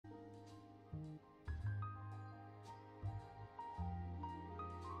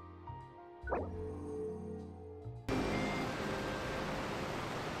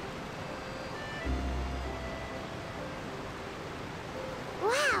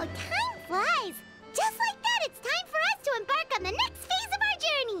Wow, time flies! Just like that, it's time for us to embark on the next phase of our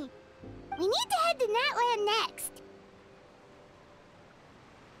journey! We need to head to Natlan next.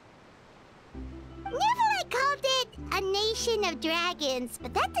 Neverlight called it a nation of dragons,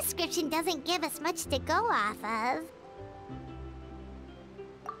 but that description doesn't give us much to go off of.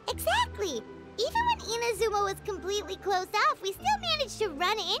 Exactly! Even when Inazuma was completely closed off, we still managed to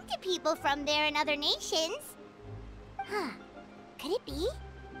run into people from there in other nations. Huh. Could it be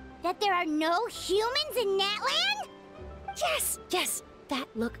that there are no humans in Natlan? Yes, yes! That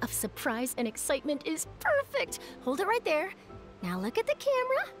look of surprise and excitement is perfect! Hold it right there. Now look at the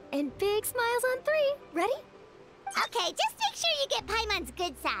camera, and big smiles on 3. Ready? Okay, just make sure you get Paimon's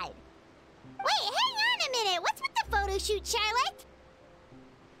good side. Wait, hang on a minute! What's with the photo shoot, Charlotte?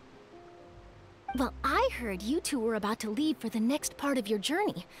 Well, I heard you two were about to leave for the next part of your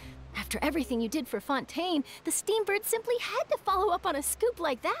journey. After everything you did for Fontaine, the Steambird simply had to follow up on a scoop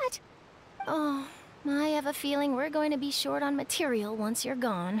like that. Oh, I have a feeling we're going to be short on material once you're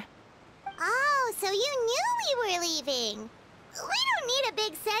gone. Oh, so you knew we were leaving. We don't need a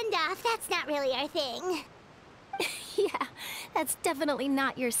big send-off. That's not really our thing. Yeah, that's definitely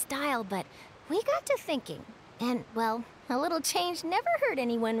not your style, but we got to thinking. And, well, a little change never hurt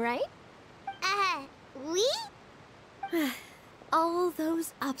anyone, right? We? All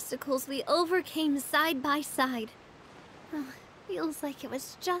those obstacles we overcame side by side. Oh, feels like it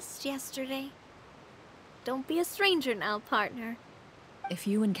was just yesterday. Don't be a stranger now, partner. If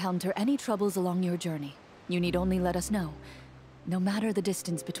you encounter any troubles along your journey, you need only let us know, no matter the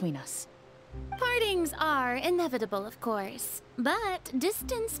distance between us. Partings are inevitable, of course, but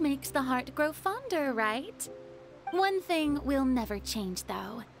distance makes the heart grow fonder, right? One thing will never change,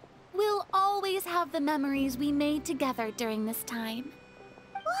 though. We'll always have the memories we made together during this time.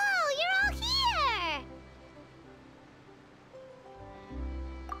 Whoa, you're all here!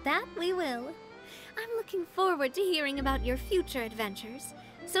 That we will. I'm looking forward to hearing about your future adventures,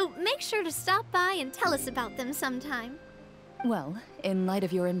 so make sure to stop by and tell us about them sometime. Well, in light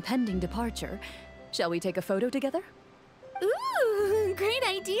of your impending departure, shall we take a photo together? Ooh, great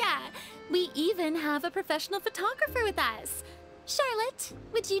idea! We even have a professional photographer with us. Charlotte,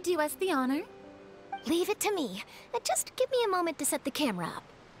 would you do us the honor? Leave it to me. Just give me a moment to set the camera up.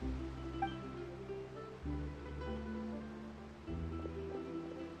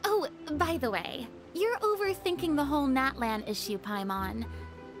 Oh, by the way, you're overthinking the whole Natlan issue, Paimon.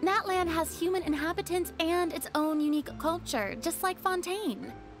 Natlan has human inhabitants and its own unique culture, just like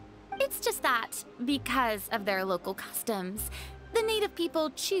Fontaine. It's just that, because of their local customs, the native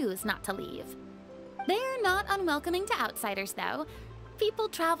people choose not to leave. They're not unwelcoming to outsiders, though. People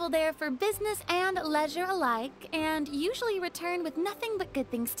travel there for business and leisure alike, and usually return with nothing but good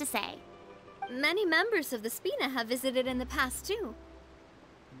things to say. Many members of the Spina have visited in the past, too.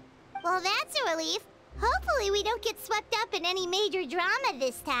 Well, that's a relief. Hopefully we don't get swept up in any major drama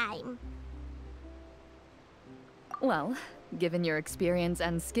this time. Well, given your experience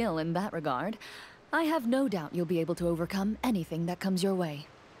and skill in that regard, I have no doubt you'll be able to overcome anything that comes your way.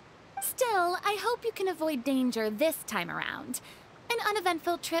 Still, I hope you can avoid danger this time around. An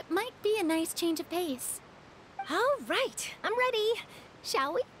uneventful trip might be a nice change of pace. All right, I'm ready.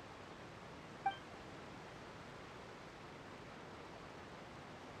 Shall we?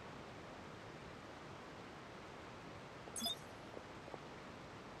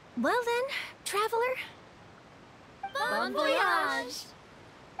 Well then, traveler. Bon voyage!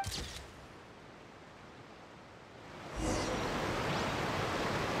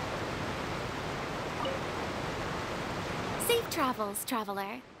 Safe travels,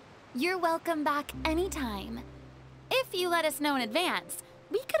 traveler. You're welcome back anytime. If you let us know in advance,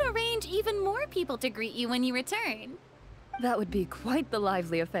 we could arrange even more people to greet you when you return. That would be quite the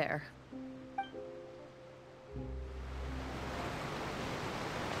lively affair.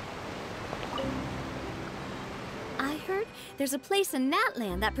 I heard there's a place in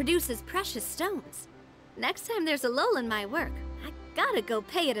Natlan that produces precious stones. Next time there's a lull in my work, I gotta go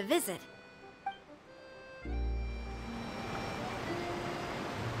pay it a visit.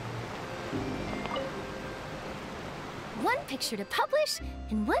 One picture to publish,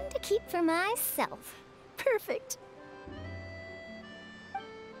 and one to keep for myself. Perfect.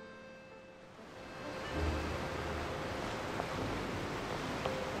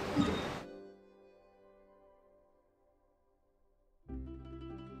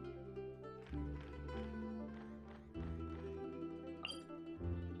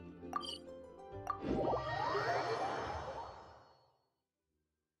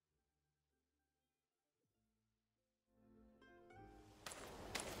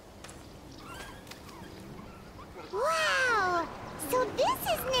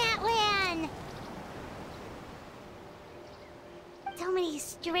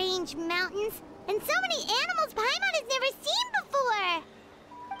 strange mountains, and so many animals Paimon has never seen before.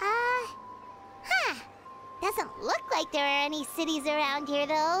 Doesn't look like there are any cities around here,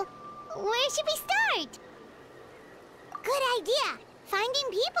 though. Where should we start? Good idea. Finding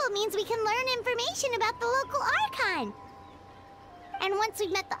people means we can learn information about the local Archon. And once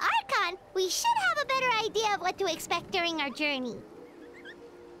we've met the Archon, we should have a better idea of what to expect during our journey.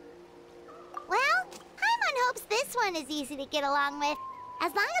 Well, Paimon hopes this one is easy to get along with.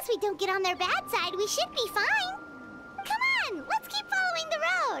 As long as we don't get on their bad side, we should be fine. Come on, let's keep following the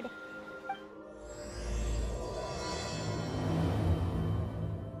road.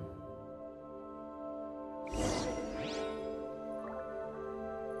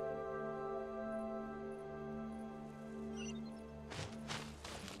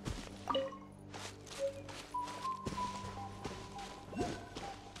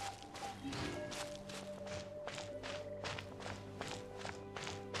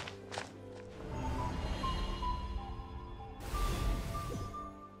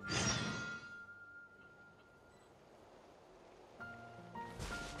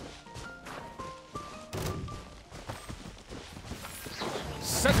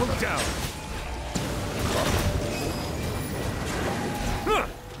 Settle down! Huh.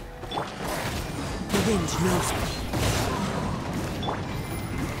 The wind knows me.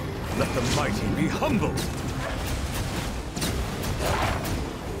 Let the mighty be humble!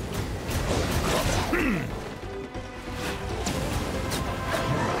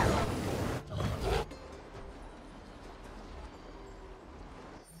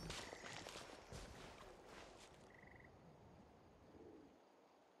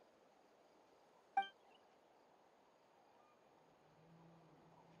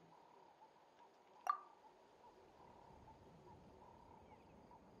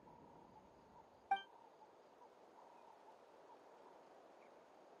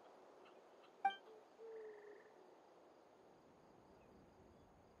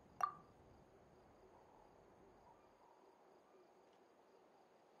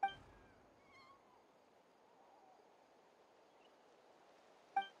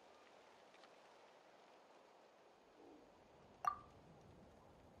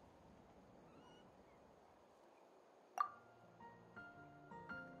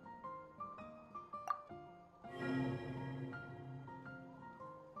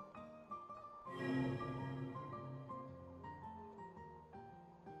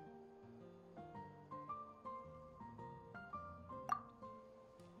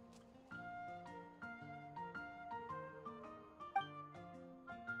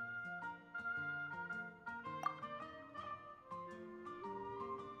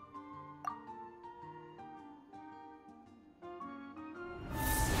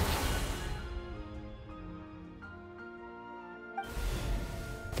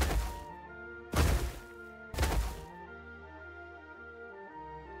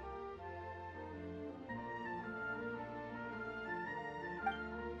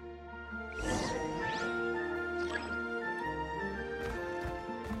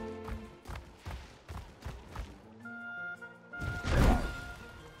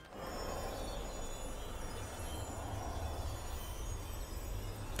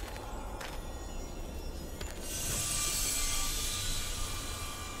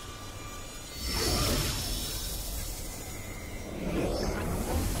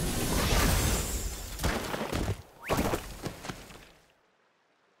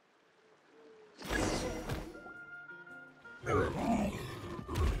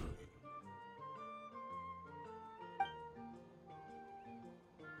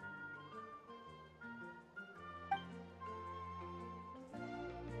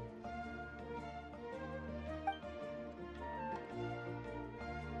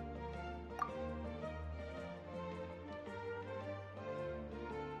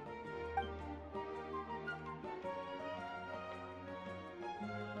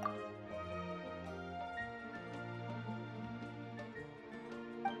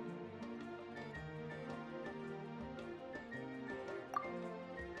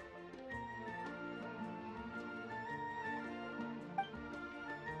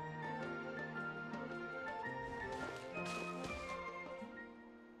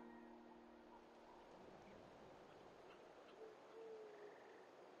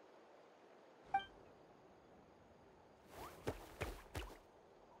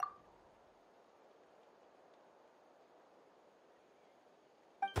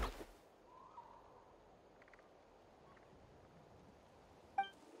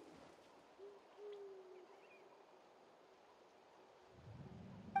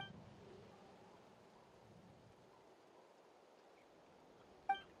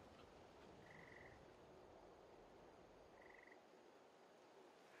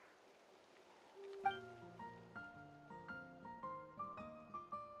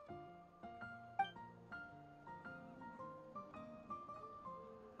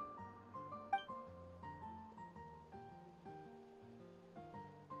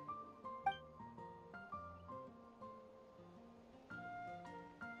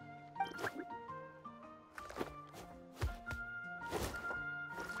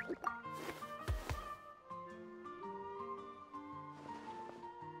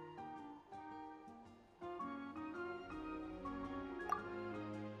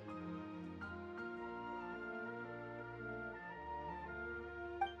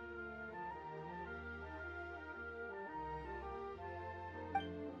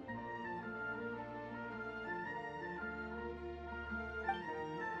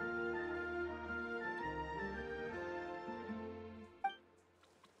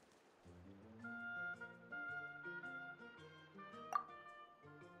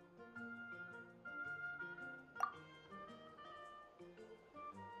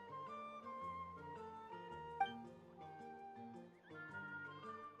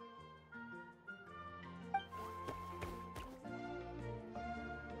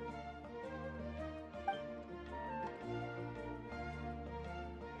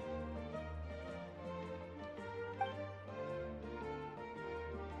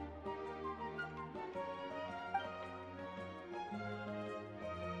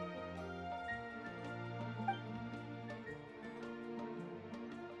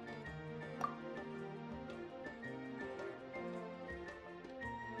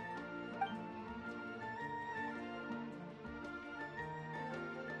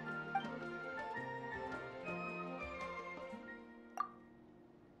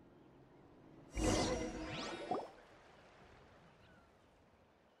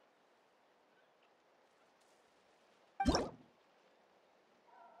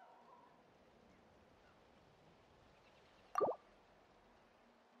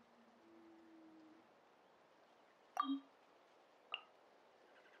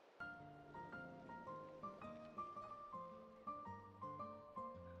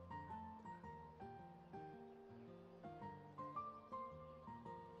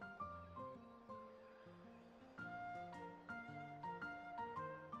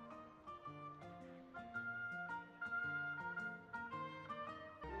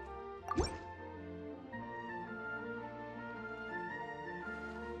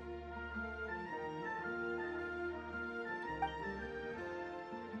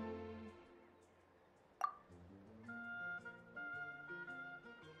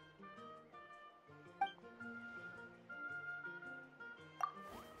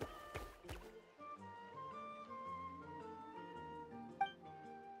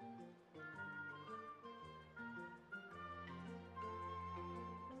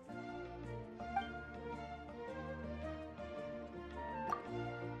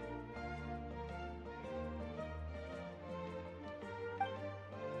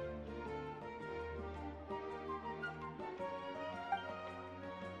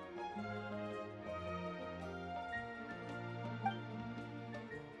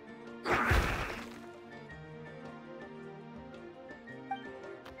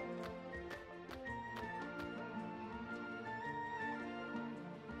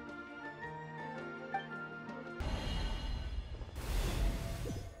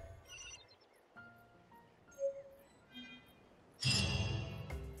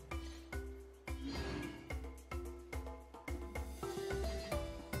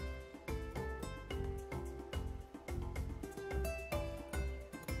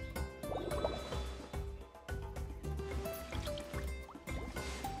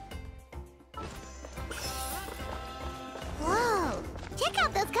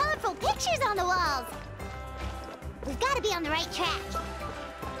 on the walls. We've got to be on the right track.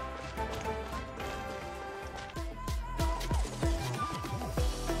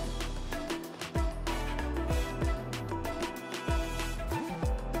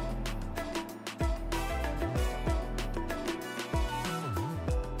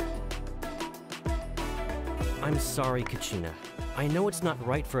 I'm sorry, Kachina. I know it's not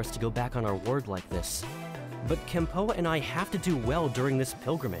right for us to go back on our word like this, but Kempoa and I have to do well during this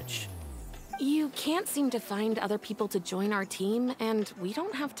pilgrimage. You can't seem to find other people to join our team, and we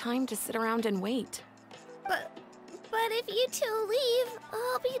don't have time to sit around and wait. But if you two leave,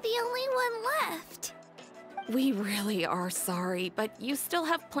 I'll be the only one left. We really are sorry, but you still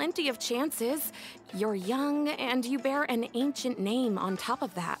have plenty of chances. You're young, and you bear an ancient name on top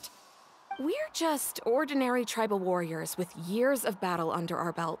of that. We're just ordinary tribal warriors with years of battle under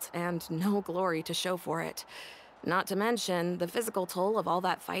our belt and no glory to show for it. Not to mention the physical toll of all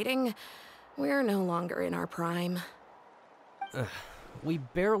that fighting. We're no longer in our prime. We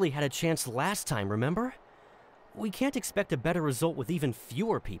barely had a chance last time, remember? We can't expect a better result with even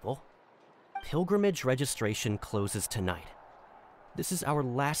fewer people. Pilgrimage registration closes tonight. This is our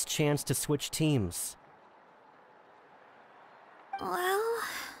last chance to switch teams. Well,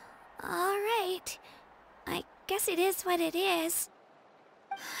 alright. I guess it is what it is.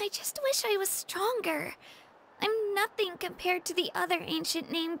 I just wish I was stronger. I'm nothing compared to the other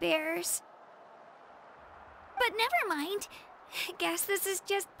ancient name bearers. But never mind. Guess this is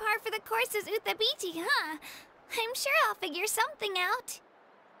just par for the course as Uthabiti, huh? I'm sure I'll figure something out.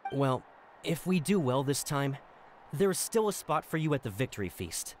 Well, if we do well this time, there's still a spot for you at the victory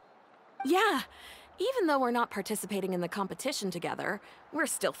feast. Yeah, even though we're not participating in the competition together, we're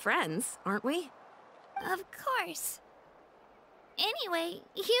still friends, aren't we? Of course. Anyway,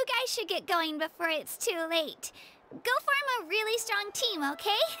 you guys should get going before it's too late. Go form a really strong team,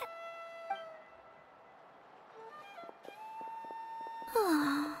 okay?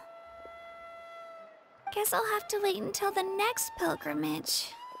 Guess I'll have to wait until the next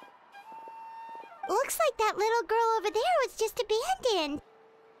pilgrimage. Looks like that little girl over there was just abandoned.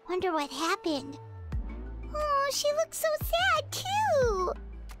 Wonder what happened. Oh, she looks so sad, too.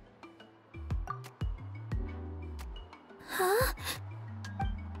 Huh?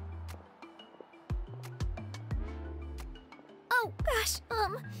 Oh, gosh,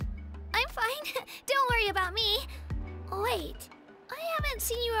 I'm fine. Don't worry about me. Wait, I haven't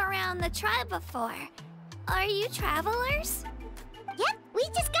seen you around the tribe before. Are you travelers? Yep, we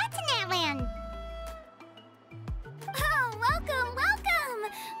just got to Natlan. Oh, welcome,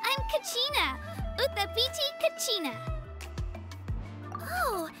 welcome! I'm Kachina, Uthabiti Kachina.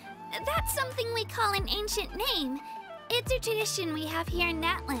 Oh, that's something we call an ancient name. It's a tradition we have here in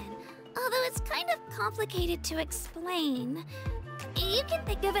Natlan, although it's kind of complicated to explain. You can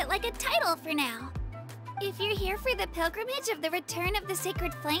think of it like a title for now. If you're here for the pilgrimage of the return of the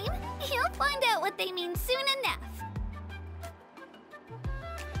sacred flame, you'll find out what they mean soon enough.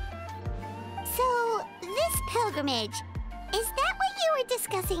 So, this pilgrimage, is that what you were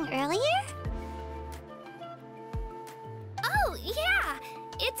discussing earlier? Oh, yeah!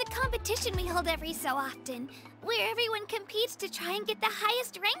 It's a competition we hold every so often, where everyone competes to try and get the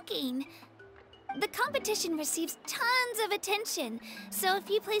highest ranking. The competition receives tons of attention, so if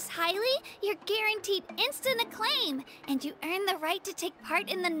you place highly, you're guaranteed instant acclaim, and you earn the right to take part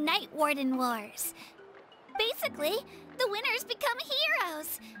in the Night Warden Wars. Basically, the winners become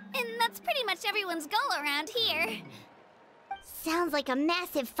heroes, and that's pretty much everyone's goal around here. Sounds like a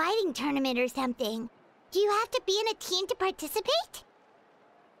massive fighting tournament or something. Do you have to be in a team to participate?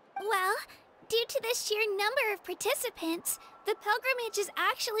 Well, due to the sheer number of participants, the pilgrimage is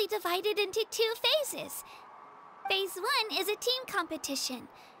actually divided into 2 phases. Phase 1 is a team competition.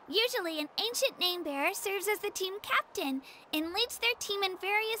 Usually an ancient name bearer serves as the team captain and leads their team in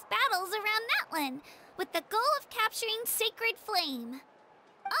various battles around Natlan, with the goal of capturing Sacred Flame.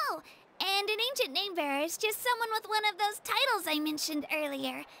 Oh, and an ancient name bearer is just someone with one of those titles I mentioned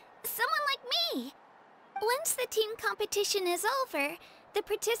earlier. Someone like me. Once the team competition is over, the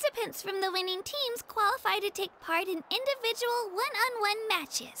participants from the winning teams qualify to take part in individual one-on-one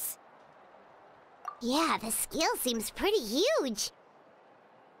matches. Yeah, the scale seems pretty huge.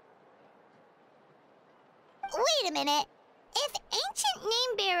 Wait a minute. If ancient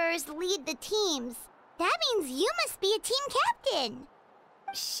name bearers lead the teams, that means you must be a team captain.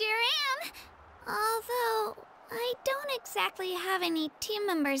 Sure am. Although, I don't exactly have any team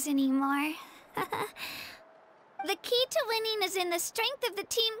members anymore. The key to winning is in the strength of the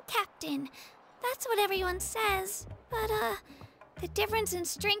team captain. That's what everyone says. But, the difference in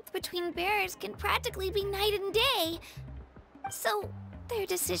strength between bearers can practically be night and day. So, Their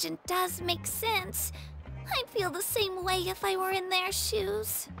decision does make sense. I'd feel the same way if I were in their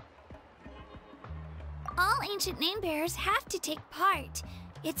shoes. All ancient name-bearers have to take part.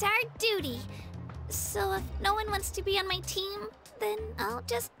 It's our duty. So if no one wants to be on my team, then I'll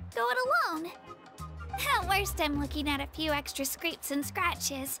just go it alone. At worst, I'm looking at a few extra scrapes and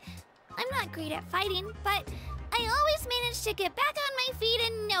scratches. I'm not great at fighting, but I always manage to get back on my feet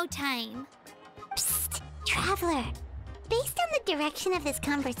in no time. Psst, Traveler. Based on the direction of this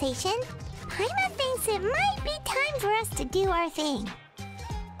conversation, Paimon thinks it might be time for us to do our thing.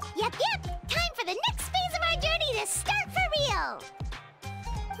 Yep, time for the next phase of our journey to start for real!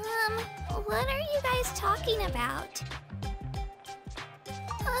 What are you guys talking about?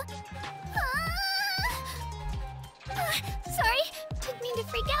 Sorry, didn't mean to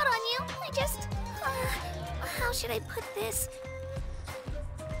freak out on you. I just... how should I put this?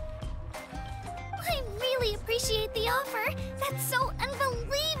 I really appreciate the offer. That's so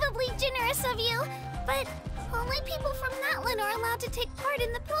unbelievably generous of you. But only people from Natlan are allowed to take part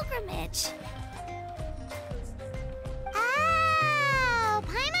in the pilgrimage. Oh,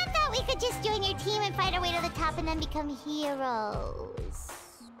 Paimon thought we could just join your team and fight our way to the top and then become heroes.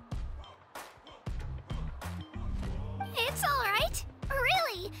 It's alright.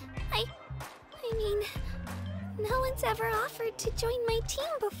 Really. I mean, no one's ever offered to join my team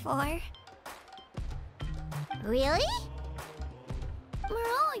before. Really? We're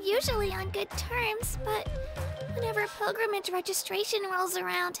all usually on good terms, but whenever pilgrimage registration rolls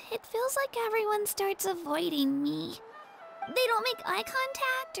around, it feels like everyone starts avoiding me. They don't make eye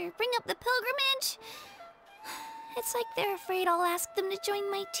contact or bring up the pilgrimage. It's like they're afraid I'll ask them to join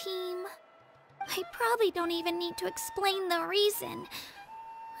my team. I probably don't even need to explain the reason.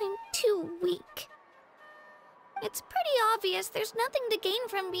 I'm too weak. It's pretty obvious there's nothing to gain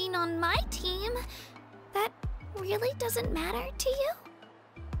from being on my team. That really doesn't matter to you?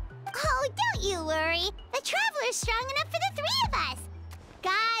 Oh, don't you worry. The Traveler's strong enough for the three of us.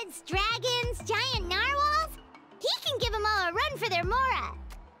 Gods, dragons, giant narwhals. He can give them all a run for their Mora.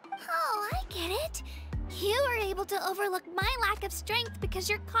 Oh, I get it. You were able to overlook my lack of strength because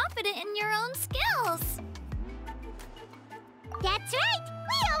you're confident in your own skills. That's right.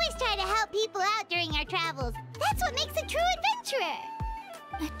 We always try to help people out during our travels. That's what makes a true adventurer.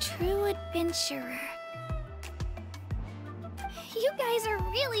 A true adventurer. You guys are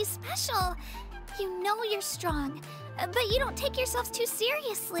really special. You know you're strong, but you don't take yourselves too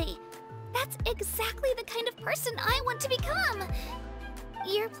seriously. That's exactly the kind of person I want to become.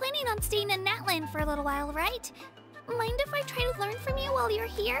 You're planning on staying in Natlan for a little while, right? Mind if I try to learn from you while you're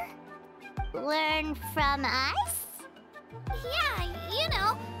here? Learn from us? Yeah, you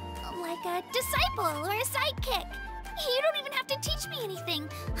know, like a disciple or a sidekick. You don't even have to teach me anything.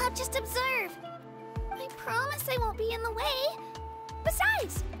 I'll just observe. I promise I won't be in the way.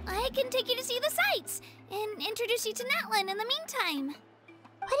 Besides, I can take you to see the sights and introduce you to Natlan in the meantime.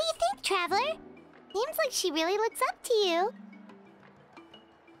 What do you think, Traveler? Seems like she really looks up to you.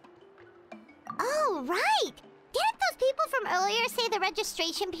 Oh, right! Didn't those people from earlier say the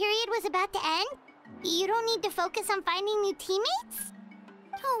registration period was about to end? You don't need to focus on finding new teammates?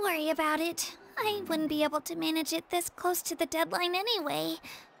 Don't worry about it. I wouldn't be able to manage it this close to the deadline anyway.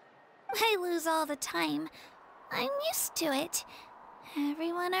 I lose all the time. I'm used to it.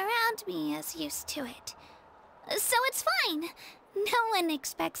 Everyone around me is used to it. So it's fine. No one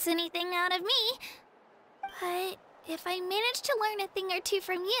expects anything out of me. But if I manage to learn a thing or two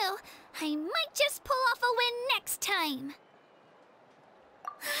from you, I might just pull off a win next time.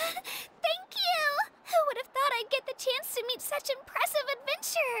 Thank you! Who would have thought I'd get the chance to meet such impressive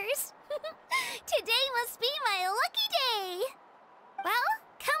adventurers? Today must be my lucky day. Well,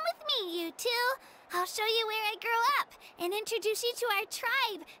 come with me, you two. I'll show you where I grew up and introduce you to our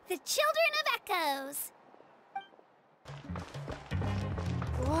tribe, the Children of Echoes.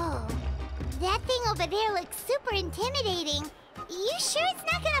 Whoa. That thing over there looks super intimidating. You sure it's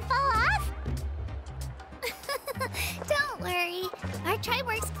not gonna fall off? Don't worry. Our tribe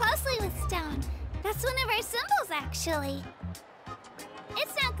works closely with stone. That's one of our symbols, actually.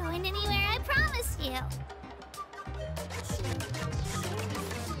 It's not going anywhere, I promise you.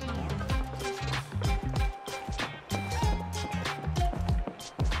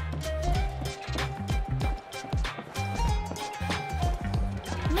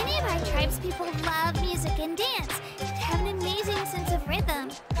 Many of our tribespeople love music and dance. They have an amazing sense of rhythm.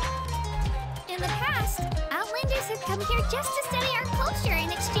 In the past, Outlanders had come here just to study our culture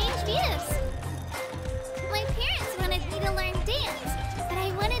and exchange views. My parents wanted me to learn dance, but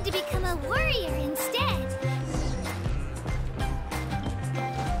I wanted to become a warrior instead.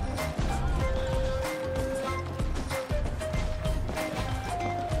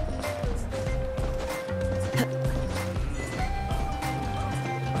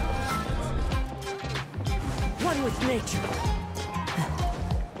 one with nature.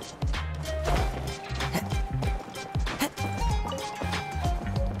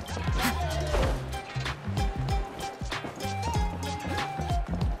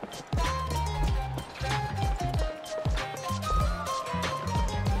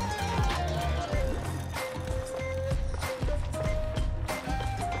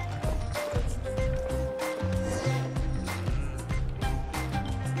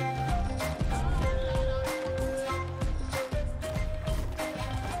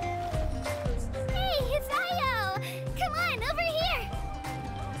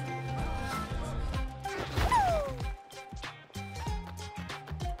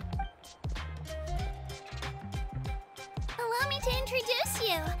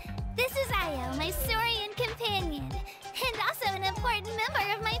 This is Ayo, my Saurian companion, and also an important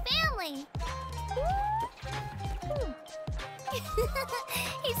member of my family.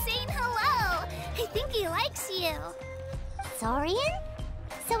 He's saying hello. I think he likes you. Saurian?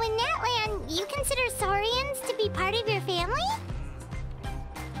 So in Natlan, you consider Saurians to be part of your family?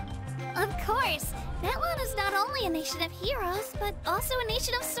 Of course. Natlan is not only a nation of heroes, but also a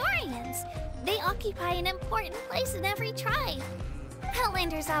nation of Saurians. They occupy an important place in every tribe.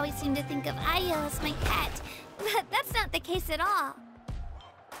 Outlanders always seem to think of Ayo as my pet, but that's not the case at all.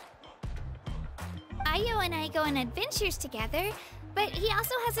 Ayo and I go on adventures together, but he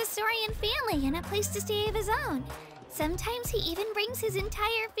also has a Saurian family and a place to stay of his own. Sometimes he even brings his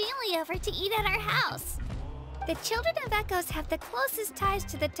entire family over to eat at our house. The children of Echoes have the closest ties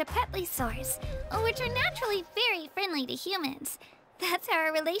to the Tepetli-saurs, which are naturally very friendly to humans. That's how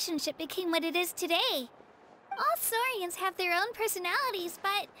our relationship became what it is today. All Saurians have their own personalities,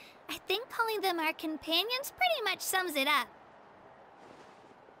 but I think calling them our companions pretty much sums it up.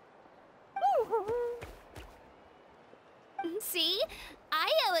 See?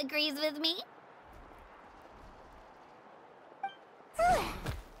 Ayo agrees with me. Oh!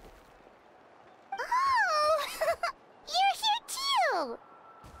 You're here too!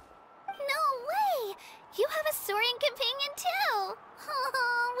 No way! You have a Saurian companion too!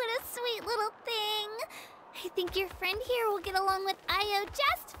 Oh, what a sweet little thing! I think your friend here will get along with Ayo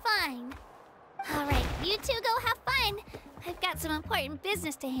just fine. Alright, you two go have fun. I've got some important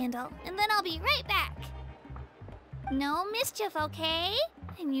business to handle, and then I'll be right back. No mischief, okay?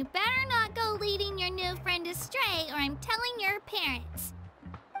 And you better not go leading your new friend astray, or I'm telling your parents.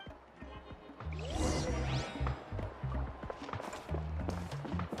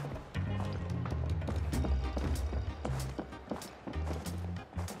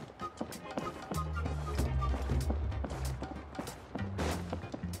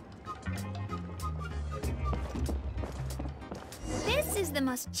 This is the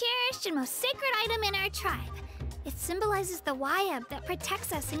most cherished and most sacred item in our tribe. It symbolizes the Wayab that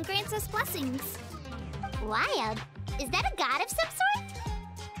protects us and grants us blessings. Wayab? Is that a god of some sort?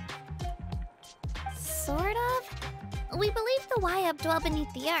 Sort of. We believe the Wayab dwell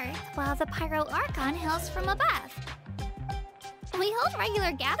beneath the earth, while the Natlan Archon hails from above. We hold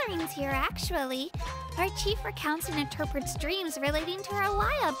regular gatherings here, actually. Our chief recounts and interprets dreams relating to our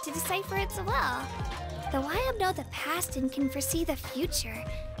Wayab to decipher its will. The Wayab know the past and can foresee the future.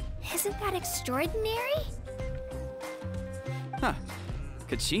 Isn't that extraordinary? Huh.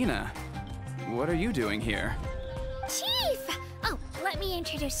 Kachina, what are you doing here? Chief! Oh, let me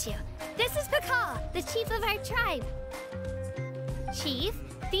introduce you. This is Pakal, the chief of our tribe. Chief,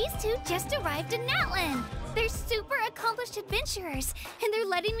 these two just arrived in Natlan. They're super accomplished adventurers, and they're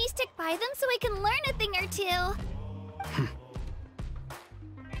letting me stick by them so I can learn a thing or two.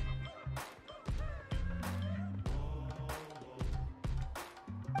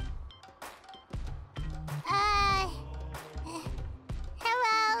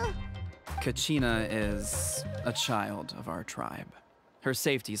 Hello? Kachina is a child of our tribe. Her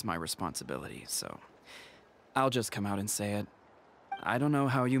safety's my responsibility, so I'll just come out and say it. I don't know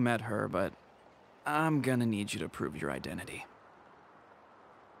how you met her, but I'm gonna need you to prove your identity.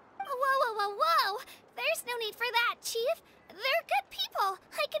 Whoa, whoa, whoa, whoa! There's no need for that, Chief. They're good people.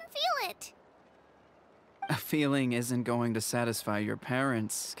 I can feel it. A feeling isn't going to satisfy your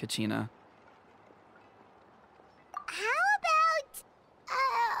parents, Kachina. How about,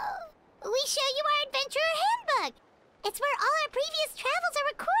 we show you our adventurer handbook? It's where all our previous travels are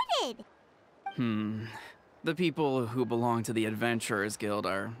recorded. The people who belong to the Adventurers Guild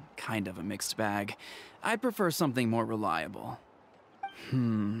are kind of a mixed bag. I'd prefer something more reliable.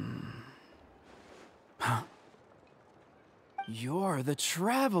 Huh. You're the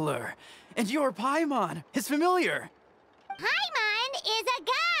Traveler, and your Paimon is familiar. Paimon is a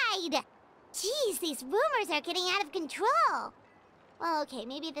guide! Jeez, these rumors are getting out of control. Well, okay,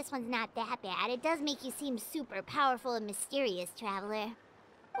 maybe this one's not that bad. It does make you seem super powerful and mysterious, Traveler.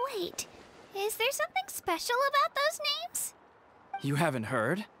 Wait, is there something special about those names? You haven't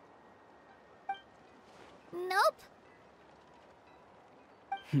heard? Nope.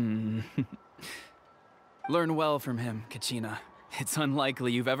 Learn well from him, Kachina. It's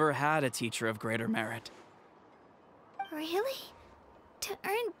unlikely you've ever had a teacher of greater merit. Really? To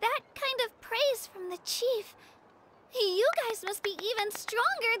earn that kind of praise from the chief, you guys must be even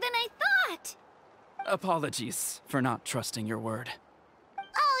stronger than I thought! Apologies for not trusting your word.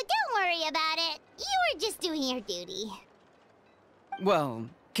 Oh, don't worry about it. You were just doing your duty. Well,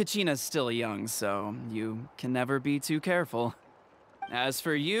 Kachina's still young, so you can never be too careful. As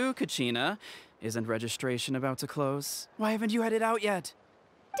for you, Kachina, isn't registration about to close? Why haven't you headed out yet?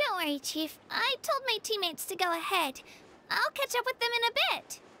 Don't worry, Chief. I told my teammates to go ahead. I'll catch up with them in a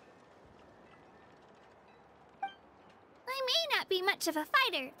bit. I may not be much of a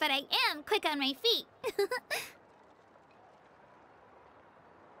fighter, but I am quick on my feet.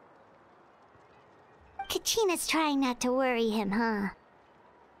 Kachina's trying not to worry him, huh?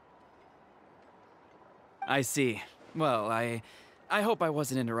 I see. Well, I hope I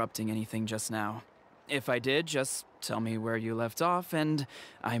wasn't interrupting anything just now. If I did, just tell me where you left off, and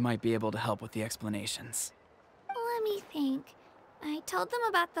I might be able to help with the explanations. Let me think. I told them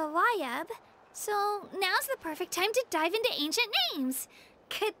about the Wayab, so now's the perfect time to dive into ancient names.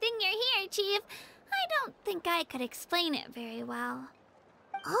 Good thing you're here, Chief. I don't think I could explain it very well.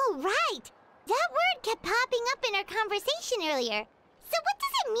 Oh, right! That word kept popping up in our conversation earlier. So what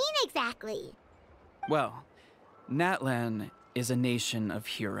does it mean exactly? Well, Natlan is a nation of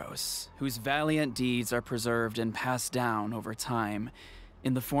heroes, whose valiant deeds are preserved and passed down over time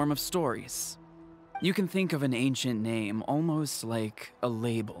in the form of stories. You can think of an ancient name almost like a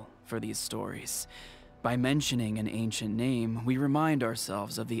label for these stories. By mentioning an ancient name, we remind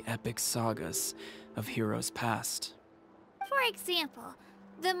ourselves of the epic sagas of heroes past. For example,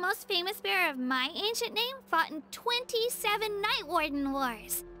 the most famous bearer of my ancient name fought in 27 Night Warden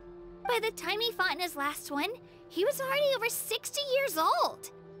Wars. By the time he fought in his last one, he was already over 60 years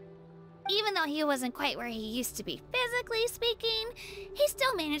old. Even though he wasn't quite where he used to be physically speaking, he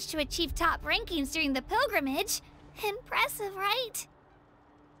still managed to achieve top rankings during the pilgrimage. Impressive, right?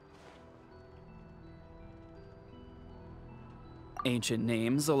 Ancient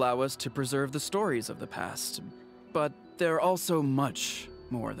names allow us to preserve the stories of the past, but they're also much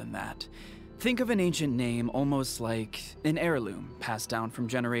more than that. Think of an ancient name almost like an heirloom passed down from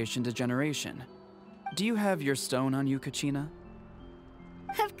generation to generation. Do you have your stone on you, Kachina?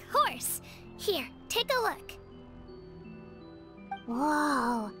 Of course. Here, take a look.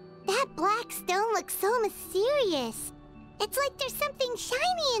 Whoa, that black stone looks so mysterious. It's like there's something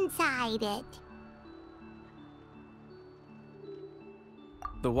shiny inside it.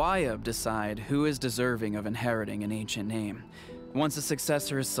 The Wayab decide who is deserving of inheriting an ancient name. Once a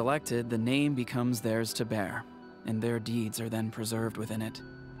successor is selected, the name becomes theirs to bear, and their deeds are then preserved within it.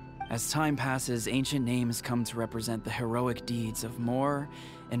 As time passes, ancient names come to represent the heroic deeds of more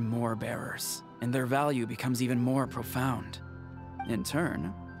and more bearers, and their value becomes even more profound. In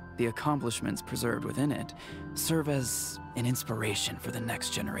turn, the accomplishments preserved within it serve as an inspiration for the next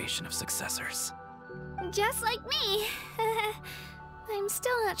generation of successors. Just like me. I'm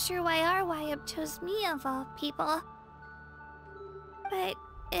still not sure why our Wayab chose me of all people. But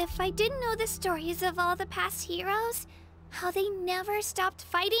if I didn't know the stories of all the past heroes, how they never stopped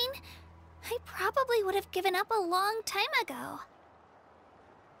fighting, I probably would have given up a long time ago.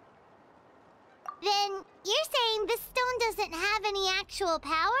 Then you're saying this stone doesn't have any actual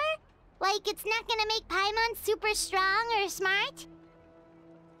power? Like it's not gonna make Paimon super strong or smart?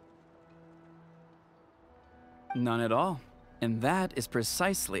 None at all. And that is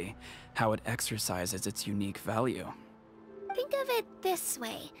precisely how it exercises its unique value. Think of it this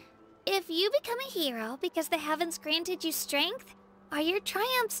way. If you become a hero because the heavens granted you strength, are your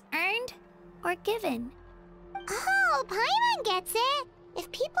triumphs earned or given? Oh, Paimon gets it!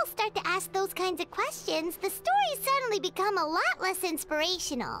 If people start to ask those kinds of questions, the stories suddenly become a lot less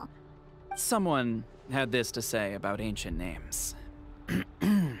inspirational. Someone had this to say about ancient names.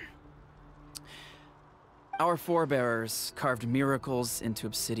 Our forebears carved miracles into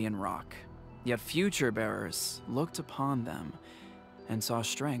obsidian rock, yet future bearers looked upon them and saw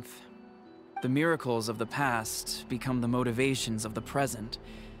strength. The miracles of the past become the motivations of the present.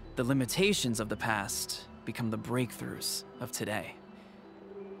 The limitations of the past become the breakthroughs of today.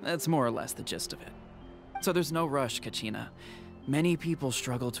 That's more or less the gist of it. So there's no rush, Kachina. Many people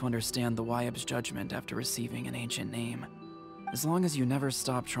struggle to understand the Wayab's judgment after receiving an ancient name. As long as you never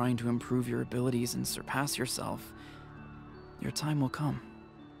stop trying to improve your abilities and surpass yourself, Your time will come.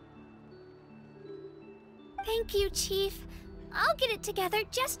 Thank you, Chief. I'll get it together,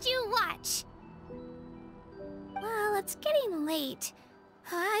 just you watch. Well, it's getting late.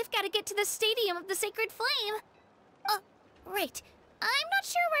 I've got to get to the Stadium of the Sacred Flame. Oh, right. I'm not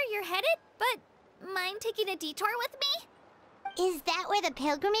sure where you're headed, but mind taking a detour with me? Is that where the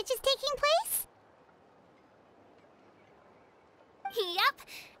pilgrimage is taking place? Yep.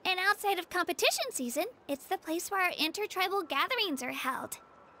 And outside of competition season, it's the place where our intertribal gatherings are held.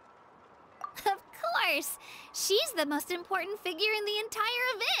 Of course! She's the most important figure in the entire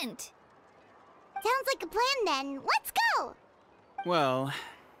event! Sounds like a plan then. Let's go! Well,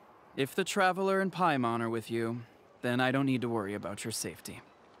 if the Traveler and Paimon are with you, then I don't need to worry about your safety.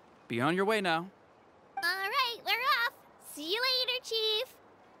 Be on your way now. Alright, we're off! See you later, Chief!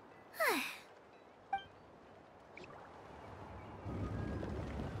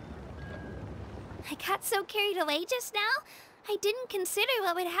 I got so carried away just now, I didn't consider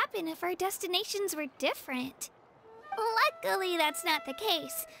what would happen if our destinations were different. Luckily, that's not the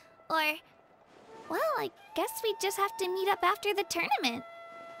case. Or, well, I guess we just have to meet up after the tournament.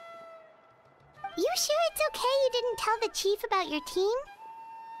 You sure it's okay you didn't tell the chief about your team?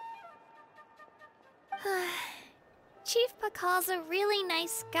 Chief Pakal's a really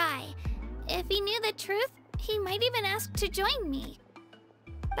nice guy. If he knew the truth, he might even ask to join me.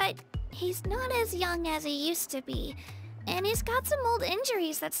 But he's not as young as he used to be, and he's got some old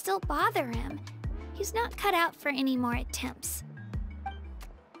injuries that still bother him. He's not cut out for any more attempts.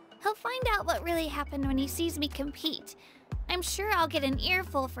 He'll find out what really happened when he sees me compete. I'm sure I'll get an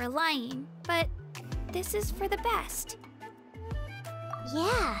earful for lying, but this is for the best.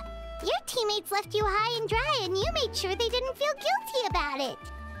 Yeah, your teammates left you high and dry and you made sure they didn't feel guilty about it.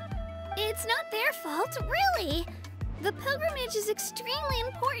 It's not their fault, really. The pilgrimage is extremely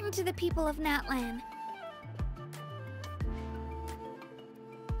important to the people of Natlan.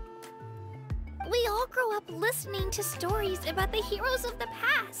 We all grow up listening to stories about the heroes of the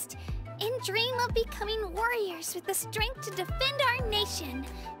past and dream of becoming warriors with the strength to defend our nation.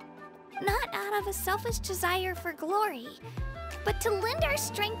 Not out of a selfish desire for glory, but to lend our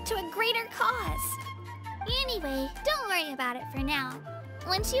strength to a greater cause. Anyway, don't worry about it for now.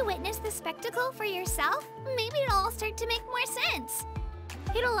 Once you witness the spectacle for yourself, maybe it'll all start to make more sense.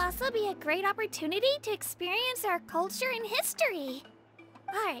 It'll also be a great opportunity to experience our culture and history.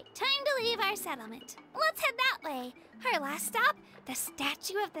 Alright, time to leave our settlement. Let's head that way. Our last stop, the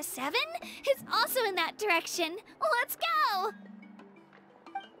Statue of the Seven, is also in that direction. Let's go!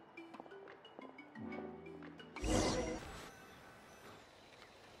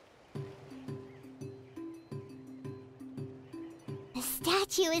 The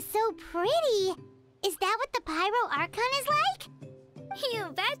statue is so pretty. Is that what the Pyro Archon is like?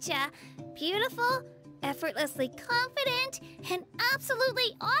 You betcha. Beautiful, effortlessly confident, and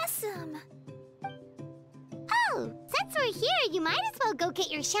absolutely awesome. Oh, since we're here, you might as well go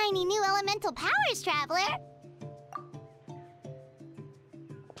get your shiny new elemental powers, Traveler.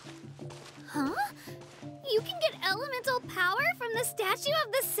 Huh? You can get elemental power from the Statue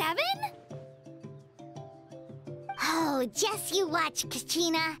of the Seven? Oh, just you watch,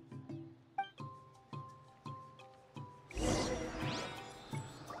 Kachina.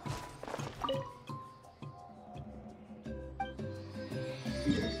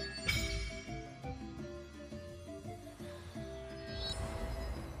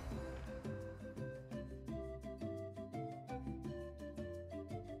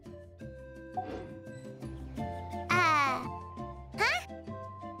 Huh?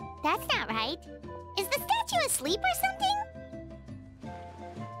 That's not right. Is the statue asleep or something?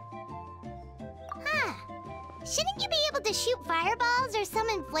 Huh. Shouldn't you be able to shoot fireballs or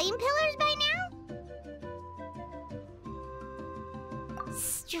summon flame pillars by now?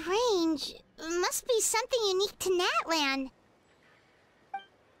 Strange. Must be something unique to Natlan.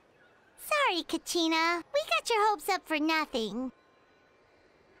 Sorry, Kachina. We got your hopes up for nothing.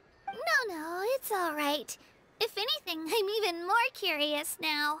 No, it's all right. If anything, I'm even more curious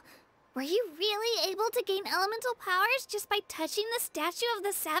now. Were you really able to gain elemental powers just by touching the Statue of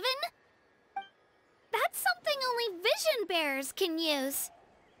the Seven? That's something only vision bearers can use.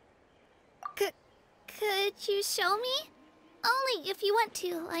 Could you show me? Only if you want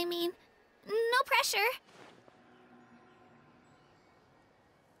to, I mean. No pressure.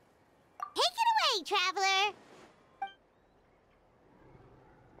 Take it away, Traveler!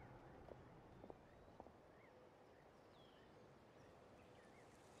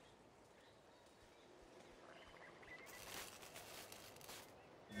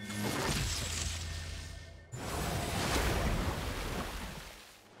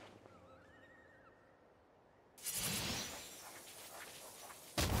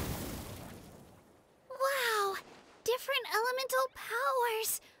 different elemental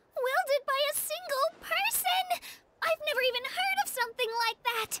powers, wielded by a single person! I've never even heard of something like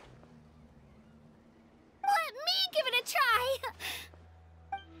that! Let me give it a try!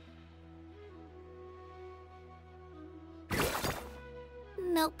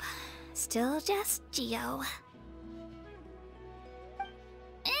 Nope. Still just Geo.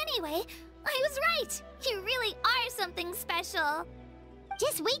 Anyway, I was right! You really are something special!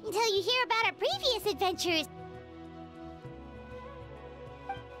 Just wait until you hear about our previous adventures.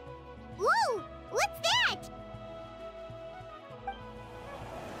 Whoa! What's that?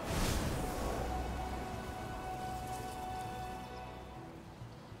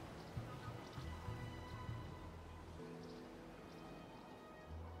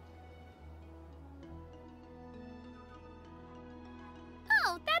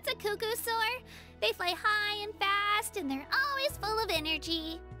 Oh, that's a cuckoo soar. They fly high and fast, and they're always full of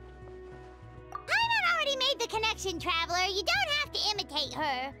energy. Paimon already made the connection, Traveler. You don't have to imitate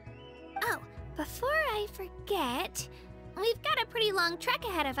her. Oh, before I forget, we've got a pretty long trek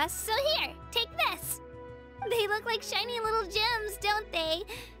ahead of us, so here, take this. They look like shiny little gems, don't they?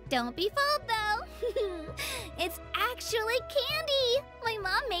 Don't be fooled, though. It's actually candy. My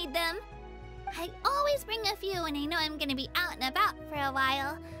mom made them. I always bring a few when I know I'm gonna be out and about for a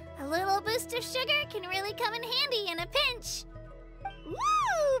while. A little boost of sugar can really come in handy in a pinch.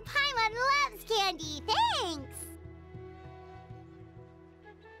 Woo! Paimon loves candy. Thanks.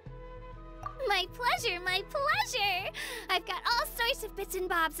 My pleasure, my pleasure! I've got all sorts of bits and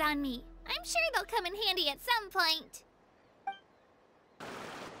bobs on me. I'm sure they'll come in handy at some point.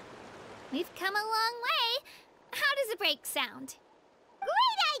 We've come a long way. How does a break sound?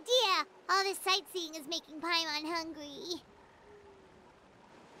 Great idea! All this sightseeing is making Paimon hungry.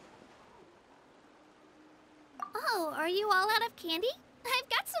 Oh, are you all out of candy? I've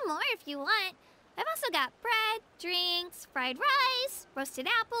got some more if you want. I've also got bread, drinks, fried rice, roasted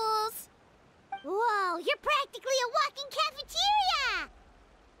apples. Whoa, you're practically a walking cafeteria!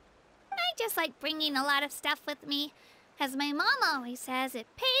 I just like bringing a lot of stuff with me. As my mom always says, it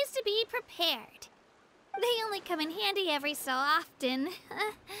pays to be prepared. They only come in handy every so often.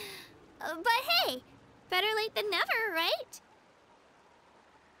 But hey, better late than never, right?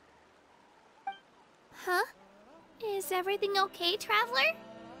 Huh? Is everything okay, Traveler?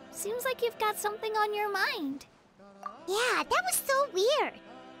 Seems like you've got something on your mind. Yeah, that was so weird.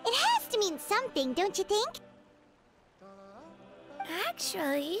 It has to mean something, don't you think?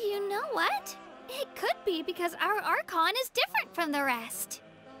 Actually, you know what? It could be because our Archon is different from the rest.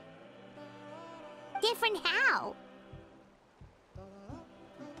 Different how?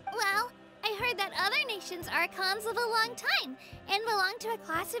 Well, I heard that other nations' Archons live a long time and belong to a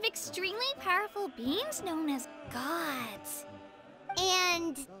class of extremely powerful beings known as gods.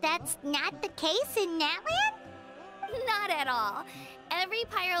 And that's not the case in Natlan? Not at all. Every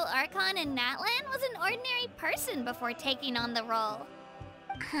Pyro Archon in Natlan was an ordinary person before taking on the role.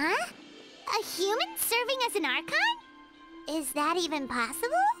 Huh? A human serving as an Archon? Is that even possible?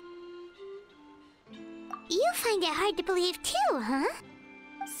 You find it hard to believe too, huh?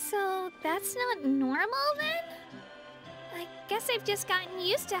 So that's not normal then? I guess I've just gotten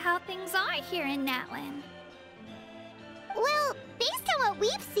used to how things are here in Natlan. Well, based on what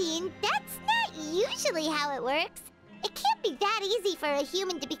we've seen, that's not usually how it works. It can't be that easy for a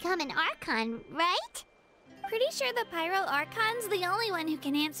human to become an Archon, right? Pretty sure the Pyro Archon's the only one who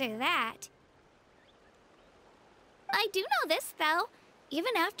can answer that. I do know this, though.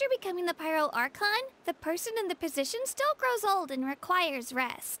 Even after becoming the Pyro Archon, the person in the position still grows old and requires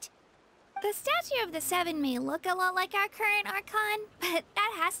rest. The statue of the Seven may look a lot like our current Archon, but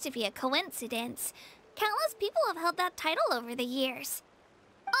that has to be a coincidence. Countless people have held that title over the years.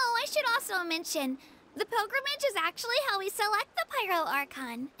 Oh, I should also mention, the pilgrimage is actually how we select the Pyro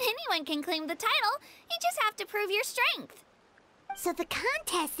Archon. Anyone can claim the title, you just have to prove your strength. So the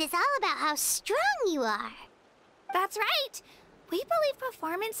contest is all about how strong you are. That's right. We believe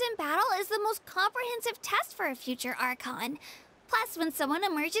performance in battle is the most comprehensive test for a future Archon. Plus, when someone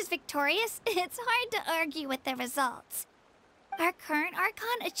emerges victorious, it's hard to argue with the results. Our current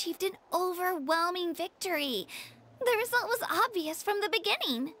Archon achieved an overwhelming victory. The result was obvious from the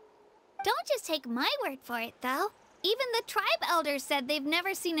beginning. Don't just take my word for it, though. Even the tribe elders said they've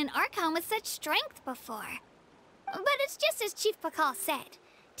never seen an Archon with such strength before. But it's just as Chief Pakal said.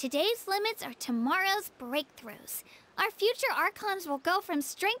 Today's limits are tomorrow's breakthroughs. Our future Archons will go from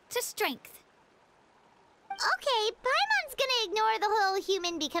strength to strength. Okay, Paimon's gonna ignore the whole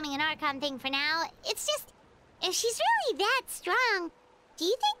human becoming an Archon thing for now. It's just, if she's really that strong, do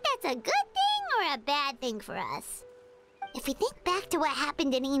you think that's a good thing or a bad thing for us? If we think back to what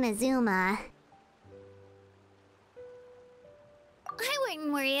happened in Inazuma...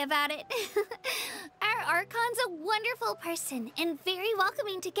 wouldn't worry about it. Our Archon's a wonderful person and very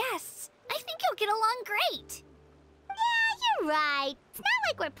welcoming to guests. I think you'll get along great. Yeah, you're right. It's not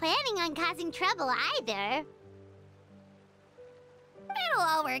like we're planning on causing trouble either. It'll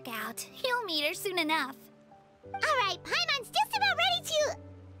all work out. You'll meet her soon enough. Alright, Paimon's just about ready to...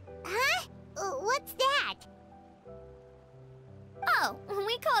 Huh? What's that? Oh,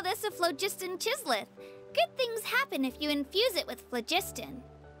 we call this a phlogiston chisleth. Good things happen if you infuse it with phlogiston.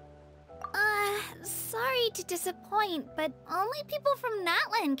 Sorry to disappoint, but only people from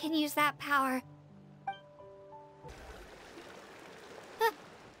Natlan can use that power.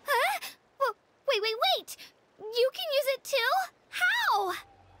 Huh? Wait! You can use it too? How?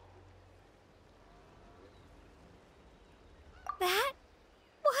 That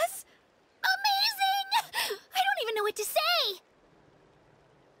was amazing! I don't even know what to say!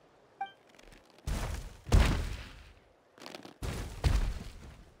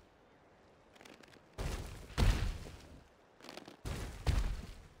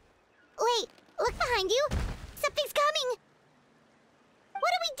 Wait, look behind you. Something's coming.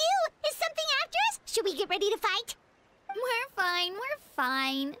 What do we do? Is something after us? Should we get ready to fight? We're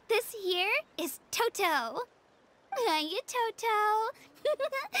fine. This here is Toto. Hiya, Toto.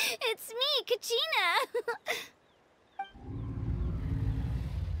 It's me, Kachina.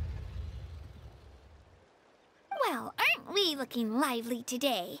 Well, aren't we looking lively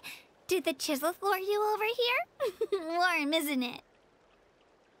today? Did the chisleth lure you over here? Warm, isn't it?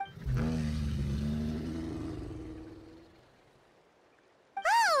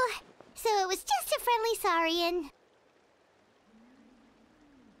 Oh, so it was just a friendly saurian.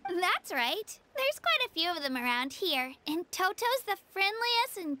 That's right. There's quite a few of them around here, and Toto's the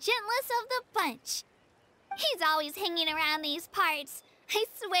friendliest and gentlest of the bunch. He's always hanging around these parts. I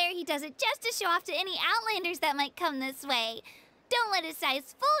swear he does it just to show off to any outlanders that might come this way. Don't let his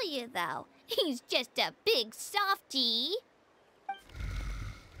size fool you, though. He's just a big softie.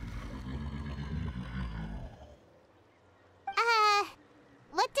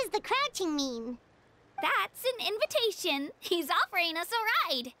 What does the crouching mean? That's an invitation. He's offering us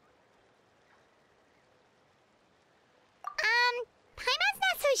a ride. Paimon's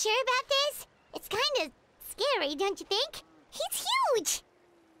not so sure about this. It's kind of scary, don't you think? He's huge!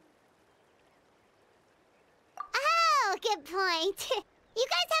 Oh, good point. You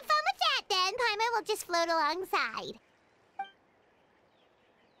guys have fun with that then. Paimon will just float alongside.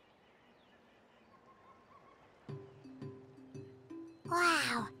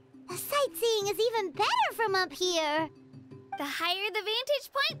 Wow, the sightseeing is even better from up here. The higher the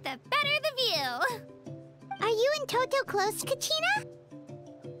vantage point, the better the view. Are you and Toto close, Kachina?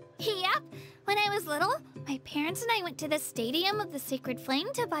 Yep. When I was little, my parents and I went to the Stadium of the Sacred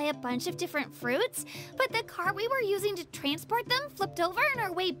Flame to buy a bunch of different fruits, but the car we were using to transport them flipped over on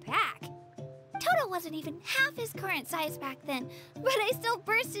our way back. Toto wasn't even half his current size back then, but I still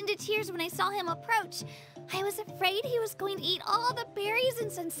burst into tears when I saw him approach. I was afraid he was going to eat all the berries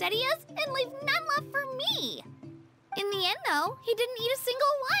and sunsettias and leave none left for me. In the end, though, he didn't eat a single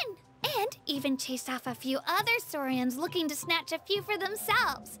one, and even chased off a few other saurians looking to snatch a few for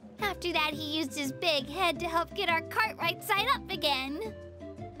themselves. After that, he used his big head to help get our cart right side up again.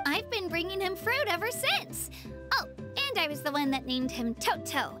 I've been bringing him fruit ever since. Oh, and I was the one that named him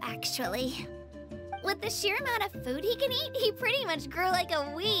Toto, actually. With the sheer amount of food he can eat, he pretty much grew like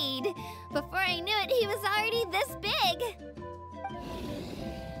a weed. Before I knew it, he was already this big.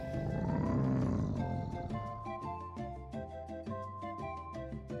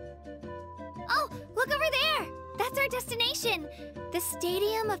 Oh, look over there! That's our destination, the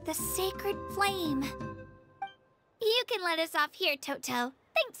Stadium of the Sacred Flame. You can let us off here, Toto.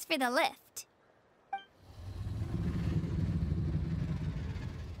 Thanks for the lift.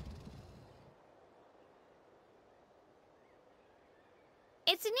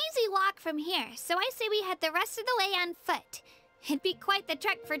 It's an easy walk from here, so I say we head the rest of the way on foot. It'd be quite the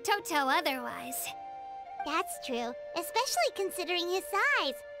trek for Toto otherwise. That's true, especially considering his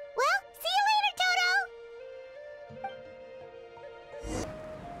size. Well, see you later, Toto!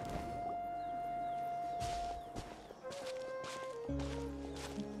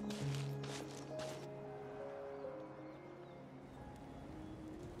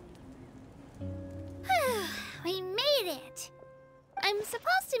 We made it! I'm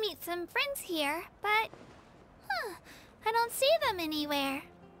supposed to meet some friends here, but... I don't see them anywhere.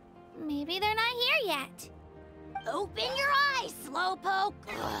 Maybe they're not here yet. Open your eyes, Slowpoke!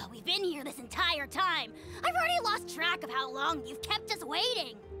 Ugh, we've been here this entire time. I've already lost track of how long you've kept us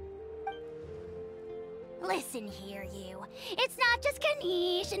waiting. Listen here, you. It's not just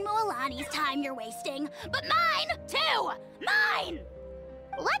Kinich and Mualani's time you're wasting, but mine, too! Mine!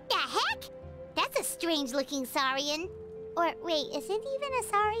 What the heck? That's a strange-looking Saurian. Or, wait, is it even a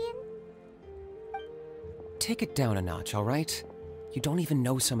Saurian? Take it down a notch, all right? You don't even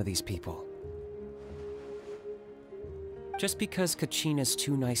know some of these people. Just because Kachina's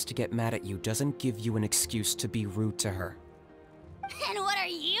too nice to get mad at you doesn't give you an excuse to be rude to her. And what are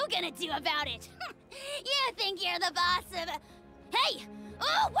you gonna do about it? You think you're the boss of... Hey!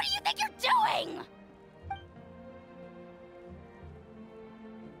 Oh, what do you think you're doing?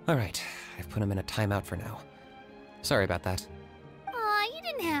 All right, I've put him in a timeout for now. Sorry about that. Aw, you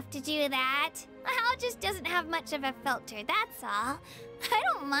didn't have to do that. Hal just doesn't have much of a filter, that's all. I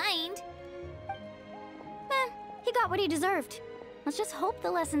don't mind. He got what he deserved. Let's just hope the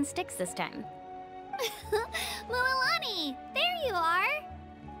lesson sticks this time. Mualani, there you are.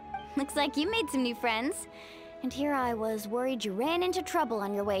 Looks like you made some new friends. And here I was worried you ran into trouble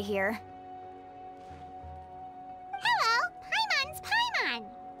on your way here. Hello, Paimon's Paimon.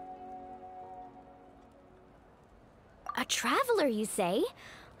 A traveler, you say?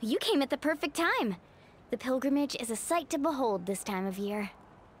 You came at the perfect time. The pilgrimage is a sight to behold this time of year.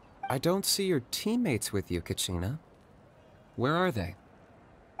 I don't see your teammates with you, Kachina. Where are they?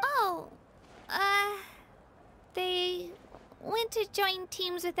 Oh, they went to join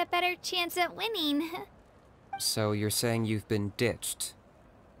teams with a better chance at winning. So you're saying you've been ditched?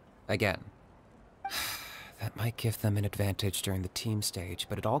 Again. That might give them an advantage during the team stage,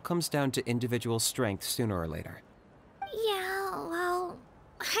 but it all comes down to individual strength sooner or later. Yeah, well,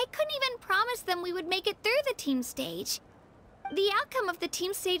 I couldn't even promise them we would make it through the team stage. The outcome of the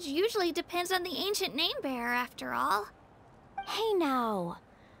team stage usually depends on the ancient name-bearer, after all. Hey now.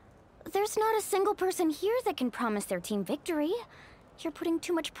 There's not a single person here that can promise their team victory. You're putting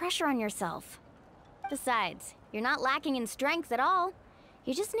too much pressure on yourself. Besides, you're not lacking in strength at all.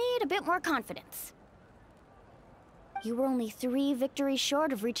 You just need a bit more confidence. You were only 3 victories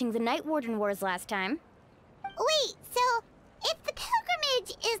short of reaching the Night Warden Wars last time. Wait, so if the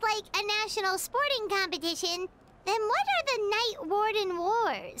pilgrimage is like a national sporting competition, then what are the Night Warden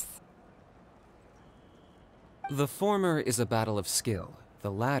Wars? The former is a battle of skill.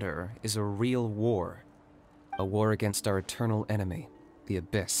 The latter is a real war. A war against our eternal enemy, the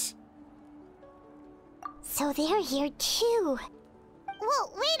Abyss. So they're here too.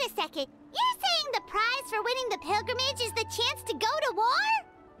 Well, wait a second. You're saying the prize for winning the pilgrimage is the chance to go to war?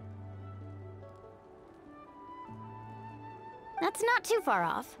 That's not too far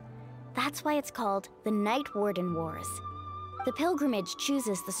off. That's why it's called the Night Warden Wars. The pilgrimage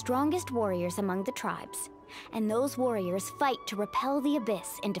chooses the strongest warriors among the tribes, and those warriors fight to repel the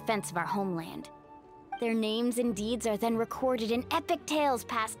Abyss in defense of our homeland. Their names and deeds are then recorded in epic tales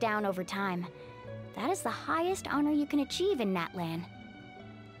passed down over time. That is the highest honor you can achieve in Natlan.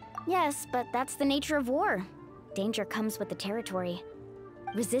 Yes, but that's the nature of war. Danger comes with the territory.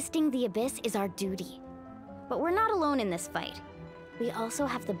 Resisting the Abyss is our duty. But we're not alone in this fight. We also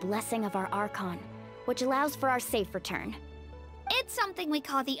have the blessing of our Archon, which allows for our safe return. It's something we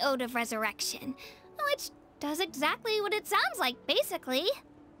call the Ode of Resurrection, which does exactly what it sounds like, basically.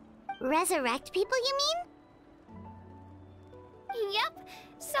 Resurrect people, you mean? Yep,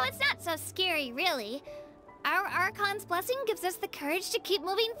 so it's not so scary, really. Our Archon's blessing gives us the courage to keep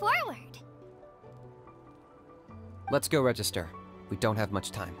moving forward. Let's go register. We don't have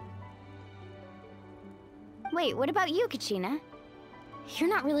much time. Wait, what about you, Kachina? You're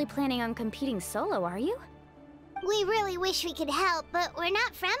not really planning on competing solo, are you? We really wish we could help, but we're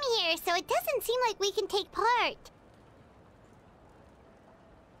not from here, so it doesn't seem like we can take part.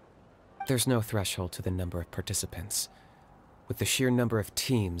 There's no threshold to the number of participants. With the sheer number of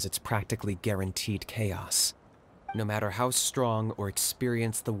teams, it's practically guaranteed chaos. No matter how strong or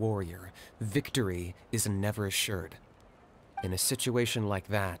experienced the warrior, victory is never assured. In a situation like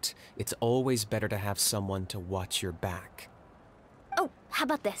that, it's always better to have someone to watch your back. Oh, how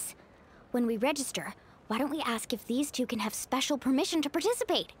about this? When we register, why don't we ask if these two can have special permission to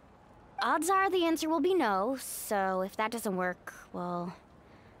participate? Odds are the answer will be no, so if that doesn't work, well...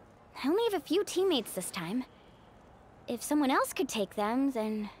 I only have a few teammates this time. If someone else could take them,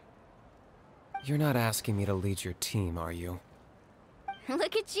 then... You're not asking me to lead your team, are you?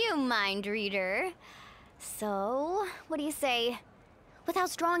 Look at you, mind reader. So, what do you say? With how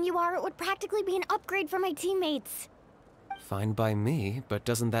strong you are, it would practically be an upgrade for my teammates. Fine by me, but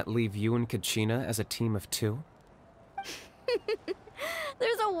doesn't that leave you and Kachina as a team of 2?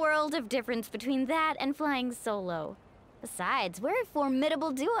 There's a world of difference between that and flying solo. Besides, we're a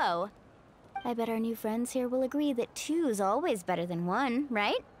formidable duo. I bet our new friends here will agree that 2's always better than 1,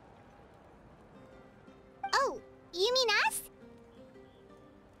 right? Oh, you mean us?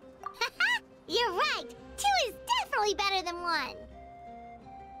 Haha, you're right. 2 is definitely better than 1.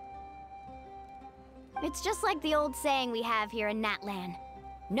 It's just like the old saying we have here in Natlan.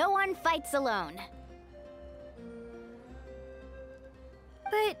 No one fights alone.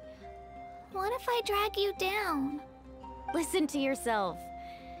 But what if I drag you down? Listen to yourself.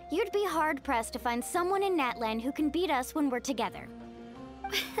 You'd be hard-pressed to find someone in Natlan who can beat us when we're together.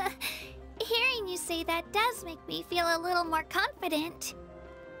 Hearing you say that does make me feel a little more confident.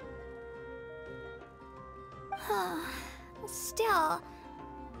 Still,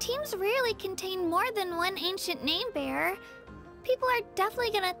 teams rarely contain more than one ancient name-bearer. People are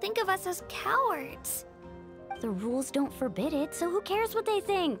definitely gonna think of us as cowards. The rules don't forbid it, so who cares what they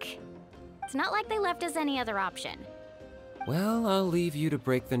think? It's not like they left us any other option. Well, I'll leave you to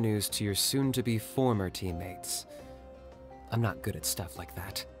break the news to your soon-to-be former teammates. I'm not good at stuff like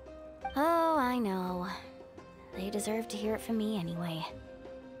that. Oh, I know. They deserve to hear it from me anyway.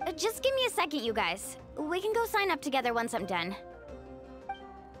 Just give me a second, you guys. We can go sign up together once I'm done.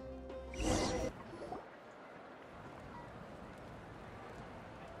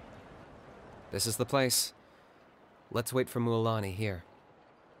 This is the place. Let's wait for Mualani here.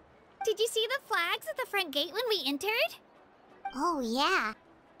 Did you see the flags at the front gate when we entered? Oh, yeah.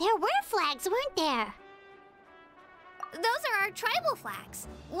 There were flags, weren't there? Those are our tribal flags.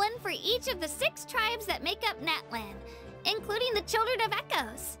 One for each of the 6 tribes that make up Natlan, including the Children of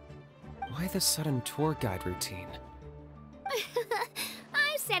Echoes. Why the sudden tour guide routine?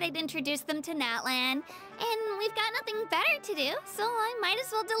 I said I'd introduce them to Natlan, and we've got nothing better to do, so I might as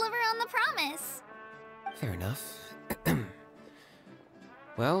well deliver on the promise. Fair enough.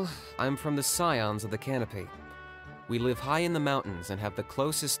 Well, I'm from the Scions of the Canopy. We live high in the mountains and have the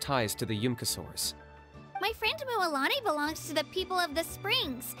closest ties to the Yumkasaurs. My friend Mualani belongs to the people of the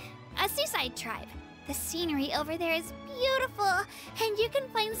Springs, a seaside tribe. The scenery over there is beautiful, and you can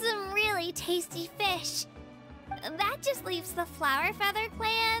find some really tasty fish. That just leaves the Flower Feather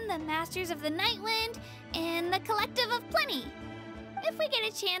Clan, the Masters of the Nightwind, and the Collective of Plenty. If we get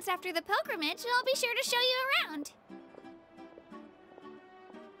a chance after the pilgrimage, I'll be sure to show you around.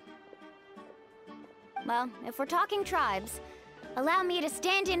 Well, if we're talking tribes, allow me to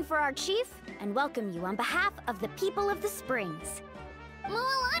stand in for our chief and welcome you on behalf of the people of the Springs.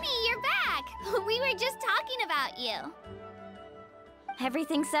 Mualani, you're back! We were just talking about you.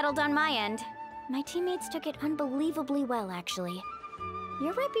 Everything's settled on my end. My teammates took it unbelievably well, actually.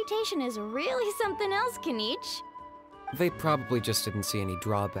 Your reputation is really something else, Kinich. They probably just didn't see any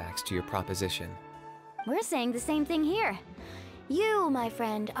drawbacks to your proposition. We're saying the same thing here. You, my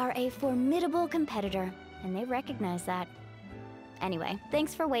friend, are a formidable competitor, and they recognize that. Anyway,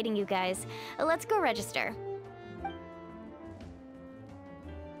 thanks for waiting, you guys. Let's go register.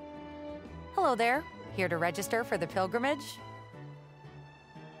 Hello there. Here to register for the pilgrimage?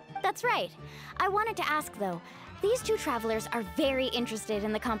 That's right. I wanted to ask, though. These 2 travelers are very interested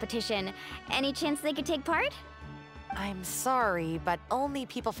in the competition. Any chance they could take part? I'm sorry, but only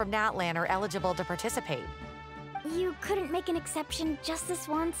people from Natlan are eligible to participate. You couldn't make an exception just this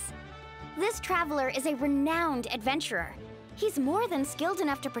once? This traveler is a renowned adventurer. He's more than skilled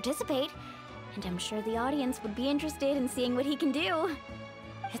enough to participate, and I'm sure the audience would be interested in seeing what he can do.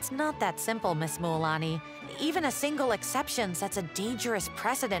 It's not that simple, Miss Mualani. Even a single exception sets a dangerous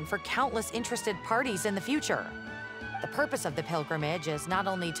precedent for countless interested parties in the future. The purpose of the pilgrimage is not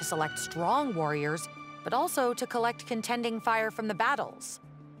only to select strong warriors, but also to collect contending fire from the battles.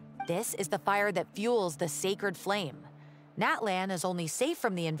 This is the fire that fuels the sacred flame. Natlan is only safe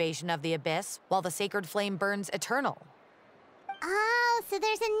from the invasion of the Abyss, while the sacred flame burns eternal. Oh, so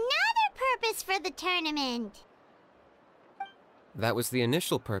there's another purpose for the tournament. That was the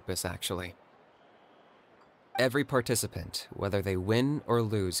initial purpose, actually. Every participant, whether they win or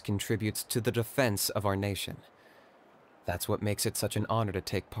lose, contributes to the defense of our nation. That's what makes it such an honor to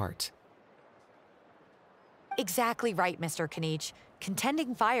take part. Exactly right, Mr. Kinich.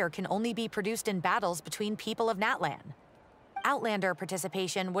 Contending fire can only be produced in battles between people of Natlan. Outlander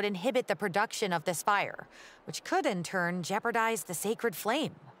participation would inhibit the production of this fire, which could in turn jeopardize the sacred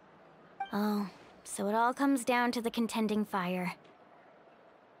flame. Oh, so it all comes down to the contending fire.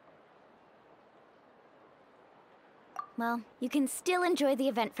 Well, you can still enjoy the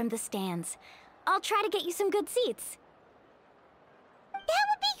event from the stands. I'll try to get you some good seats. That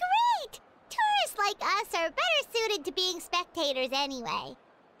would be great! Tourists like us are better suited to being spectators anyway.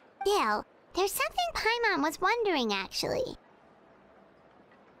 Still, there's something Paimon was wondering, actually.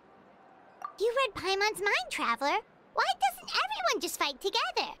 You read Paimon's mind, Traveler. Why doesn't everyone just fight together?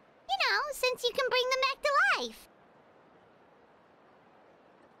 You know, since you can bring them back to life.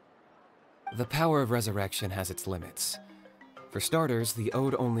 The power of resurrection has its limits. For starters, the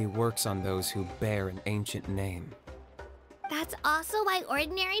Ode only works on those who bear an ancient name. That's That's also why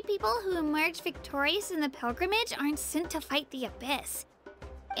ordinary people who emerge victorious in the pilgrimage aren't sent to fight the Abyss.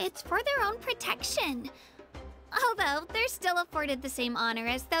 It's for their own protection. Although, they're still afforded the same honor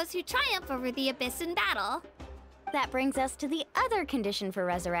as those who triumph over the Abyss in battle. That brings us to the other condition for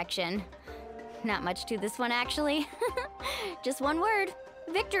resurrection. Not much to this one, actually. Just one word.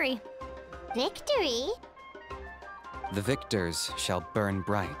 Victory. Victory? The victors shall burn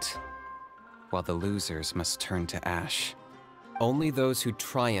bright, while the losers must turn to ash. Only those who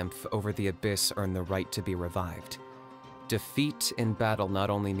triumph over the Abyss earn the right to be revived. Defeat in battle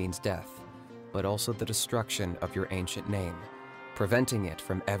not only means death, but also the destruction of your ancient name, preventing it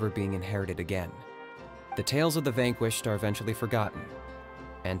from ever being inherited again. The tales of the vanquished are eventually forgotten,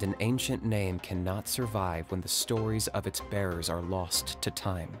 and an ancient name cannot survive when the stories of its bearers are lost to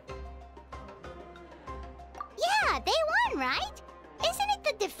time. Yeah, they won, right? Isn't it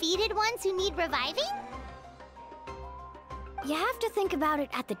the defeated ones who need reviving? You have to think about it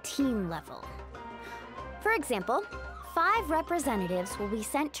at the team level. For example, 5 representatives will be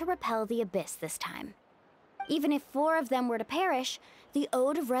sent to repel the Abyss this time. Even if 4 of them were to perish, the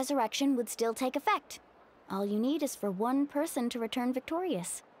Ode of Resurrection would still take effect. All you need is for 1 person to return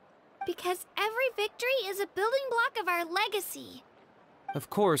victorious. Because every victory is a building block of our legacy.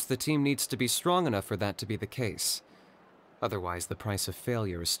 Of course, the team needs to be strong enough for that to be the case. Otherwise, the price of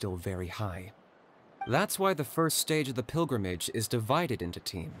failure is still very high. That's why the first stage of the pilgrimage is divided into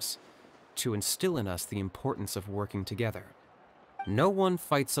teams, to instill in us the importance of working together. No one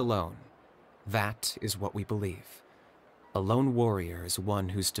fights alone. That is what we believe. A lone warrior is one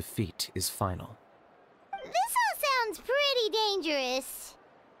whose defeat is final. This all sounds pretty dangerous.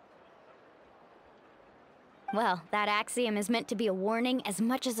 Well, that axiom is meant to be a warning as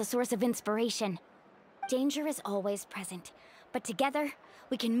much as a source of inspiration. Danger is always present, but together,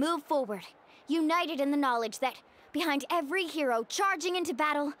 we can move forward, united in the knowledge that behind every hero charging into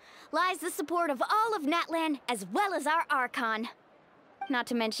battle lies the support of all of Natlan as well as our Archon. Not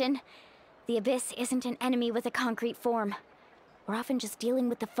to mention, the Abyss isn't an enemy with a concrete form. We're often just dealing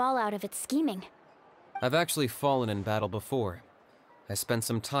with the fallout of its scheming. I've actually fallen in battle before. I spent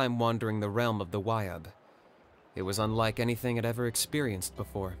some time wandering the realm of the Wyab. It was unlike anything I'd ever experienced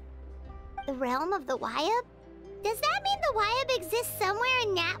before. The realm of the Wyab? Does that mean the Wyab exists somewhere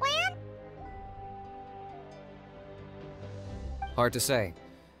in Natlan? Hard to say.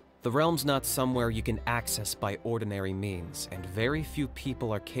 The realm's not somewhere you can access by ordinary means, and very few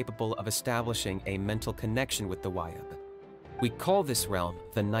people are capable of establishing a mental connection with the Wyab. We call this realm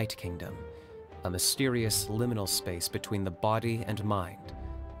the Night Kingdom, a mysterious liminal space between the body and mind,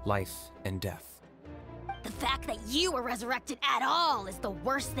 life and death. The fact that you were resurrected at all is the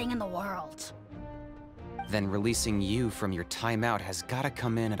worst thing in the world. Then releasing you from your timeout has gotta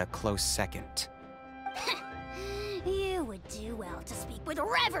come in at a close second. You would do well to speak with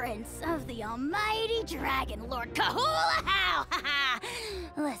reverence of the almighty Dragon Lord Kahula-How!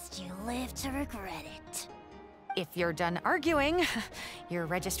 Lest you live to regret it. If you're done arguing, your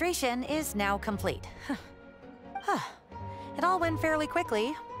registration is now complete. It all went fairly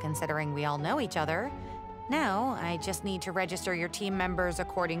quickly, considering we all know each other. Now, I just need to register your team members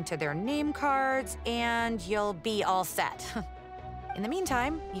according to their name cards, and you'll be all set. In the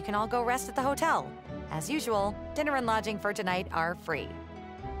meantime, you can all go rest at the hotel. As usual, dinner and lodging for tonight are free.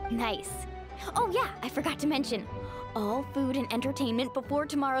 Nice. Oh yeah, I forgot to mention. All food and entertainment before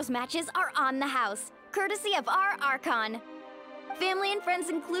tomorrow's matches are on the house, courtesy of our Archon. Family and friends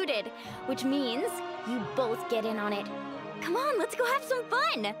included, which means you both get in on it. Come on, let's go have some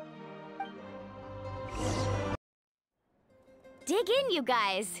fun! Dig in, you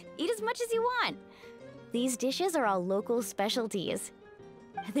guys. Eat as much as you want. These dishes are all local specialties.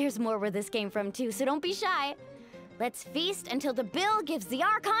 There's more where this came from too, so don't be shy. Let's feast until the bill gives the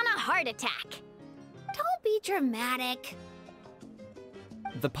Archon a heart attack. Don't be dramatic.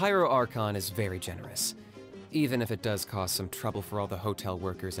 The Pyro Archon is very generous, even if it does cause some trouble for all the hotel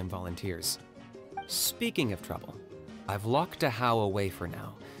workers and volunteers. Speaking of trouble, I've locked How away for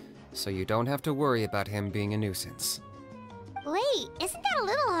now, so you don't have to worry about him being a nuisance. Wait, isn't that a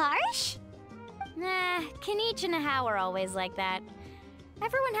little harsh? Nah, Kinich and Atea are always like that.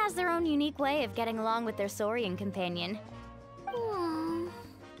 Everyone has their own unique way of getting along with their Saurian companion.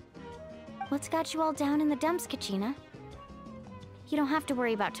 What's got you all down in the dumps, Kachina? You don't have to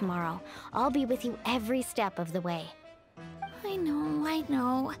worry about tomorrow. I'll be with you every step of the way. I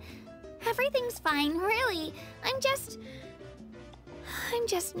know. Everything's fine, really. I'm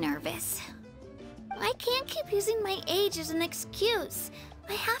just nervous. I can't keep using my age as an excuse.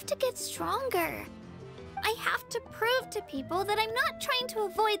 I have to get stronger. I have to prove to people that I'm not trying to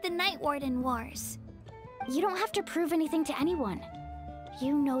avoid the Night Warden Wars. You don't have to prove anything to anyone.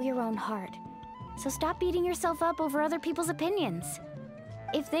 You know your own heart. So stop beating yourself up over other people's opinions.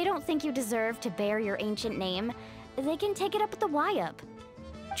 If they don't think you deserve to bear your ancient name, they can take it up with the Wyub.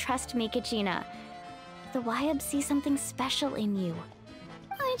 Trust me, Kachina. The Wyub see something special in you.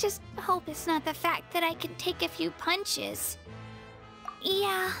 I just hope it's not the fact that I can take a few punches.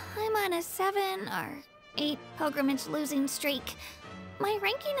 Yeah, I'm on a 7 or 8 pilgrimage losing streak. My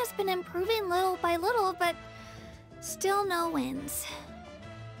ranking has been improving little by little, but still no wins.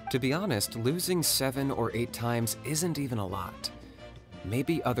 To be honest, losing 7 or 8 times isn't even a lot.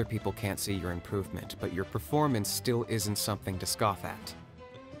 Maybe other people can't see your improvement, but your performance still isn't something to scoff at.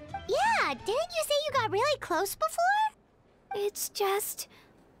 Yeah, didn't you say you got really close before? It's just...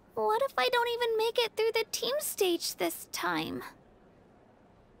 what if I don't even make it through the team stage this time?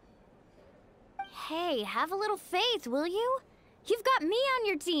 Hey, have a little faith, will you? You've got me on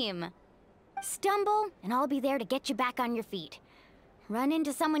your team. Stumble, and I'll be there to get you back on your feet. Run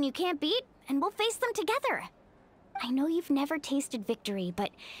into someone you can't beat, and we'll face them together. I know you've never tasted victory,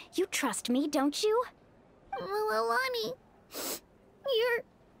 but you trust me, don't you? Mualani, you're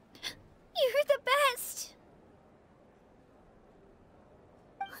the best.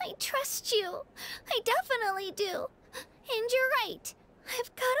 I trust you. I definitely do. And you're right.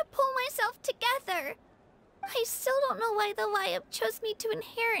 I've got to pull myself together. I still don't know why the Wyub chose me to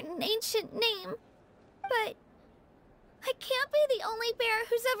inherit an ancient name. But I can't be the only bear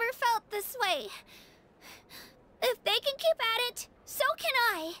who's ever felt this way. If they can keep at it, so can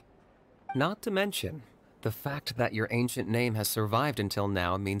I. Not to mention, the fact that your ancient name has survived until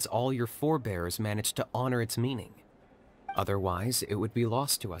now means all your forebears managed to honor its meaning. Otherwise, it would be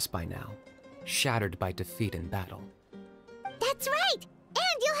lost to us by now, shattered by defeat in battle. That's right!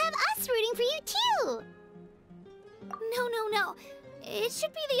 And you'll have us rooting for you too! No. It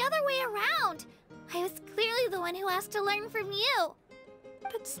should be the other way around. I was clearly the one who asked to learn from you.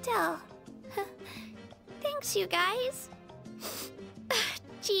 But still... thanks, you guys.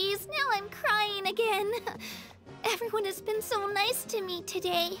 Geez, now I'm crying again. Everyone has been so nice to me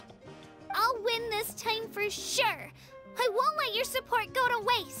today. I'll win this time for sure. I won't let your support go to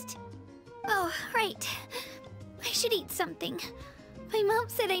waste. Oh, right. I should eat something. My mom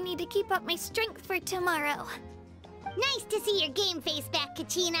said I need to keep up my strength for tomorrow. Nice to see your game face back,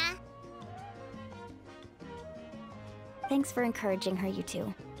 Kachina. Thanks for encouraging her, you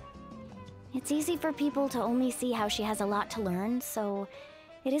two. It's easy for people to only see how she has a lot to learn, so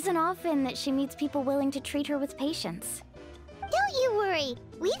it isn't often that she meets people willing to treat her with patience. Don't you worry.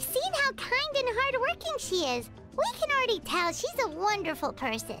 We've seen how kind and hardworking she is. We can already tell she's a wonderful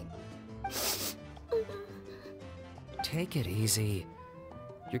person. Take it easy.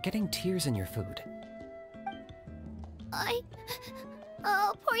 You're getting tears in your food.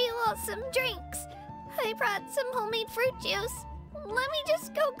 I'll pour you all some drinks. I brought some homemade fruit juice. Let me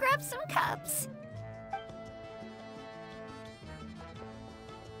just go grab some cups.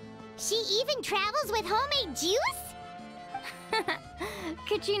 She even travels with homemade juice?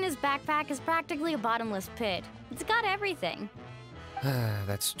 Kachina's backpack is practically a bottomless pit. It's got everything.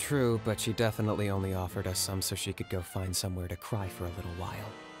 That's true, but she definitely only offered us some so she could go find somewhere to cry for a little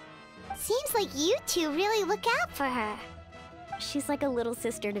while. Seems like you two really look out for her. She's like a little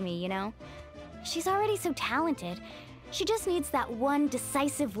sister to me, you know? She's already so talented. She just needs that one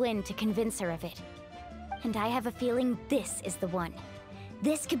decisive win to convince her of it. And I have a feeling this is the one.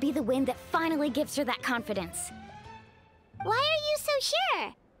 This could be the win that finally gives her that confidence. Why are you so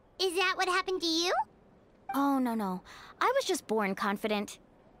sure? Is that what happened to you? Oh, no. I was just born confident.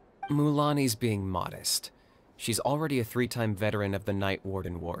 Mualani's being modest. She's already a 3-time veteran of the Night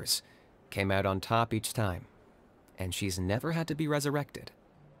Warden Wars. Came out on top each time. And she's never had to be resurrected.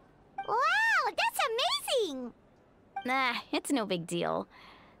 Wow, that's amazing! Nah, it's no big deal.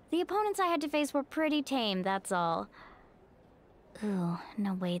 The opponents I had to face were pretty tame, that's all. Ooh,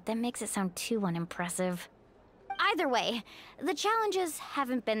 no wait, that makes it sound too unimpressive. Either way, the challenges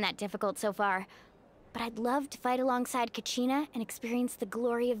haven't been that difficult so far. But I'd love to fight alongside Kachina and experience the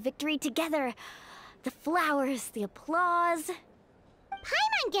glory of victory together. The flowers, the applause.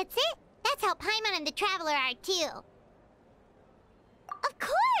 Paimon gets it! That's how Paimon and the Traveler are too. Of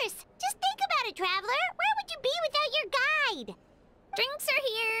course! Just think about it, Traveler! Where would you be without your guide? Drinks are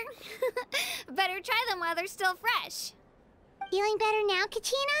here. Better try them while they're still fresh. Feeling better now,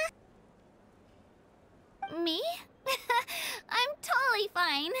 Kachina? Me? I'm totally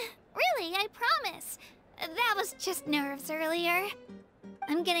fine. Really, I promise. That was just nerves earlier.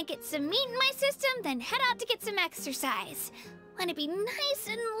 I'm gonna get some meat in my system, then head out to get some exercise. Wanna be nice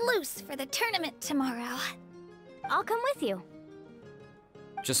and loose for the tournament tomorrow. I'll come with you.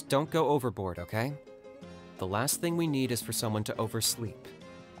 Just don't go overboard, okay? The last thing we need is for someone to oversleep.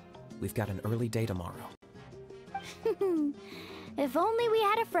 We've got an early day tomorrow. If only we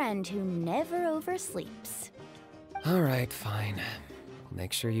had a friend who never oversleeps. Alright, fine. I'll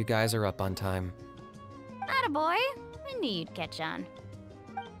make sure you guys are up on time. Attaboy. I knew you'd catch on.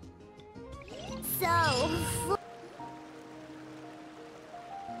 So...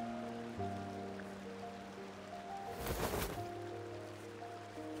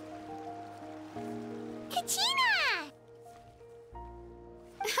 Kachina!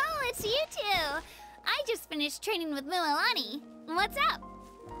 Oh, it's you two! I just finished training with Mualani. What's up?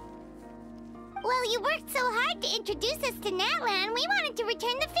 Well, you worked so hard to introduce us to Natlan, we wanted to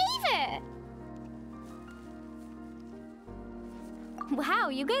return the favor. Wow,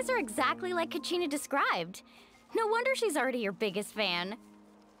 you guys are exactly like Kachina described. No wonder she's already your biggest fan.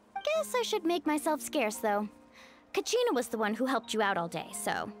 Guess I should make myself scarce, though. Kachina was the one who helped you out all day,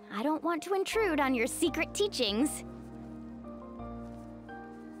 so I don't want to intrude on your secret teachings.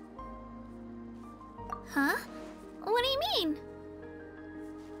 Huh? What do you mean?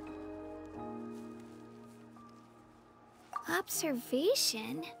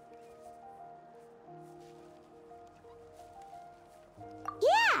 Observation?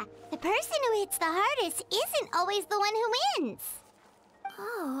 Yeah, the person who hits the hardest isn't always the one who wins.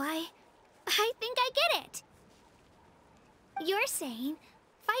 Oh, I think I get it. You're saying,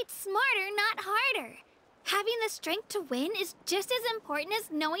 fight smarter, not harder. Having the strength to win is just as important as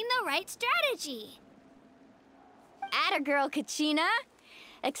knowing the right strategy. Atta girl, Kachina!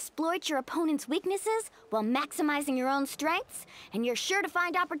 Exploit your opponent's weaknesses while maximizing your own strengths, and you're sure to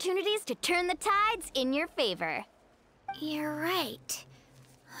find opportunities to turn the tides in your favor. You're right.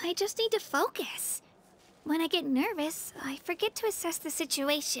 I just need to focus. When I get nervous, I forget to assess the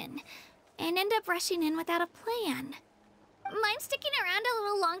situation, and end up rushing in without a plan. Mind sticking around a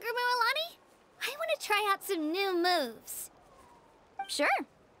little longer, Mualani? I want to try out some new moves. Sure.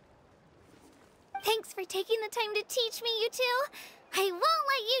 Thanks for taking the time to teach me, you two. I won't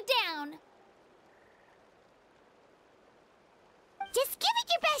let you down. Just give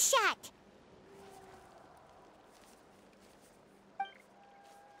it your best shot.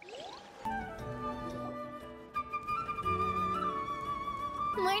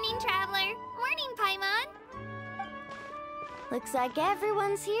 Morning, Traveler. Morning, Paimon. Looks like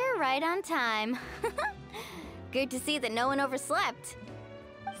everyone's here right on time. Good to see that no one overslept.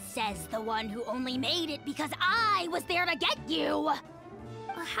 Says the one who only made it because I was there to get you!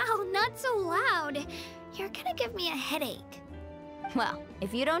 Wow, not so loud. You're gonna give me a headache. Well,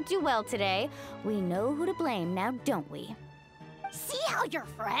 if you don't do well today, we know who to blame now, don't we? See how your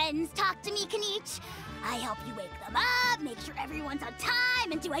friends talk to me, Kinich? I help you wake them up, make sure everyone's on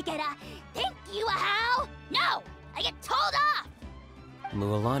time, and do I get a thank you, a how? No! I get told off!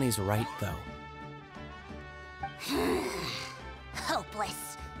 Mualani's right, though.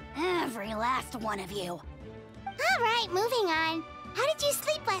 Hopeless. Every last one of you. All right, moving on. How did you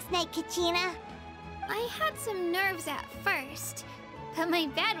sleep last night, Kachina? I had some nerves at first, but my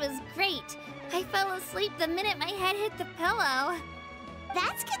bed was great. I fell asleep the minute my head hit the pillow.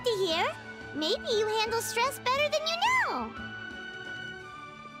 That's good to hear. Maybe you handle stress better than you know.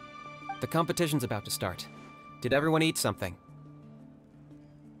 The competition's about to start. Did everyone eat something?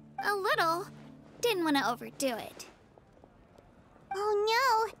 A little. Didn't want to overdo it. Oh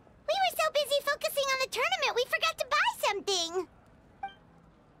no! We were so busy focusing on the tournament we forgot to buy something!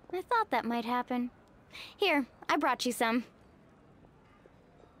 I thought that might happen. Here, I brought you some.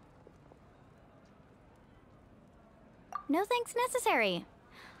 No thanks necessary.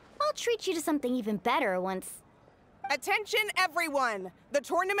 I'll treat you to something even better once... Attention, everyone! The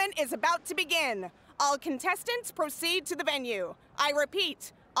tournament is about to begin. All contestants proceed to the venue. I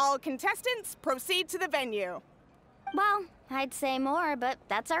repeat, all contestants proceed to the venue. Well, I'd say more, but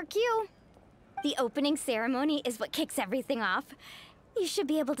that's our cue. The opening ceremony is what kicks everything off. You should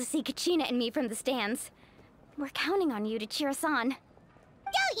be able to see Kachina and me from the stands. We're counting on you to cheer us on.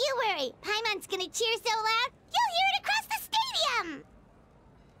 Don't you worry! Paimon's gonna cheer so loud, you'll hear it across the stadium!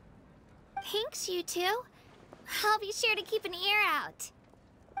 Thanks, you two. I'll be sure to keep an ear out.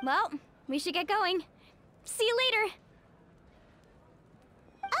 Well, we should get going. See you later.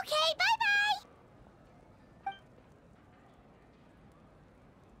 Okay, bye-bye!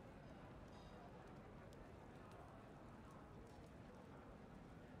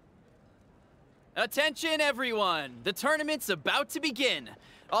 Attention, everyone! The tournament's about to begin.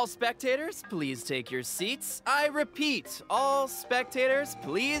 All spectators, please take your seats. I repeat, all spectators,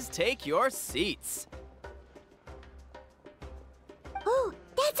 please take your seats. Oh,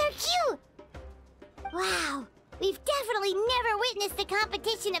 that's our cue! Wow, we've definitely never witnessed a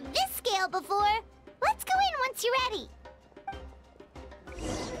competition of this scale before. Let's go in once you're ready.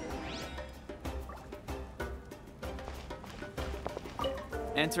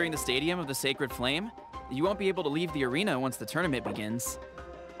 Entering the Stadium of the Sacred Flame? You won't be able to leave the arena once the tournament begins.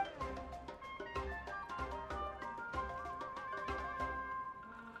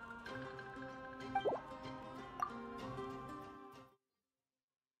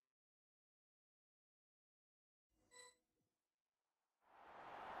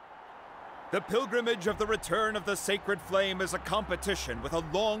 The pilgrimage of the return of the Sacred Flame is a competition with a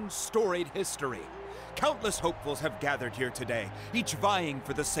long, storied history. Countless hopefuls have gathered here today, each vying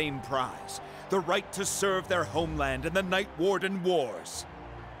for the same prize, the right to serve their homeland in the Night Warden Wars.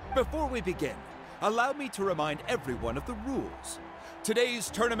 Before we begin, allow me to remind everyone of the rules. Today's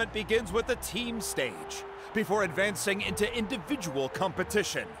tournament begins with the team stage, before advancing into individual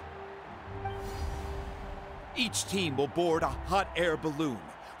competition. Each team will board a hot air balloon,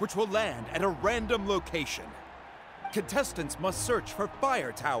 which will land at a random location. Contestants must search for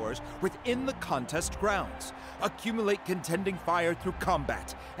fire towers within the contest grounds, accumulate contending fire through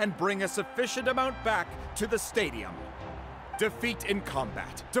combat, and bring a sufficient amount back to the stadium. Defeat in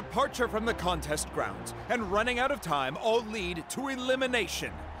combat, departure from the contest grounds, and running out of time all lead to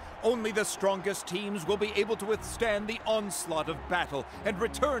elimination. Only the strongest teams will be able to withstand the onslaught of battle and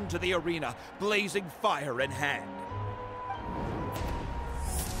return to the arena, blazing fire in hand.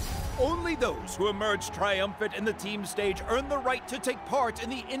 Only those who emerge triumphant in the team stage earn the right to take part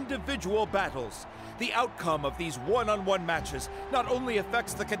in the individual battles. The outcome of these one-on-one matches not only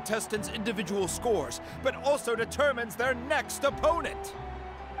affects the contestants' individual scores, but also determines their next opponent.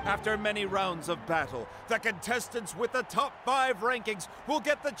 After many rounds of battle, the contestants with the top 5 rankings will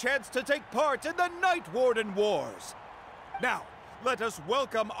get the chance to take part in the Night Warden Wars. Now, let us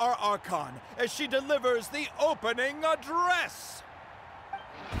welcome our Archon as she delivers the opening address.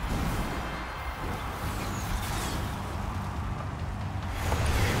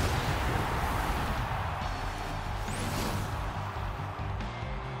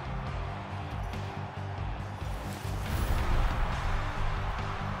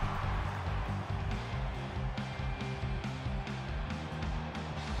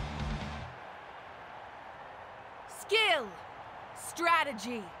 Skill,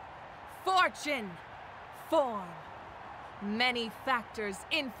 strategy, fortune, form. Many factors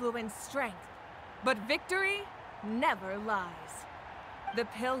influence strength, but victory never lies. The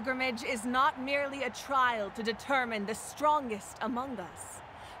pilgrimage is not merely a trial to determine the strongest among us,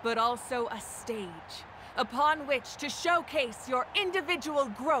 but also a stage upon which to showcase your individual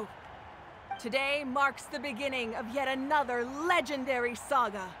growth. Today marks the beginning of yet another legendary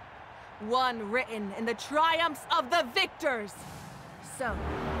saga. One written in the triumphs of the victors. So,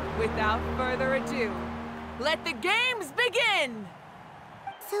 without further ado, let the games begin!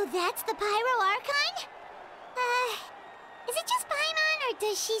 So that's the Pyro Archon? Is it just Paimon, or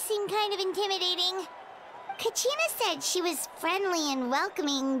does she seem kind of intimidating? Kachina said she was friendly and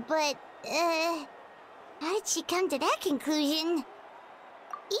welcoming, but, how did she come to that conclusion?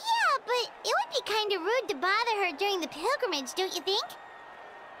 Yeah, but it would be kind of rude to bother her during the pilgrimage, don't you think?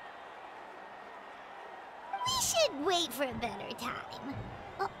 We should wait for a better time.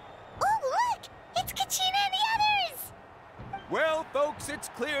 Oh, look! It's Kachina and the others! Well, folks, it's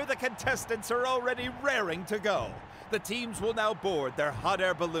clear the contestants are already raring to go. The teams will now board their hot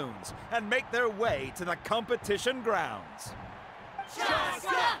air balloons and make their way to the competition grounds.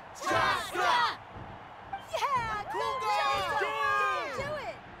 Chaska! Chaska! Yeah! Cool girl! Do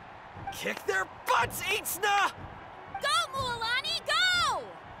it! Kick their butts, Itzna! Go, Mualani, go!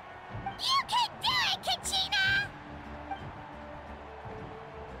 You can do it, Kachina!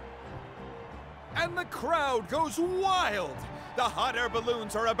 And the crowd goes wild! The hot air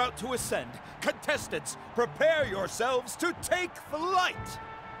balloons are about to ascend. Contestants, prepare yourselves to take flight!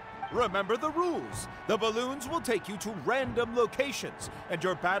 Remember the rules. The balloons will take you to random locations, and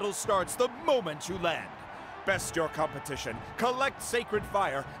your battle starts the moment you land. Best your competition, collect sacred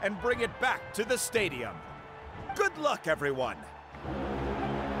fire, and bring it back to the stadium. Good luck, everyone!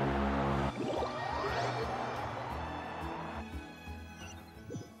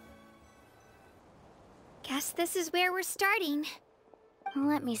 Guess this is where we're starting.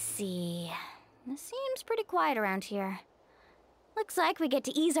 Let me see. It seems pretty quiet around here. Looks like we get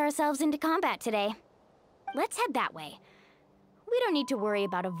to ease ourselves into combat today. Let's head that way. We don't need to worry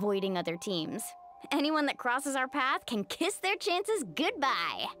about avoiding other teams. Anyone that crosses our path can kiss their chances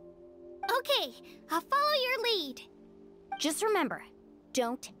goodbye. Okay, I'll follow your lead. Just remember,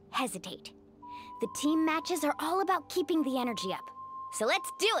 don't hesitate. The team matches are all about keeping the energy up. So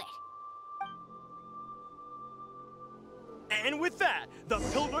let's do it! And with that, the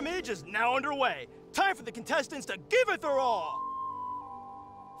pilgrimage is now underway. Time for the contestants to give it their all!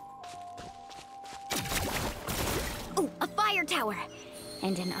 Oh, a fire tower!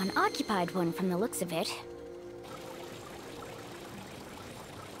 And an unoccupied one from the looks of it.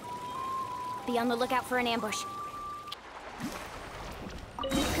 Be on the lookout for an ambush.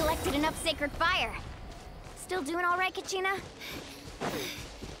 We've collected enough sacred fire. Still doing all right, Kachina?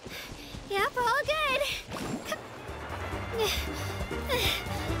 Yep, all good.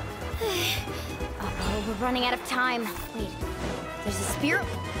 Uh-oh, we're running out of time. Wait, there's a spirit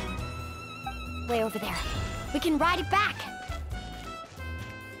way over there. We can ride it back.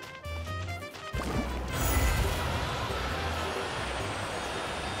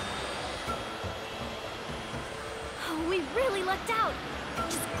 Oh, we really lucked out.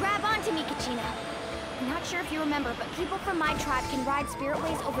 Just grab onto me, Kachina. I'm not sure if you remember, but people from my tribe can ride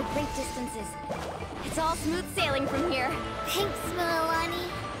spiritways over great distances. It's all smooth sailing from here. Thanks, Mualani.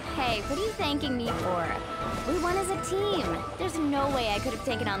 Hey, what are you thanking me for? We won as a team. There's no way I could have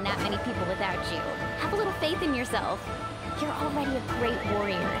taken on that many people without you. Have a little faith in yourself. You're already a great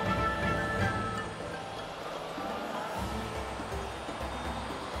warrior.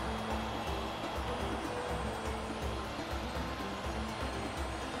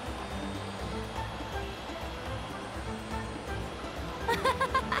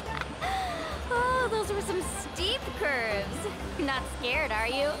 Oh, those were some steep curves. Not scared, are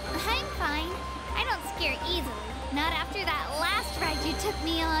you? I'm fine. I don't scare easily. Not after that last ride you took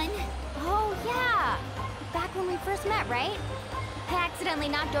me on. Oh, yeah. Back when we first met, right? I accidentally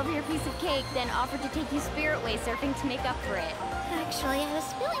knocked over your piece of cake, then offered to take you spiritway surfing to make up for it. Actually, I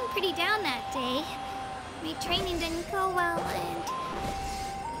was feeling pretty down that day. My training didn't go well, and...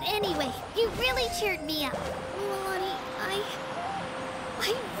 Anyway, you really cheered me up. Mualani,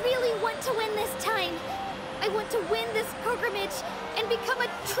 I really want to win this time. I want to win this pilgrimage and become a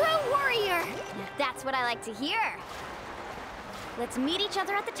true warrior. That's what I like to hear. Let's meet each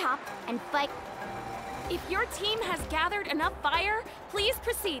other at the top and fight. If your team has gathered enough fire, please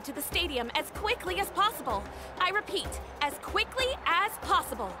proceed to the stadium as quickly as possible. I repeat, as quickly as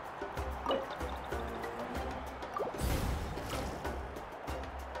possible.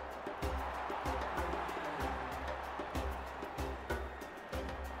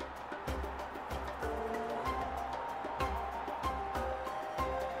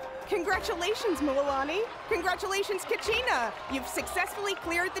 Congratulations, Mualani. Congratulations, Kachina. You've successfully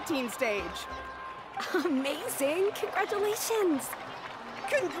cleared the team stage. Amazing! Congratulations!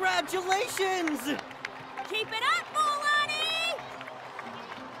 Congratulations! Keep it up, Mualani!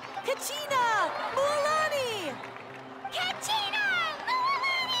 Kachina! Mualani! Kachina!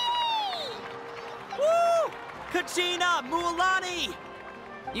 Mualani! Woo! Kachina! Mualani!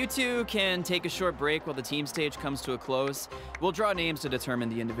 You two can take a short break while the team stage comes to a close. We'll draw names to determine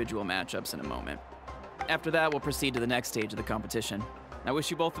the individual matchups in a moment. After that, we'll proceed to the next stage of the competition. I wish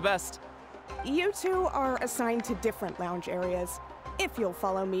you both the best. You two are assigned to different lounge areas. If you'll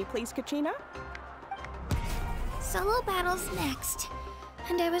follow me, please, Kachina. Solo battle's next.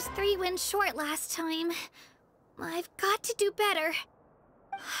 And I was 3 wins short last time. I've got to do better.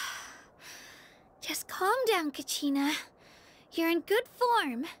 Just calm down, Kachina. You're in good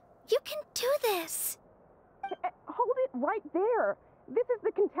form. You can do this. Hold it right there. This is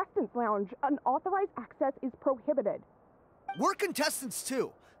the contestants' lounge. Unauthorized access is prohibited. We're contestants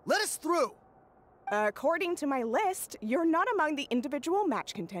too. Let us through. According to my list, you're not among the individual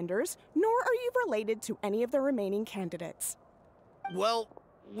match contenders, nor are you related to any of the remaining candidates. Well,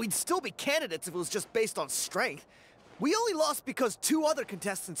 we'd still be candidates if it was just based on strength. We only lost because 2 other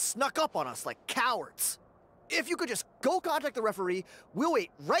contestants snuck up on us like cowards. If you could just go contact the referee, we'll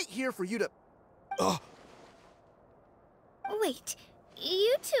wait right here for you to... Wait,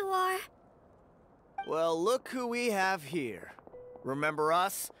 you two are... Well, look who we have here. Remember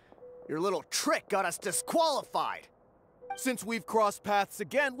us? Your little trick got us disqualified. Since we've crossed paths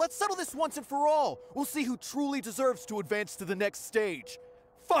again, let's settle this once and for all. We'll see who truly deserves to advance to the next stage.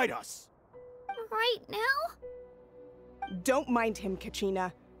 Fight us! Right now? Don't mind him,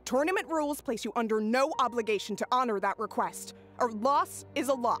 Kachina. Tournament rules place you under no obligation to honor that request. A loss is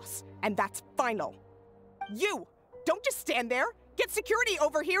a loss, and that's final. You! Don't just stand there! Get security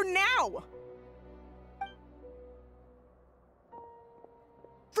over here now!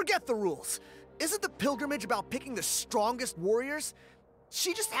 Forget the rules. Isn't the pilgrimage about picking the strongest warriors?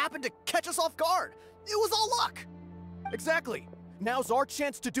 She just happened to catch us off guard. It was all luck. Exactly. Now's our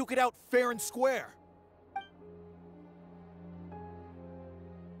chance to duke it out fair and square.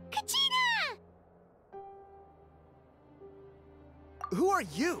 Kachina! Who are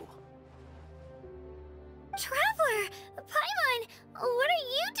you? Traveler! Paimon! What are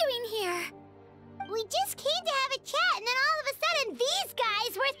you doing here?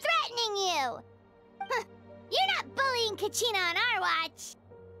 Kachina on our watch.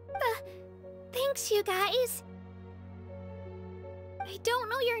 Thanks, you guys. I don't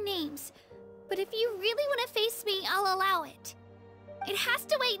know your names, but if you really want to face me, I'll allow it. It has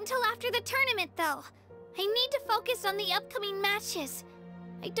to wait until after the tournament, though. I need to focus on the upcoming matches.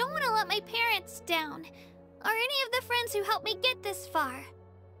 I don't want to let my parents down, or any of the friends who helped me get this far.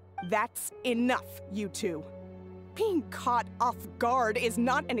 That's enough, you two. Being caught off guard is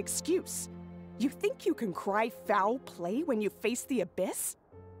not an excuse. You think you can cry foul play when you face the abyss?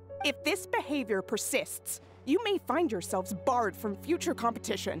 If this behavior persists, you may find yourselves barred from future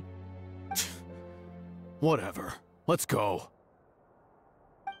competition. Whatever. Let's go.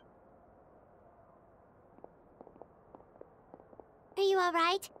 Are you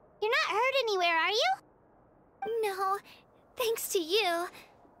alright? You're not hurt anywhere, are you? No, thanks to you.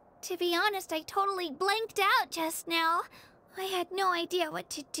 To be honest, I totally blanked out just now. I had no idea what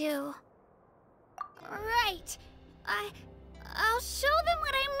to do. Right. I'll show them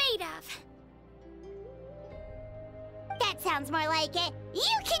what I'm made of. That sounds more like it.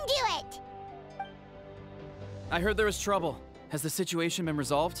 You can do it! I heard there was trouble. Has the situation been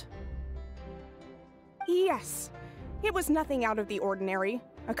resolved? Yes. It was nothing out of the ordinary.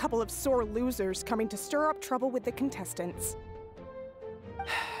 A couple of sore losers coming to stir up trouble with the contestants.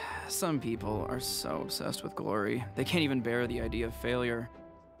 Some people are so obsessed with glory, they can't even bear the idea of failure.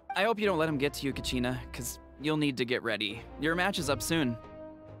 I hope you don't let them get to you, Kachina, because you'll need to get ready. Your match is up soon.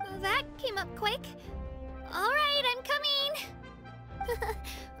 That came up quick. Alright, I'm coming.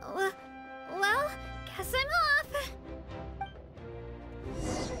 Well, guess I'm off.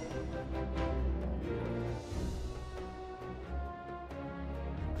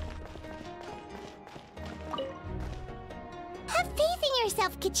 Have faith in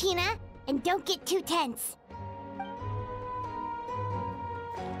yourself, Kachina, and don't get too tense.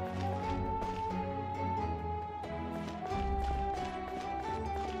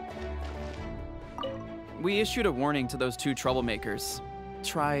 We issued a warning to those two troublemakers.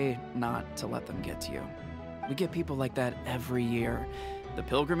 Try not to let them get to you. We get people like that every year. The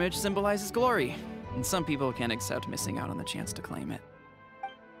pilgrimage symbolizes glory, and some people can't accept missing out on the chance to claim it.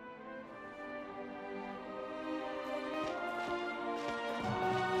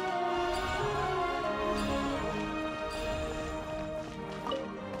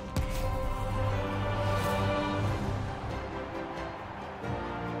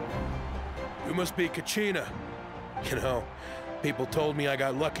 You must be Kachina. You know, people told me I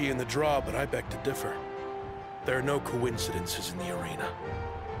got lucky in the draw, but I beg to differ. There are no coincidences in the arena.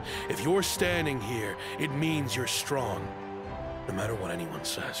 If you're standing here, it means you're strong, no matter what anyone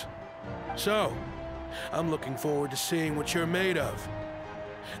says. So, I'm looking forward to seeing what you're made of.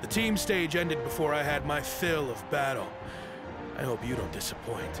 The team stage ended before I had my fill of battle. I hope you don't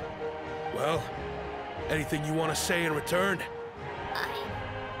disappoint. Well, anything you want to say in return?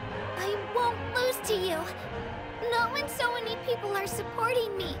 I won't lose to you. Not when so many people are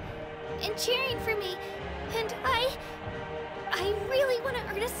supporting me and cheering for me. And I really want to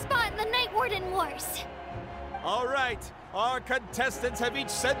earn a spot in the Night Warden Wars. All right, our contestants have each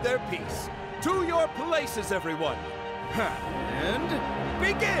said their piece. To your places, everyone. And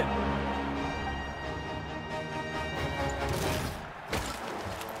begin!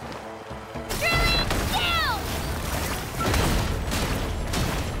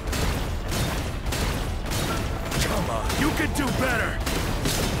 Come on, you can do better!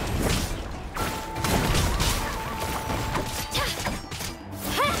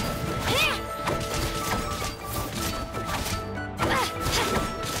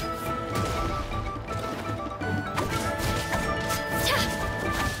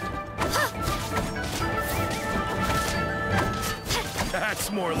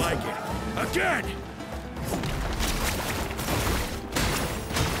 That's more like it. Again!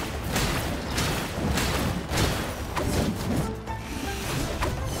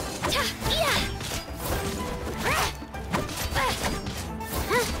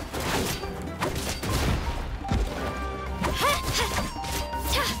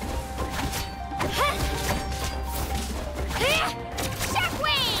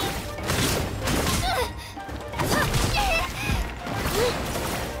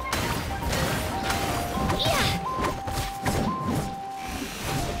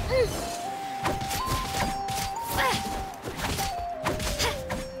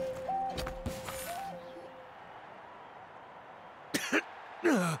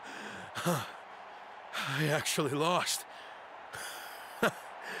 I actually lost.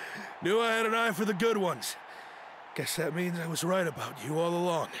 Knew I had an eye for the good ones. Guess that means I was right about you all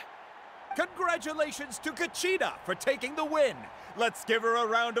along. Congratulations to Kachina for taking the win. Let's give her a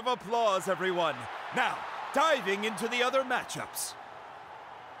round of applause, everyone. Now, diving into the other matchups.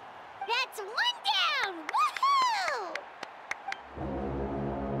 That's one down! Woohoo!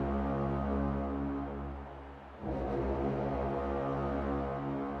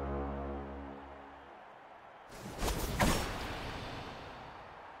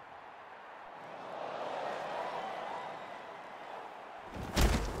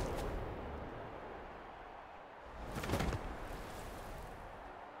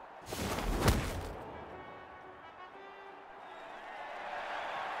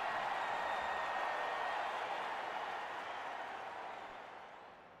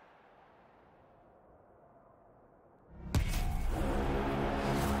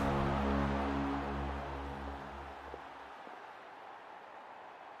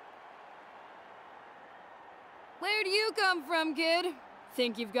 Where'd you come from, kid?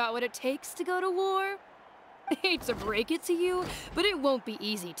 Think you've got what it takes to go to war? Hate to break it to you, but it won't be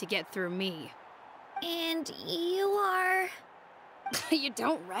easy to get through me. And you are... You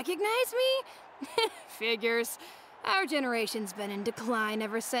don't recognize me? Figures. Our generation's been in decline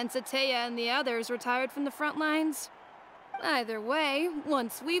ever since Atea and the others retired from the front lines. Either way,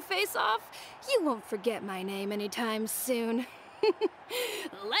 once we face off, you won't forget my name anytime soon.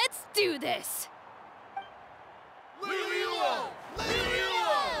 Let's do this!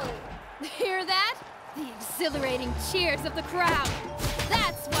 Hear that? The exhilarating cheers of the crowd.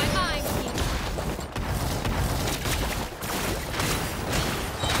 That's why I'm here.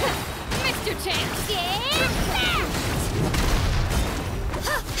 Mr. Chance! Get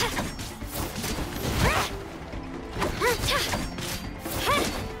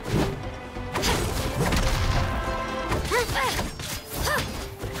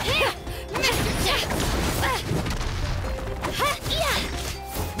Mr. Chance!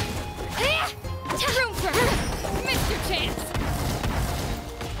 Room for Mr. Chance!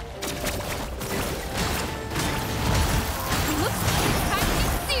 Looks like it's time to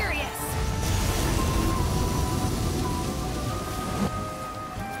get serious!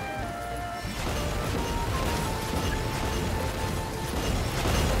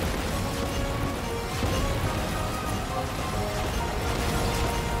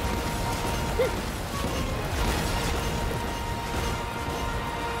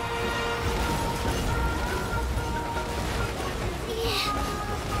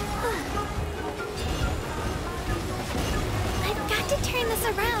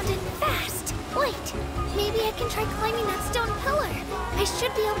 Around and fast. Wait, maybe I can try climbing that stone pillar. I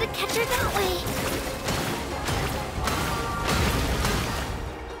should be able to catch her that way.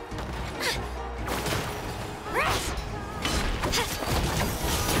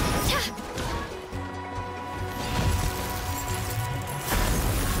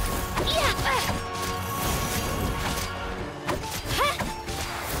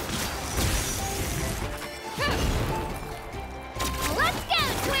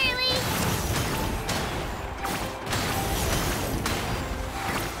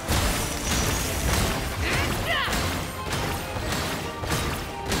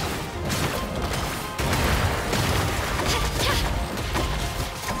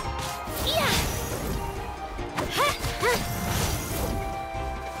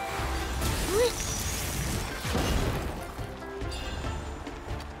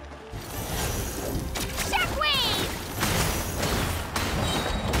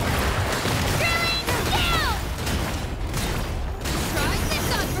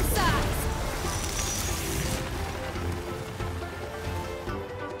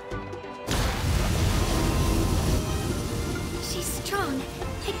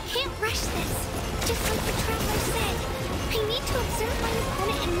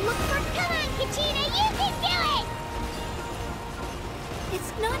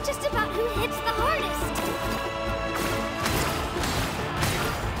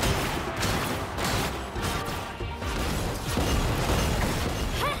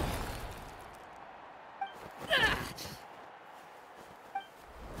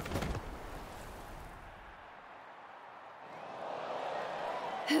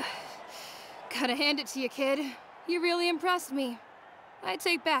 Gotta hand it to you, kid. You really impressed me. I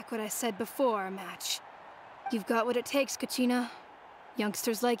take back what I said before our match. You've got what it takes, Kachina.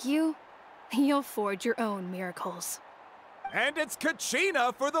 Youngsters like you, you'll forge your own miracles. And it's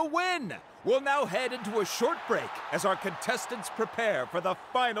Kachina for the win! We'll now head into a short break as our contestants prepare for the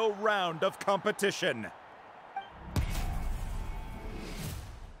final round of competition.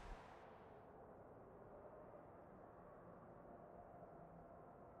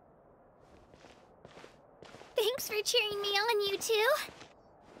 Thanks for cheering me on, you two.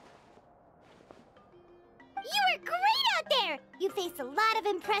 You were great out there! fair. You faced a lot of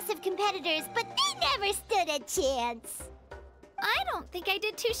impressive competitors, but they never stood a chance. I don't think I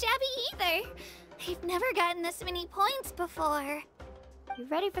did too shabby either. I've never gotten this many points before. You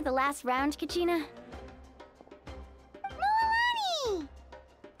ready for the last round, Kachina? Mualani!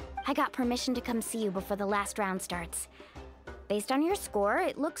 I got permission to come see you before the last round starts. Based on your score,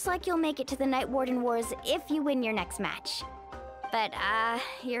 it looks like you'll make it to the Night Warden Wars if you win your next match. But,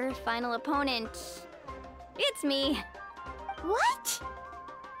 your final opponent... it's me. What?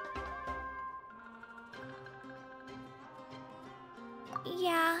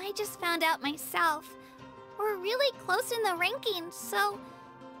 Yeah, I just found out myself. We're really close in the rankings, so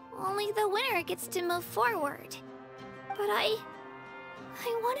only the winner gets to move forward. But I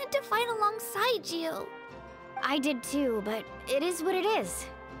wanted to fight alongside you. I did too, but it is what it is.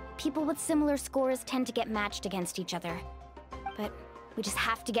 People with similar scores tend to get matched against each other. But we just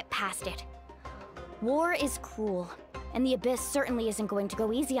have to get past it. War is cruel, and the Abyss certainly isn't going to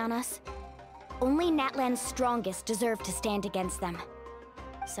go easy on us. Only Natlan's strongest deserve to stand against them.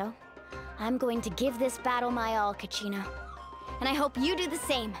 So, I'm going to give this battle my all, Kachina. And I hope you do the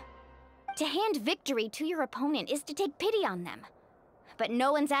same. To hand victory to your opponent is to take pity on them. But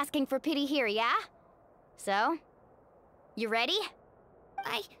no one's asking for pity here, yeah? So, you ready?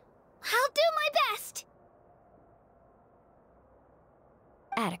 I'll do my best!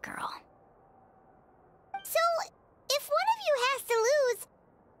 Atta girl. So, if one of you has to lose,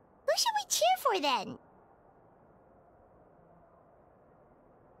 who should we cheer for then?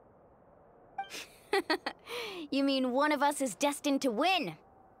 You mean one of us is destined to win?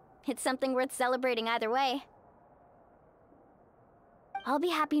 It's something worth celebrating either way. I'll be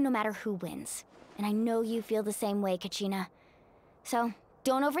happy no matter who wins. And I know you feel the same way, Kachina. So,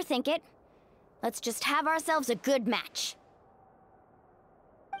 don't overthink it. Let's just have ourselves a good match.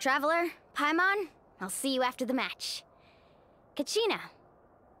 Traveler, Paimon, I'll see you after the match. Kachina,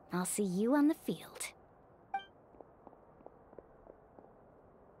 I'll see you on the field.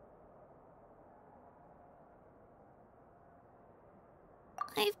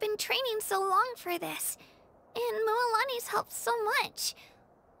 I've been training so long for this, and Mualani's helped so much.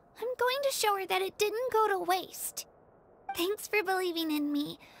 I'm going to show her that it didn't go to waste. Thanks for believing in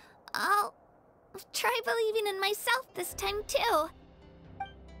me. I'll try believing in myself this time too.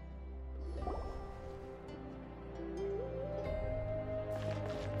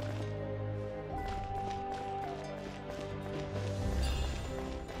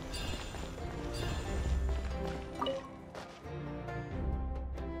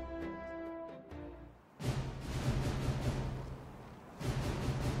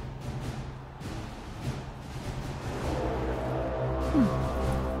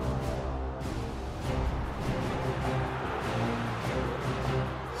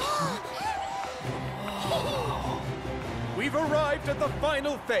 We've arrived at the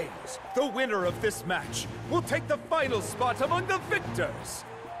final phase. The winner of this match will take the final spot among the victors.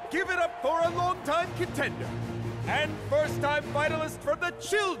 Give it up for a longtime contender and first-time finalist from the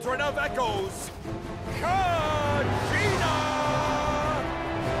Children of Echoes, Kachina!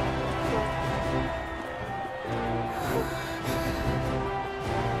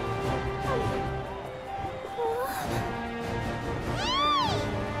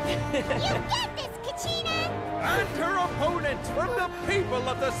 You get this, Kachina! And her opponent from the people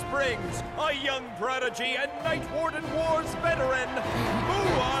of the Springs, a young prodigy and Night Warden Wars veteran,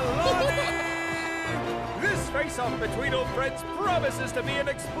 Mualani! This face-off between old friends promises to be an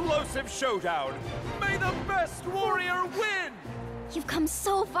explosive showdown. May the best warrior win! You've come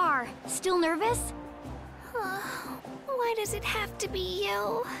so far. Still nervous? Why does it have to be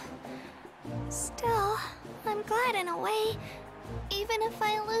you? Still, I'm glad in a way. Even if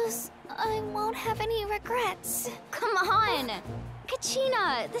I lose, I won't have any regrets. Come on!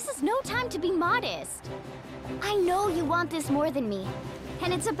 Kachina, this is no time to be modest. I know you want this more than me.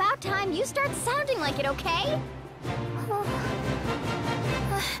 And it's about time you start sounding like it, okay?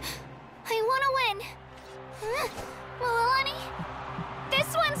 I want to win. Mualani,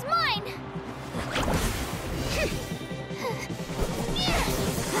 this one's mine!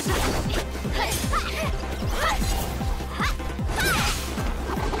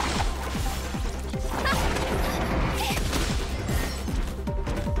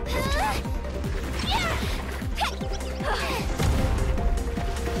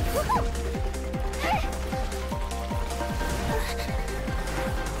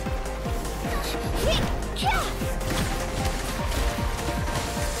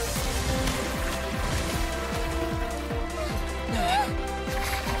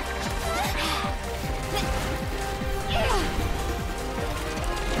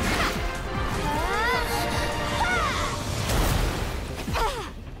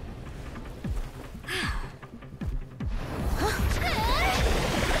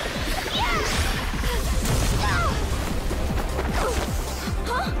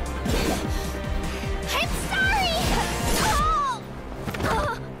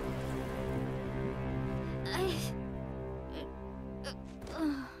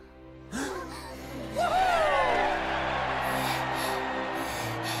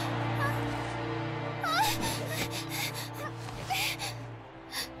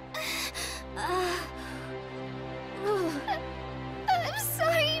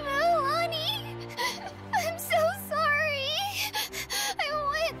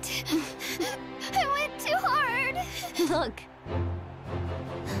 Look.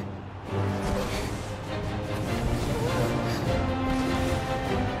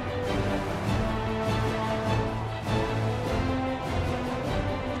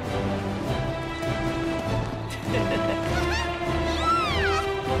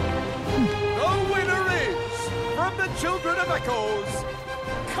 The winner is, from the Children of Echoes,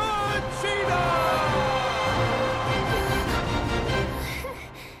 Kachina!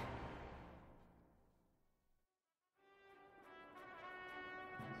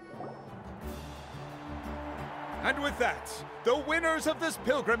 And with that, the winners of this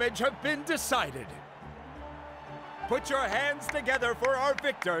pilgrimage have been decided. Put your hands together for our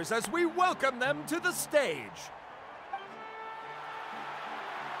victors as we welcome them to the stage.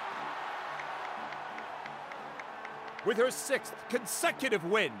 With her 6th consecutive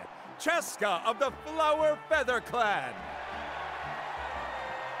win, Cheska of the Flower Feather Clan.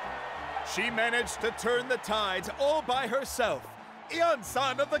 She managed to turn the tides all by herself.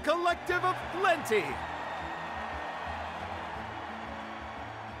 Ian-san of the Collective of Plenty.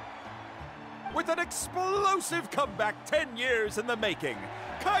 With an explosive comeback 10 years in the making,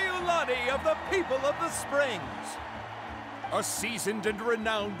 Kayulani of the People of the Springs. A seasoned and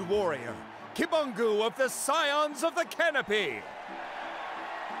renowned warrior, Kibangu of the Scions of the Canopy.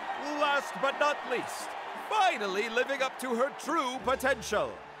 Last but not least, finally living up to her true potential,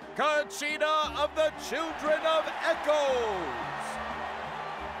 Kachina of the Children of Echoes.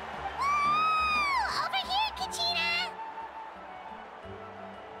 Woo! Over here, Kachina!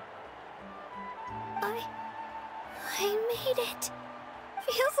 I made it.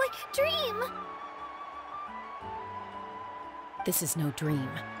 Feels like a dream. This is no dream.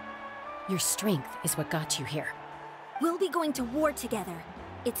 Your strength is what got you here. We'll be going to war together.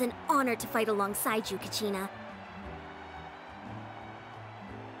 It's an honor to fight alongside you, Kachina.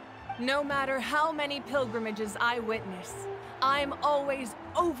 No matter how many pilgrimages I witness, I'm always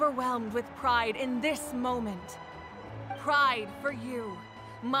overwhelmed with pride in this moment. Pride for you,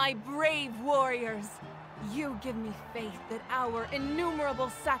 my brave warriors. You give me faith that our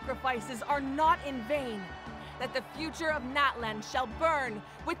innumerable sacrifices are not in vain, that the future of Natlan shall burn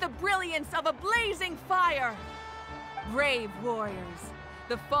with the brilliance of a blazing fire. Brave warriors,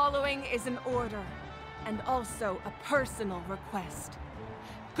 the following is an order, and also a personal request.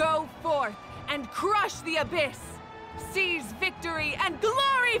 Go forth and crush the abyss! Seize victory and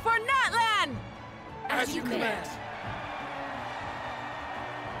glory for Natlan! As you command.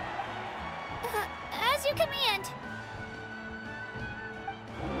 As you command.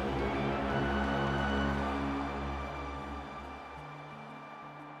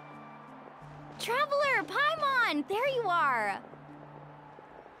 Traveler, Paimon, there you are.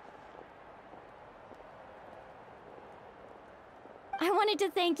 I wanted to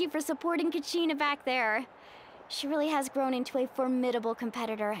thank you for supporting Kachina back there. She really has grown into a formidable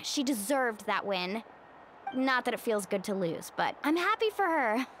competitor. She deserved that win. Not that it feels good to lose, but I'm happy for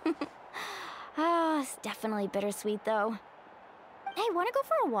her. It's definitely bittersweet, though. Hey, wanna go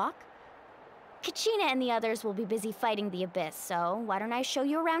for a walk? Kachina and the others will be busy fighting the Abyss, so why don't I show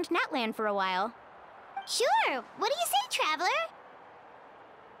you around Natlan for a while? Sure. What do you say, Traveler?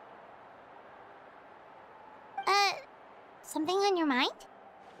 Something on your mind?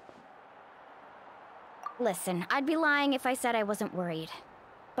 Listen, I'd be lying if I said I wasn't worried.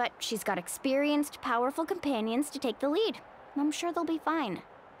 But she's got experienced, powerful companions to take the lead. I'm sure they'll be fine.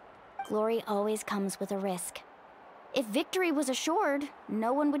 Glory always comes with a risk. If victory was assured,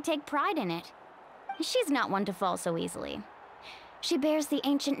 no one would take pride in it. She's not one to fall so easily. She bears the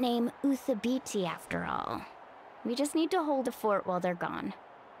ancient name Uthabiti, after all. We just need to hold the fort while they're gone.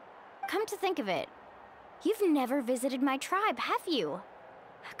 Come to think of it, you've never visited my tribe, have you?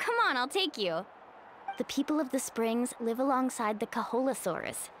 Come on, I'll take you. The people of the Springs live alongside the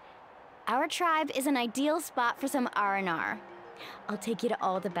Kaholasaurus. Our tribe is an ideal spot for some R&R. I'll take you to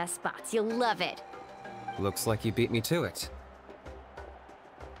all the best spots. You'll love it. Looks like you beat me to it.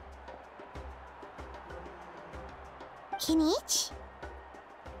 Kinich?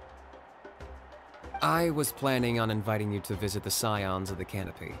 I was planning on inviting you to visit the Scions of the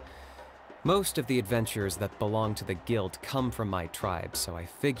Canopy. Most of the adventures that belong to the Guild come from my tribe, so I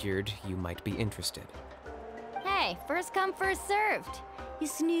figured you might be interested. Hey, first come, first served. You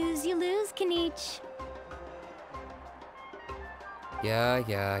snooze, you lose, Kinich.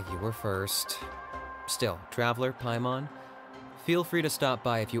 Yeah, you were first. Still, Traveler, Paimon, feel free to stop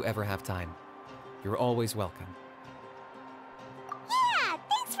by if you ever have time. You're always welcome. Yeah,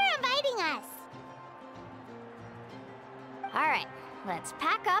 thanks for inviting us. All right, let's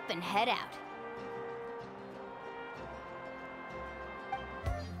pack up and head out.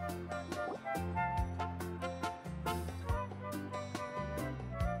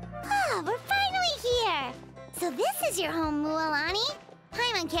 So this is your home, Mualani?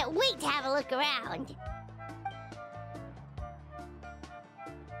 Paimon can't wait to have a look around.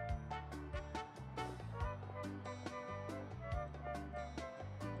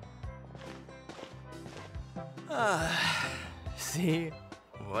 See?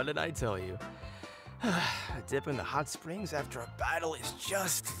 What did I tell you? A dip in the hot springs after a battle is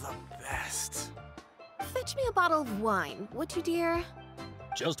just the best. Fetch me a bottle of wine, would you, dear?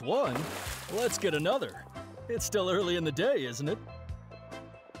 Just one? Let's get another. It's still early in the day, isn't it?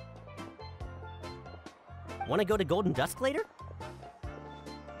 Want to go to Golden Dusk later?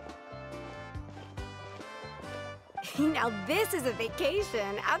 Now this is a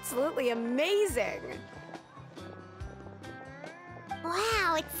vacation. Absolutely amazing.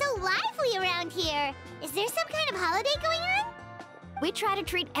 Wow, it's so lively around here. Is there some kind of holiday going on? We try to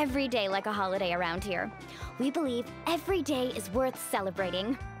treat every day like a holiday around here. We believe every day is worth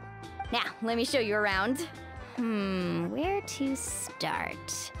celebrating. Now, let me show you around. Where to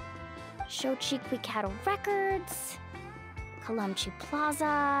start? Shochiquicado Records, Kalumchi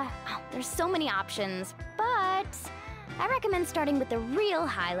Plaza. Oh, there's so many options, but I recommend starting with the real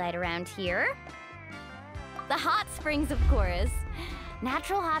highlight around here. The hot springs, of course.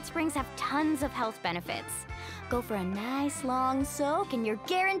 Natural hot springs have tons of health benefits. Go for a nice long soak and you're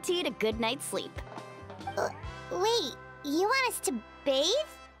guaranteed a good night's sleep. Wait, you want us to bathe?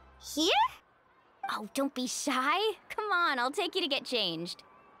 Here? Oh, don't be shy. Come on, I'll take you to get changed.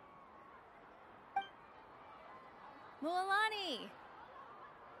 Mualani!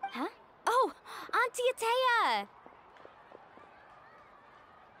 Huh? Oh, Auntie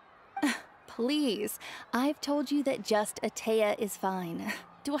Atea! Please, I've told you that just Atea is fine.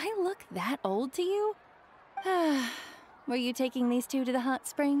 Do I look that old to you? Were you taking these two to the hot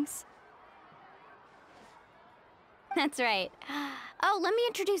springs? That's right. Oh, let me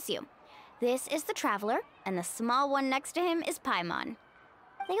introduce you. This is the Traveler, and the small one next to him is Paimon.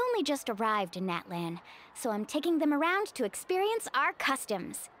 They only just arrived in Natlan, so I'm taking them around to experience our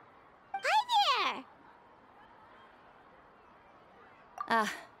customs. Hi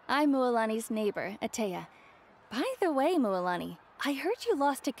there! I'm Mualani's neighbor, Atea. By the way, Mualani, I heard you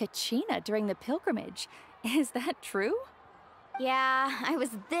lost to Kachina during the pilgrimage. Is that true? Yeah, I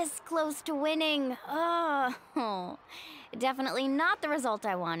was this close to winning. Oh, definitely not the result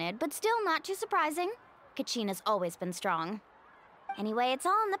I wanted, but still not too surprising. Kachina's always been strong. Anyway, it's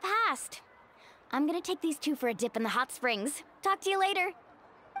all in the past. I'm gonna take these two for a dip in the hot springs. Talk to you later.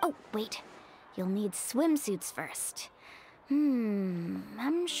 Oh, wait. You'll need swimsuits first.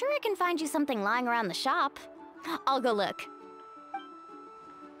 I'm sure I can find you something lying around the shop. I'll go look.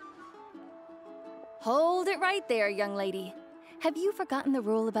 Hold it right there, young lady. Have you forgotten the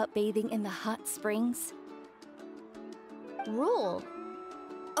rule about bathing in the hot springs? Rule?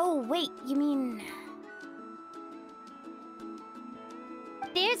 Oh, wait, you mean...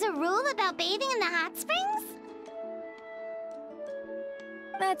 There's a rule about bathing in the hot springs?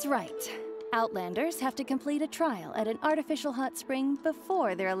 That's right. Outlanders have to complete a trial at an artificial hot spring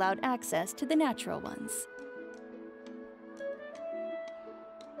before they're allowed access to the natural ones.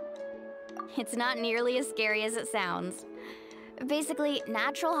 It's not nearly as scary as it sounds. Basically,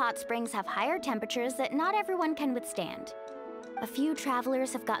 natural hot springs have higher temperatures that not everyone can withstand. A few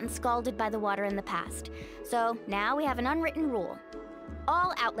travelers have gotten scalded by the water in the past, so now we have an unwritten rule.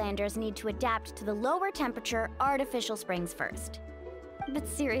 All Outlanders need to adapt to the lower temperature artificial springs first. But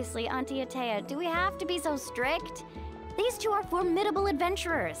seriously, Auntie Atea, do we have to be so strict? These two are formidable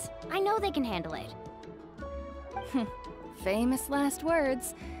adventurers. I know they can handle it. Famous last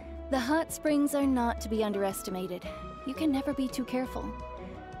words. The hot springs are not to be underestimated. You can never be too careful.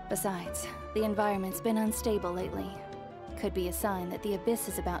 Besides, the environment's been unstable lately. Could be a sign that the Abyss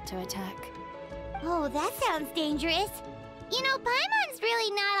is about to attack. Oh, that sounds dangerous. You know, Paimon's really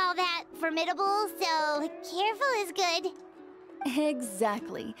not all that formidable, so careful is good.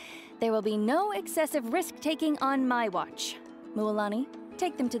 Exactly. There will be no excessive risk-taking on my watch. Mualani,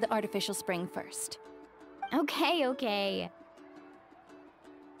 take them to the artificial spring first. Okay.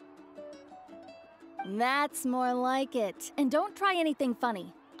 That's more like it. And don't try anything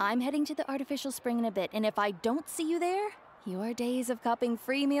funny. I'm heading to the artificial spring in a bit, and if I don't see you there, your days of copping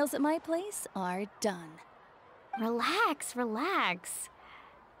free meals at my place are done. Relax.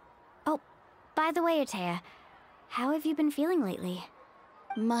 Oh, by the way, Atea, how have you been feeling lately?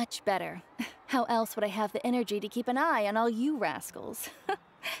 Much better. How else would I have the energy to keep an eye on all you rascals?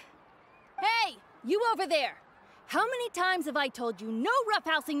 Hey, you over there! How many times have I told you no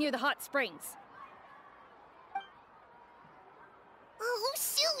roughhousing near the hot springs? Oh,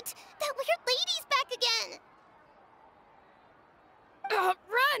 shoot! That weird lady's back again!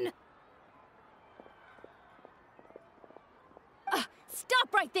 Run!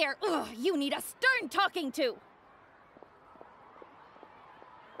 there! Ugh, you need a stern talking to!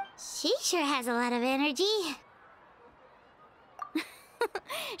 She sure has a lot of energy.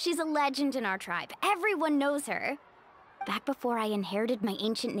 She's a legend in our tribe. Everyone knows her. Back before I inherited my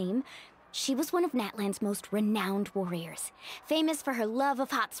ancient name, she was one of Natlan's most renowned warriors, famous for her love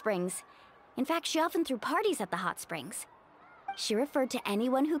of hot springs. In fact, she often threw parties at the hot springs. She referred to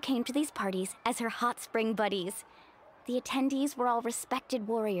anyone who came to these parties as her hot spring buddies. The attendees were all respected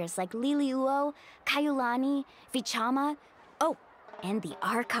warriors like Liliuo, Kaiulani, Vichama, oh, and the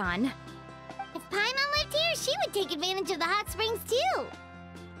Archon. If Paimon lived here, she would take advantage of the hot springs too.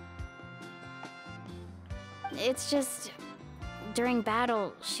 It's just, during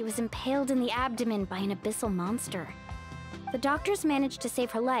battle, she was impaled in the abdomen by an abyssal monster. The doctors managed to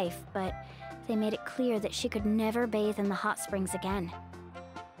save her life, but they made it clear that she could never bathe in the hot springs again.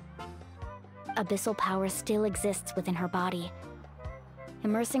 Abyssal power still exists within her body.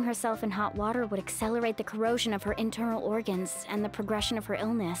 Immersing herself in hot water would accelerate the corrosion of her internal organs and the progression of her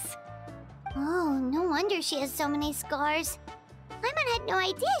illness. Oh, no wonder she has so many scars. Paimon had no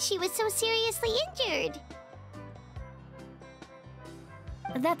idea she was so seriously injured.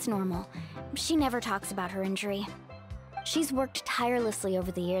 That's normal. She never talks about her injury. She's worked tirelessly over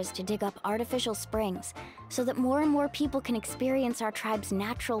the years to dig up artificial springs so that more and more people can experience our tribe's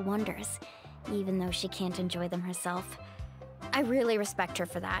natural wonders, even though she can't enjoy them herself. I really respect her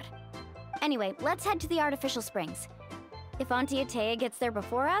for that. Anyway, let's head to the artificial springs. If Auntie Atea gets there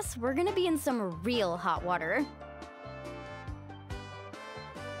before us, we're gonna be in some real hot water.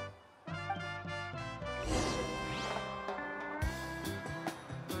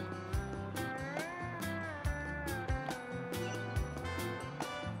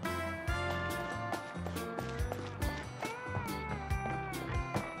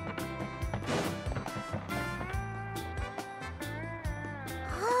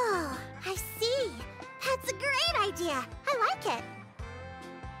 Oh, I see. That's a great idea. I like it.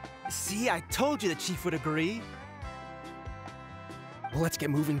 See, I told you the chief would agree. Well, let's get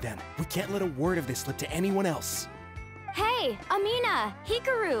moving then. We can't let a word of this slip to anyone else. Hey, Amina,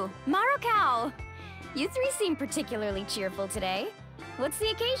 Hikaru, Marukao! You three seem particularly cheerful today. What's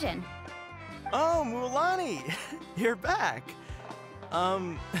the occasion? Oh, Mualani! You're back.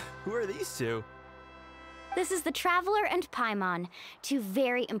 Who are these two? This is the Traveler and Paimon, two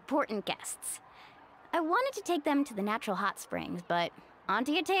very important guests. I wanted to take them to the natural hot springs, but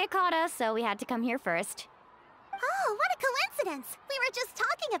Auntie Atea caught us, so we had to come here first. Oh, what a coincidence! We were just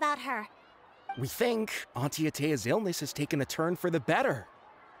talking about her. We think Auntie Atea's illness has taken a turn for the better.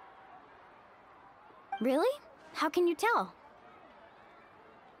 Really? How can you tell?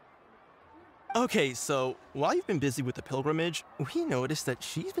 Okay, so while you've been busy with the pilgrimage, we noticed that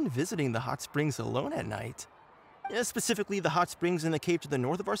she's been visiting the hot springs alone at night. Specifically, the hot springs in the cave to the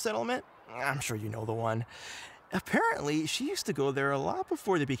north of our settlement. I'm sure you know the one. Apparently, she used to go there a lot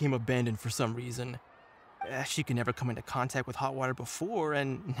before they became abandoned for some reason. She could never come into contact with hot water before,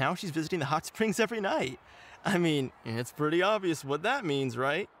 and now she's visiting the hot springs every night. I mean, it's pretty obvious what that means,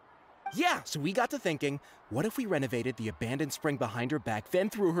 right? Yeah, so we got to thinking, what if we renovated the abandoned spring behind her back, then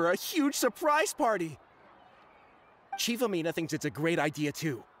threw her a huge surprise party? Chief Amina thinks it's a great idea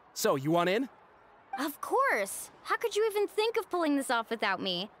too. So, you want in? Of course! How could you even think of pulling this off without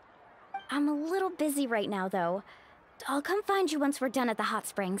me? I'm a little busy right now, though. I'll come find you once we're done at the hot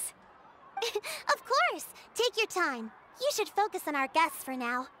springs. Of course! Take your time. You should focus on our guests for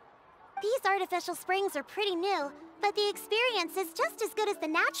now. These artificial springs are pretty new, but the experience is just as good as the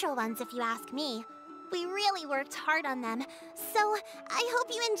natural ones if you ask me. We really worked hard on them, so I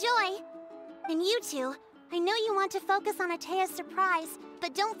hope you enjoy. And you two, I know you want to focus on Atea's surprise,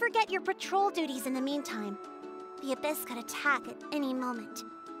 but don't forget your patrol duties in the meantime. The Abyss could attack at any moment,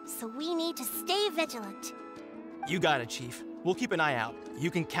 so we need to stay vigilant. You got it, Chief. We'll keep an eye out. You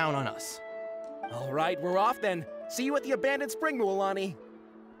can count on us. All right, we're off then. See you at the abandoned spring, Mualani.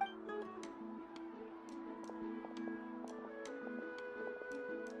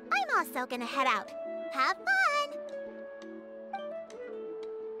 I'm also gonna head out. Have fun!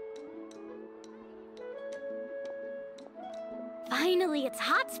 Finally, it's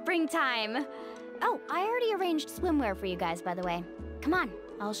hot spring time! Oh, I already arranged swimwear for you guys, by the way. Come on,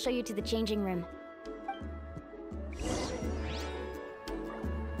 I'll show you to the changing room.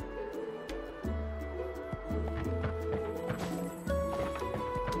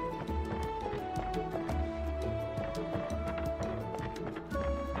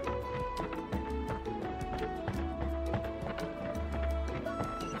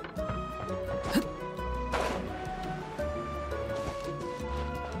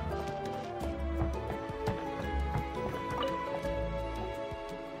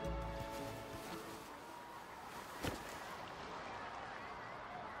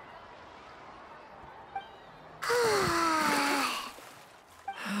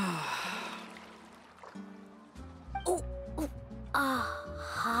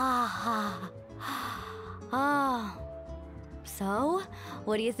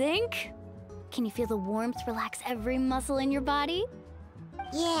 What do you think? Can you feel the warmth relax every muscle in your body?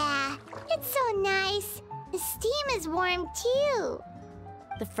 Yeah, it's so nice. The steam is warm too.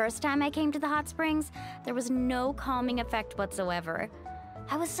 The first time I came to the hot springs, there was no calming effect whatsoever.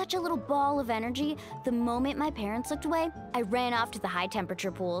 I was such a little ball of energy, the moment my parents looked away, I ran off to the high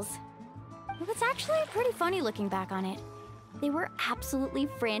temperature pools. It was actually pretty funny looking back on it. They were absolutely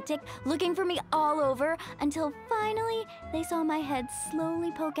frantic, looking for me all over, until finally they saw my head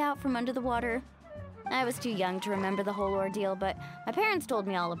slowly poke out from under the water. I was too young to remember the whole ordeal, but my parents told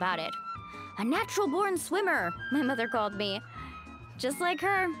me all about it. A natural-born swimmer, my mother called me. Just like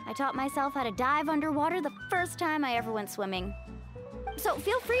her, I taught myself how to dive underwater the first time I ever went swimming. So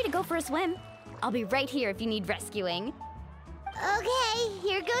feel free to go for a swim. I'll be right here if you need rescuing. Okay,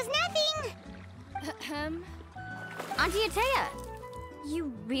 here goes nothing. Auntie Atea,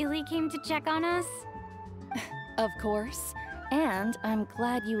 you really came to check on us? Of course. And I'm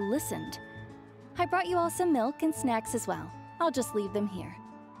glad you listened. I brought you all some milk and snacks as well. I'll just leave them here.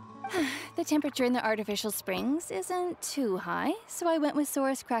 The temperature in the artificial springs isn't too high, so I went with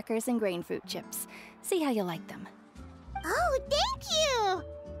Saurus crackers and grain fruit chips. See how you like them. Oh, thank you!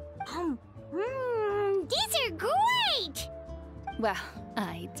 These are great! Well,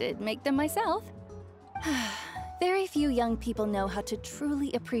 I did make them myself. Very few young people know how to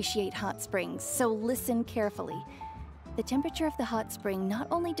truly appreciate hot springs, so listen carefully. The temperature of the hot spring not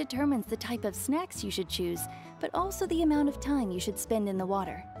only determines the type of snacks you should choose, but also the amount of time you should spend in the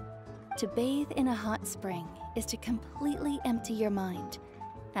water. To bathe in a hot spring is to completely empty your mind.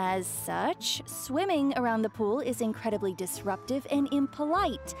 As such, swimming around the pool is incredibly disruptive and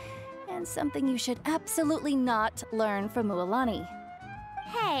impolite, and something you should absolutely not learn from Mualani.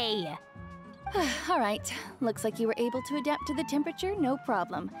 Hey! All right, looks like you were able to adapt to the temperature, no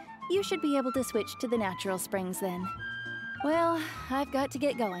problem. You should be able to switch to the natural springs then. Well, I've got to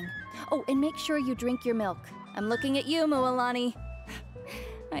get going. Oh, and make sure you drink your milk. I'm looking at you, Mualani.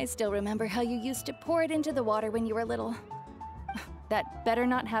 I still remember how you used to pour it into the water when you were little. That better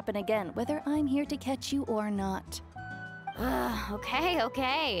not happen again, whether I'm here to catch you or not.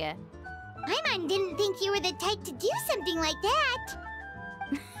 Okay. Paimon didn't think you were the type to do something like that.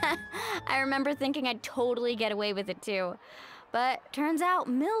 I remember thinking I'd totally get away with it too. But turns out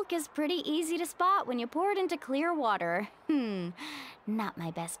milk is pretty easy to spot when you pour it into clear water. Not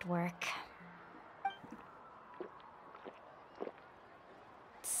my best work.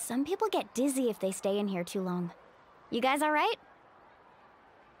 Some people get dizzy if they stay in here too long. You guys all right?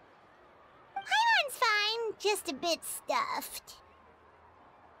 Paimon's fine, just a bit stuffed.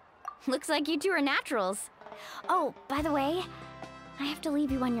 Looks like you two are naturals. Oh, by the way, I have to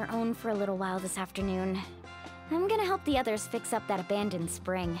leave you on your own for a little while this afternoon. I'm gonna help the others fix up that abandoned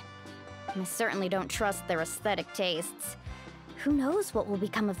spring. I certainly don't trust their aesthetic tastes. Who knows what will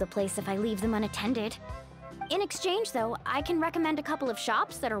become of the place if I leave them unattended? In exchange, though, I can recommend a couple of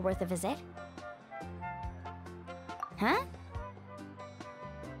shops that are worth a visit. Huh?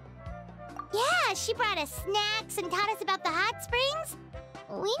 Yeah, she brought us snacks and taught us about the hot springs.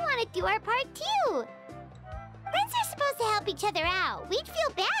 We want to do our part too. Friends are supposed to help each other out. We'd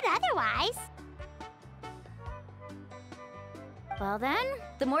feel bad otherwise. Well then,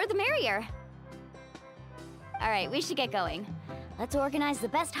 the more the merrier. All right, we should get going. Let's organize the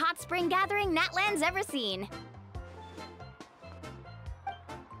best hot spring gathering Natlan's ever seen.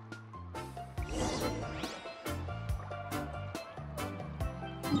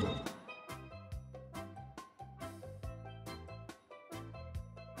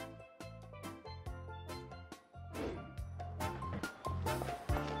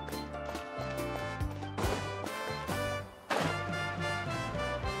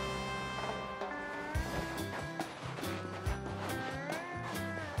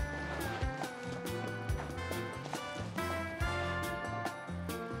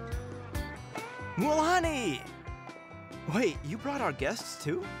 Mualani! Wait, you brought our guests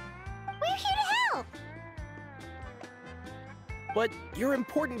too? We're here to help! But you're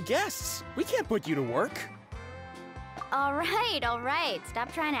important guests. We can't put you to work. All right.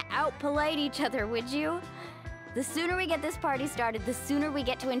 Stop trying to out-polite each other, would you? The sooner we get this party started, the sooner we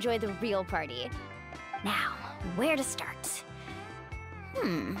get to enjoy the real party. Now, where to start?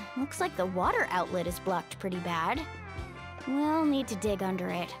 Looks like the water outlet is blocked pretty bad. We'll need to dig under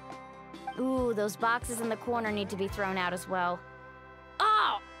it. Ooh, those boxes in the corner need to be thrown out as well.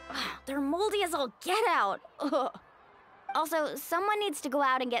 Oh! They're moldy as all get out! Ugh. Also, someone needs to go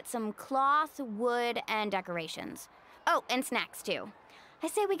out and get some cloth, wood, and decorations. Oh, and snacks too. I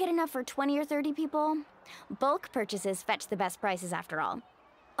say we get enough for 20 or 30 people. Bulk purchases fetch the best prices after all.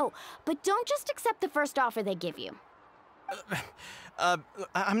 Oh, but don't just accept the first offer they give you.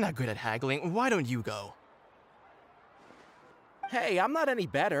 I'm not good at haggling. Why don't you go? Hey, I'm not any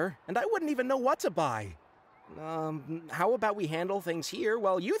better, and I wouldn't even know what to buy. How about we handle things here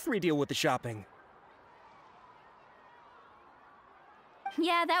while you three deal with the shopping?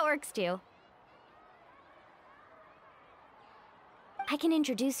 Yeah, that works too. I can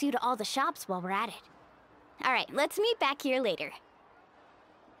introduce you to all the shops while we're at it. All right, let's meet back here later.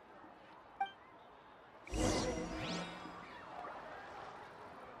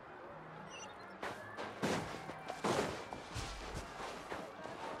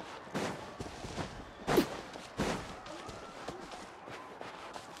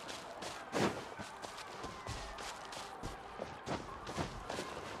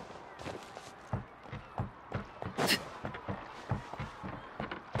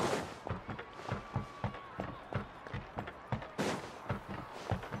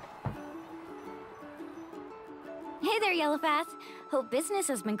 Hey there, Yellowfast. Hope business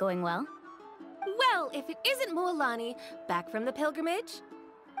has been going well. Well, if it isn't Mualani, back from the pilgrimage?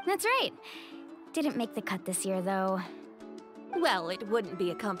 That's right. Didn't make the cut this year, though. Well, it wouldn't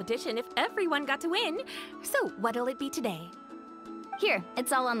be a competition if everyone got to win. So, what'll it be today? Here,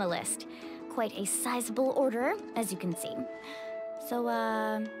 it's all on the list. Quite a sizable order, as you can see. So,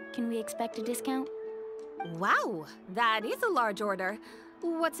 can we expect a discount? Wow, that is a large order.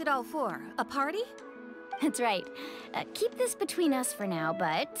 What's it all for? A party? That's right. Keep this between us for now,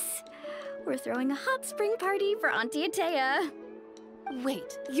 but we're throwing a hot spring party for Auntie Atea.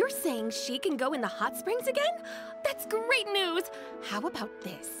 Wait, you're saying she can go in the hot springs again? That's great news! How about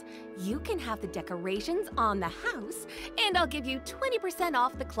this? You can have the decorations on the house, and I'll give you 20%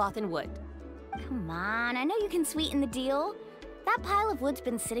 off the cloth and wood. Come on, I know you can sweeten the deal. That pile of wood's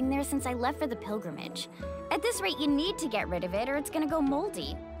been sitting there since I left for the pilgrimage. At this rate, you need to get rid of it or it's gonna go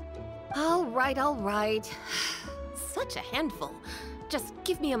moldy. All right. Such a handful. Just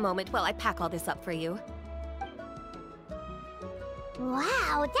give me a moment while I pack all this up for you.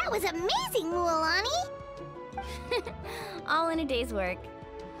 Wow, that was amazing, Mualani! All in a day's work.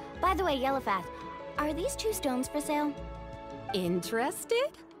 By the way, Yellowfast, are these 2 stones for sale? Interested?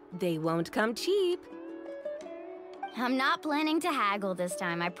 They won't come cheap. I'm not planning to haggle this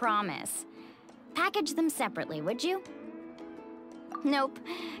time, I promise. Package them separately, would you? Nope.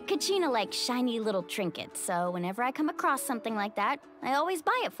 Kachina likes shiny little trinkets, so whenever I come across something like that, I always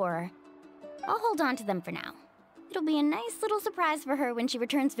buy it for her. I'll hold on to them for now. It'll be a nice little surprise for her when she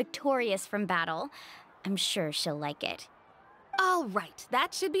returns victorious from battle. I'm sure she'll like it. All right,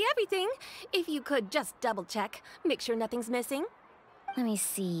 that should be everything. If you could just double check, make sure nothing's missing. Let me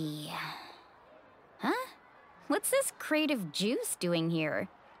see. Huh? What's this crate of juice doing here?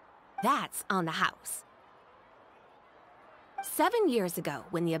 That's on the house. 7 years ago,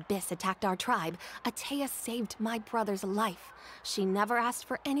 when the Abyss attacked our tribe, Atea saved my brother's life. She never asked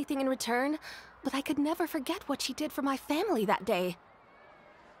for anything in return, but I could never forget what she did for my family that day.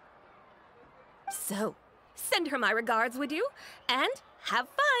 So, send her my regards, would you? And have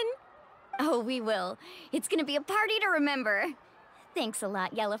fun! Oh, we will. It's gonna be a party to remember. Thanks a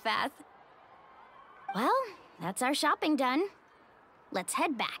lot, Yellowfast. Well, that's our shopping done. Let's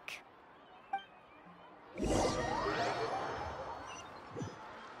head back.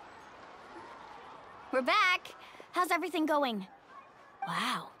 We're back. How's everything going?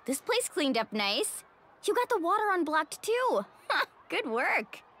 Wow, this place cleaned up nice. You got the water unblocked too. Good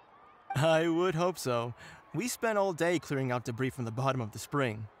work. I would hope so. We spent all day clearing out debris from the bottom of the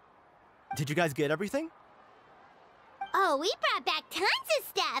spring. Did you guys get everything? Oh, we brought back tons of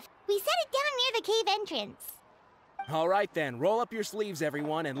stuff. We set it down near the cave entrance. All right then, roll up your sleeves,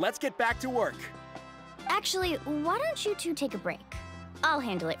 everyone, and let's get back to work. Actually, why don't you two take a break? I'll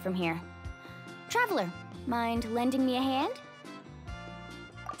handle it from here. Traveler, mind lending me a hand?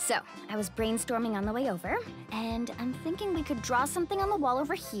 So, I was brainstorming on the way over, and I'm thinking we could draw something on the wall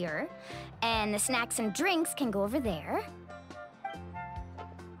over here, and the snacks and drinks can go over there.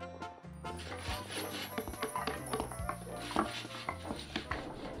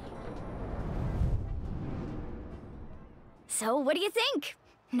 So, what do you think?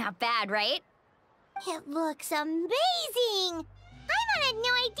 Not bad, right? It looks amazing! I had no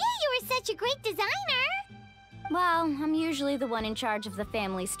idea you were such a great designer! Well, I'm usually the one in charge of the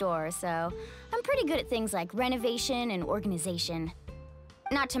family store, so I'm pretty good at things like renovation and organization.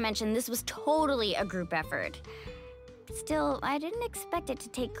 Not to mention, this was totally a group effort. Still, I didn't expect it to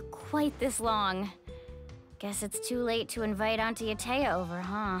take quite this long. Guess it's too late to invite Auntie Atea over,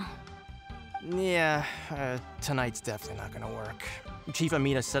 huh? Yeah, tonight's definitely not gonna work. Chief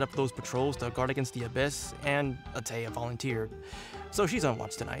Amina set up those patrols to guard against the Abyss, and Atea volunteered. So she's on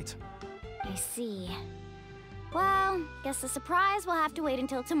watch tonight. I see. Well, guess the surprise will have to wait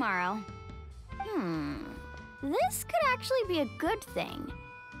until tomorrow. This could actually be a good thing.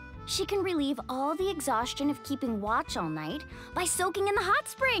 She can relieve all the exhaustion of keeping watch all night by soaking in the hot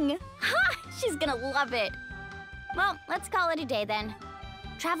spring. Ha! She's gonna love it. Well, let's call it a day then.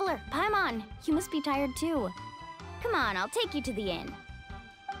 Traveler, Paimon, you must be tired too. Come on, I'll take you to the inn.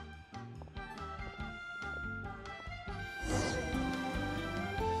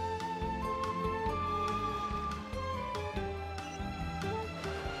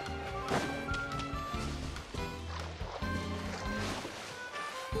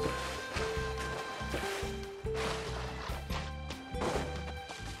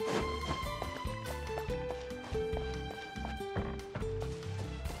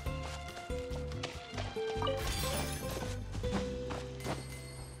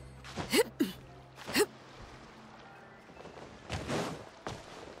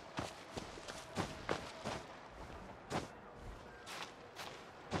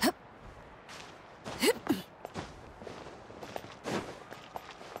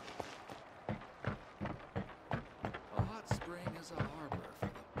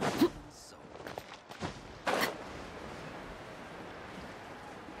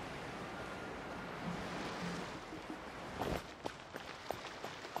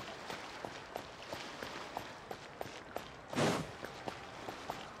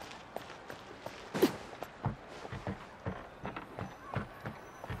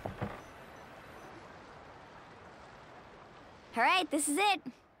 All right, this is it.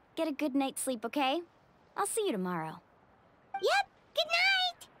 Get a good night's sleep, okay? I'll see you tomorrow. Yep, good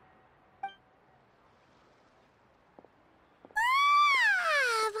night!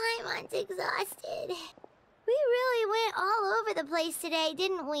 Paimon's exhausted. We really went all over the place today,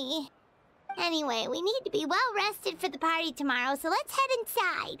 didn't we? Anyway, we need to be well rested for the party tomorrow, so let's head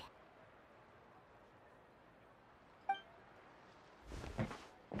inside.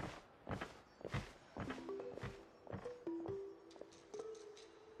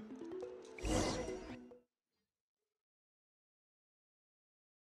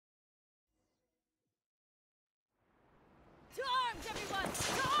 To arms, everyone!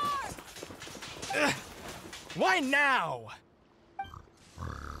 To arms! Why now?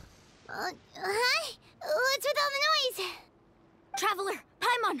 Hi? What's with all the noise? Traveler,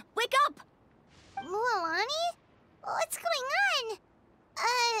 Paimon, wake up! Mualani? What's going on?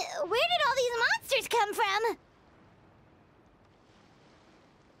 Where did all these monsters come from?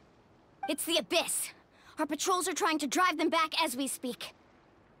 It's the Abyss. Our patrols are trying to drive them back as we speak.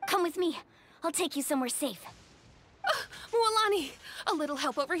 Come with me. I'll take you somewhere safe. Mualani! A little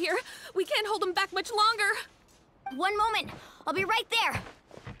help over here. We can't hold them back much longer. One moment. I'll be right there.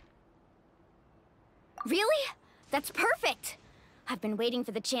 Really? That's perfect. I've been waiting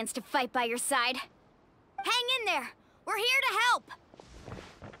for the chance to fight by your side. Hang in there. We're here to help.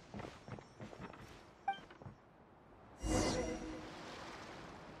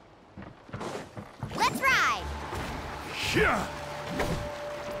 Let's ride. Yeah.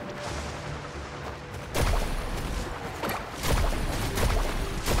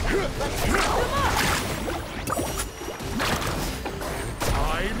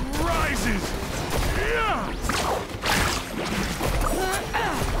 Tide rises!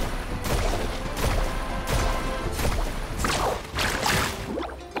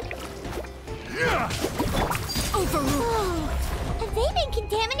 Yeah! Overruled. Have they been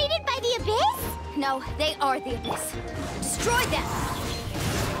contaminated by the Abyss? No, they are the Abyss. Destroy them!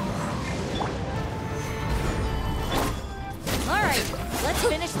 All right, let's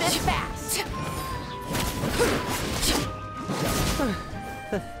finish this fast.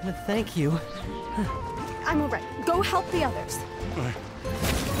 Thank you. I'm all right. Go help the others. I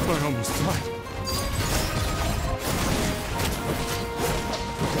almost died.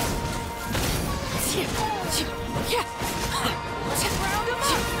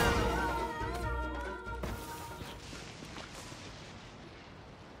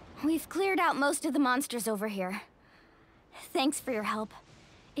 We've cleared out most of the monsters over here. Thanks for your help.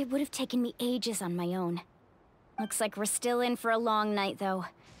 It would have taken me ages on my own. Looks like we're still in for a long night, though.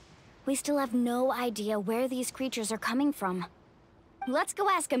 We still have no idea where these creatures are coming from. Let's go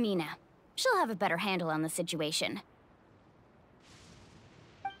ask Amina. She'll have a better handle on the situation.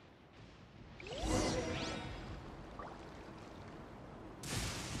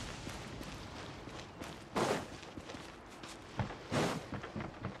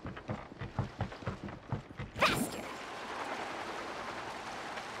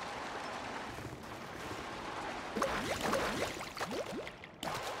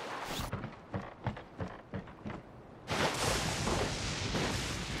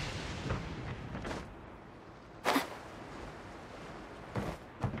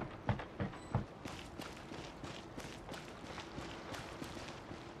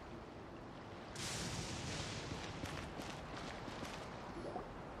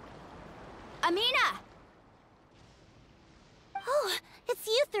 Amina! Oh, it's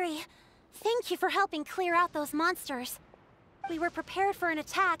you three. Thank you for helping clear out those monsters. We were prepared for an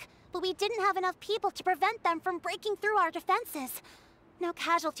attack, but we didn't have enough people to prevent them from breaking through our defenses. No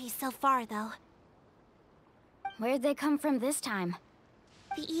casualties so far, though. Where'd they come from this time?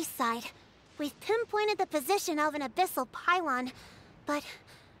 The east side. We've pinpointed the position of an abyssal pylon, but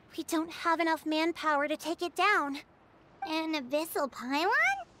we don't have enough manpower to take it down. An abyssal pylon?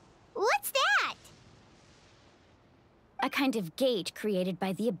 What's that? A kind of gate created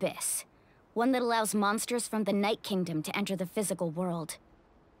by the Abyss. One that allows monsters from the Night Kingdom to enter the physical world.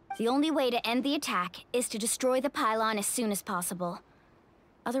 The only way to end the attack is to destroy the pylon as soon as possible.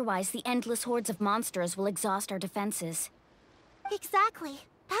 Otherwise, the endless hordes of monsters will exhaust our defenses. Exactly.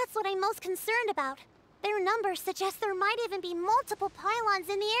 That's what I'm most concerned about. Their numbers suggest there might even be multiple pylons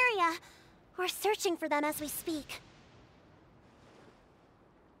in the area. We're searching for them as we speak.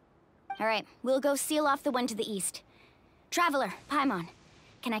 All right, we'll go seal off the one to the east. Traveler, Paimon,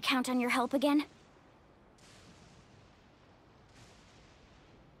 can I count on your help again?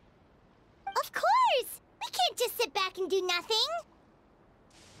 Of course! We can't just sit back and do nothing!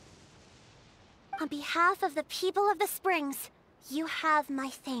 On behalf of the people of the Springs, you have my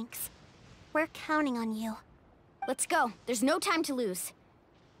thanks. We're counting on you. Let's go. There's no time to lose.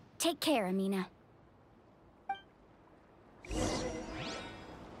 Take care, Amina.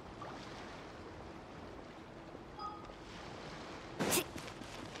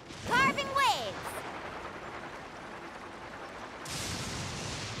 Carving waves!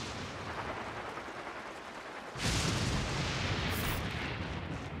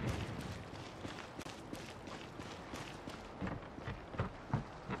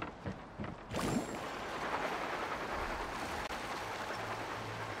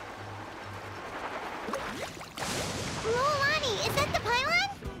 Mualani, is that the pylon?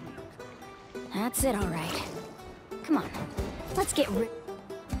 That's it, all right. Come on, let's get rid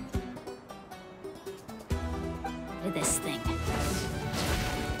of this thing.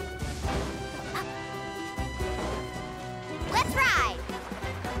 Let's ride!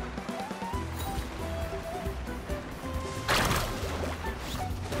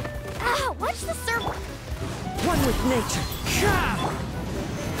 Ah, watch the serpent! One with nature.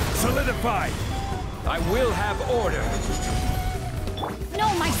 Solidified! I will have order!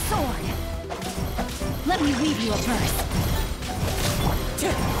 No, my sword! Let me weave you a verse.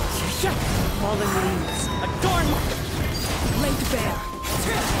 Fallen leaves, adorn laid bare.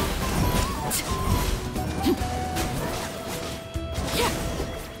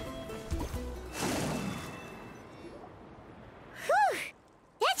 Whew!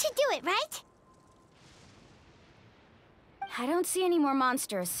 That should do it, right? I don't see any more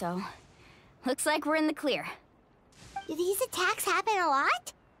monsters, so looks like we're in the clear. Do these attacks happen a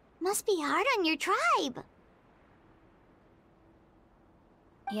lot? Must be hard on your tribe.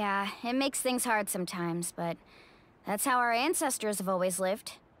 Yeah, it makes things hard sometimes, but that's how our ancestors have always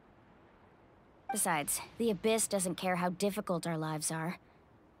lived. Besides, the Abyss doesn't care how difficult our lives are.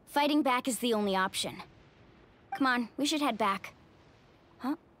 Fighting back is the only option. Come on, we should head back.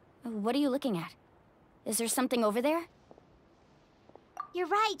 Huh? What are you looking at? Is there something over there? You're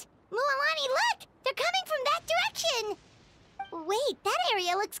right. Mualani, look! They're coming from that direction! Wait, that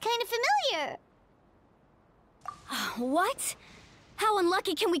area looks kind of familiar. What? How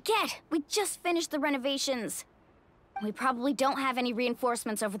unlucky can we get? We just finished the renovations. We probably don't have any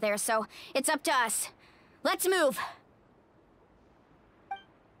reinforcements over there, so it's up to us. Let's move!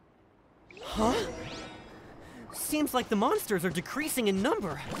 Huh? Seems like the monsters are decreasing in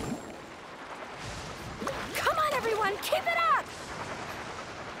number. Come on, everyone! Keep it up!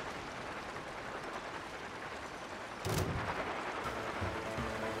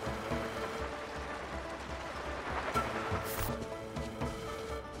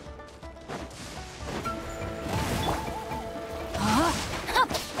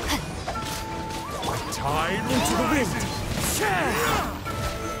 Tide into the wind!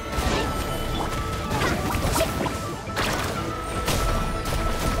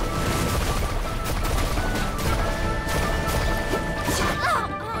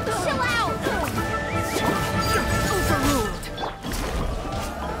 Chill out! Overruled!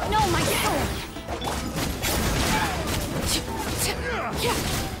 No, my sword!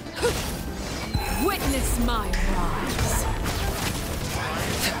 Witness my rise.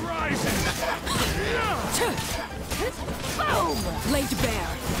 Boom! Laid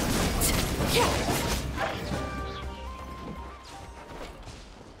bare.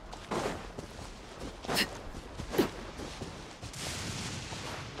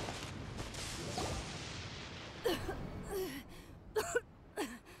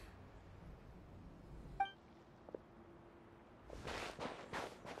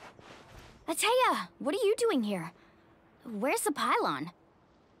 Atea, what are you doing here? Where's the pylon?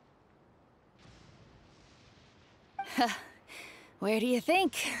 Where do you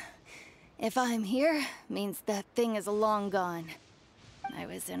think? If I'm here, means that thing is long gone. I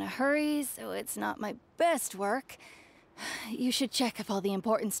was in a hurry, so it's not my best work. You should check if all the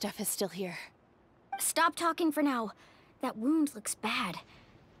important stuff is still here. Stop talking for now. That wound looks bad.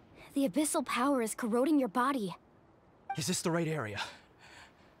 The abyssal power is corroding your body. Is this the right area?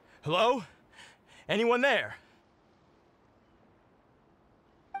 Hello? Anyone there?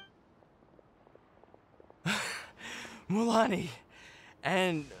 Mualani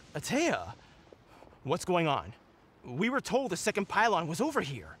and Atea. What's going on? We were told the second pylon was over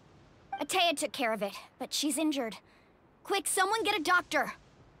here. Atea took care of it, but she's injured. Quick, someone get a doctor!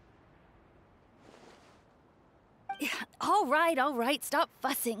 All right, stop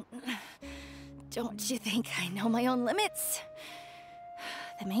fussing. Don't you think I know my own limits?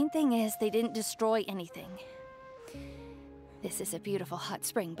 The main thing is they didn't destroy anything. This is a beautiful hot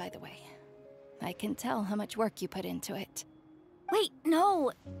spring, by the way. I can tell how much work you put into it. Wait,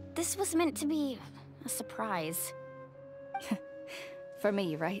 no! This was meant to be a surprise. For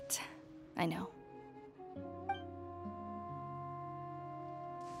me, right? I know.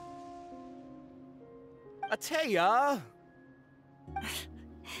 Atea!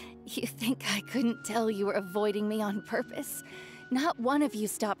 You think I couldn't tell you were avoiding me on purpose? Not one of you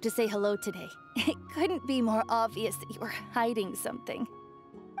stopped to say hello today. It couldn't be more obvious that you were hiding something.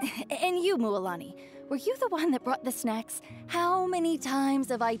 And you, Mualani, were you the one that brought the snacks? How many times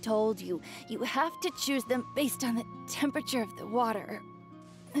have I told you, you have to choose them based on the temperature of the water?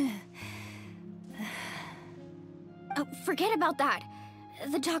 Oh, forget about that.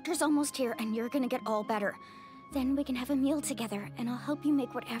 The doctor's almost here, and you're gonna get all better. Then we can have a meal together, and I'll help you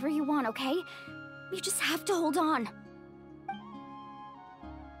make whatever you want, okay? You just have to hold on.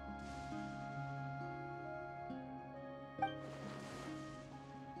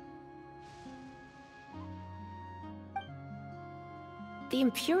 The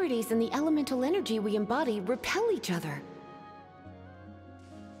impurities in the elemental energy we embody repel each other.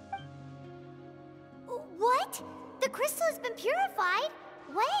 What? The crystal has been purified?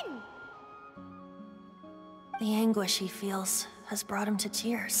 When? The anguish he feels has brought him to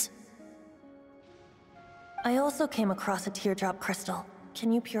tears. I also came across a teardrop crystal.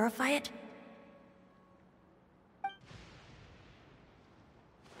 Can you purify it?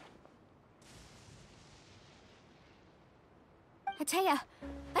 Atea!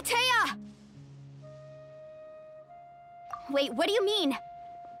 Atea! Wait, what do you mean?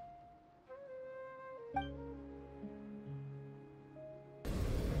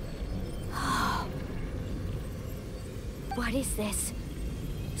 What is this?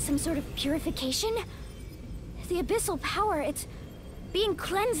 Some sort of purification? The abyssal power, it's being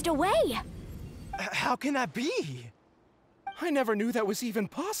cleansed away! How can that be? I never knew that was even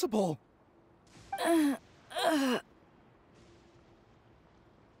possible.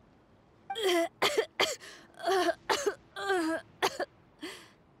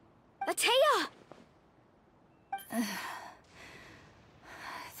 Atea!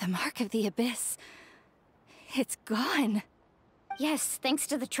 The mark of the abyss. It's gone. Yes, thanks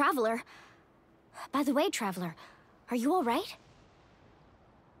to the Traveler. By the way, Traveler, are you all right?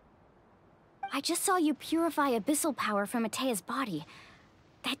 I just saw you purify abyssal power from Atea's body.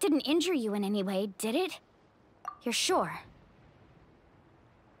 That didn't injure you in any way, did it? You're sure?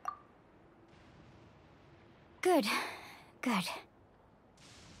 Good. Good.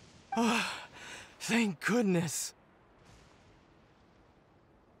 Oh, thank goodness.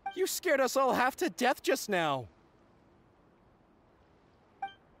 You scared us all half to death just now.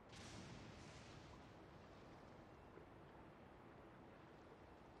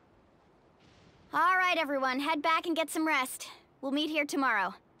 All right, everyone, head back and get some rest. We'll meet here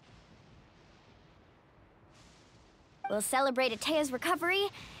tomorrow. We'll celebrate Atea's recovery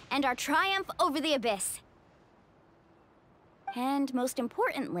and our triumph over the abyss. And most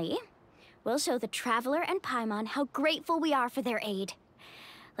importantly, we'll show the Traveler and Paimon how grateful we are for their aid.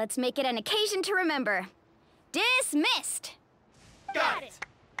 Let's make it an occasion to remember. Dismissed! Got it!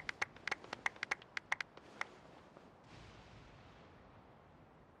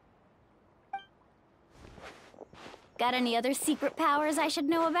 Got any other secret powers I should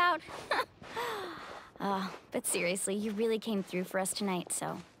know about? But seriously, you really came through for us tonight,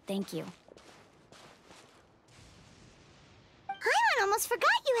 so thank you. Paimon almost forgot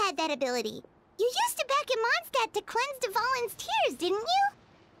you had that ability. You used it back in Mondstadt to cleanse Dvalin's tears, didn't you?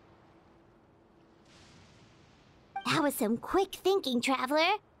 That was some quick thinking,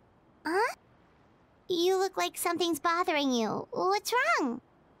 Traveler. Huh? You look like something's bothering you. What's wrong?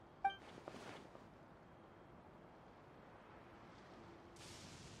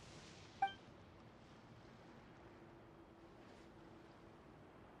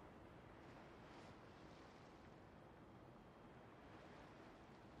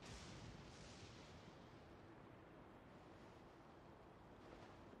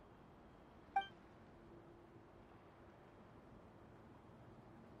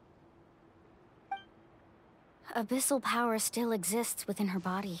 abyssal power still exists within her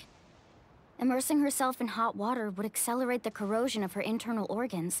body. Immersing herself in hot water would accelerate the corrosion of her internal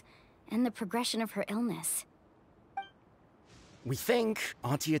organs and the progression of her illness. We think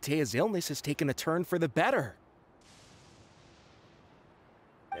Auntie Atea's illness has taken a turn for the better.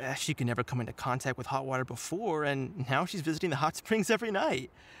 She could never come into contact with hot water before, and now she's visiting the hot springs every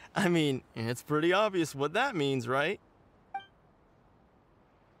night. I mean, it's pretty obvious what that means, right?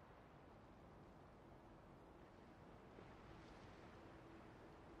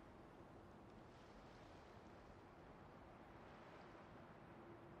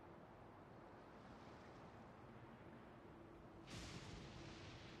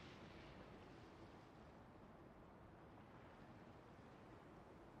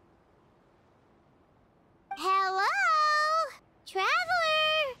 Hello? Traveler!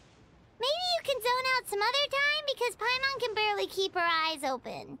 Maybe you can zone out some other time because Paimon can barely keep her eyes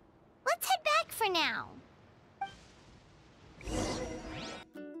open. Let's head back for now.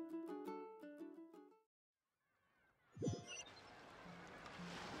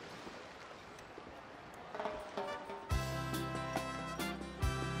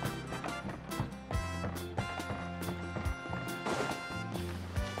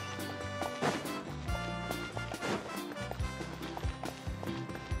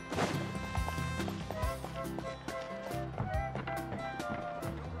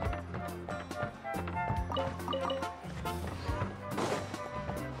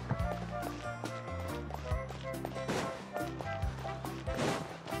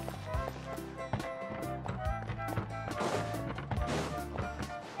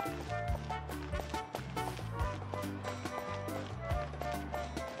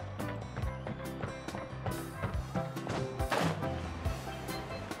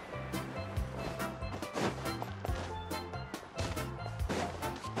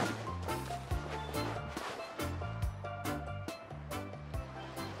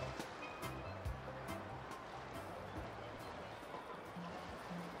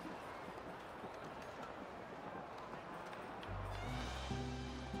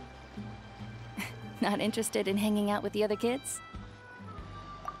 Not interested in hanging out with the other kids?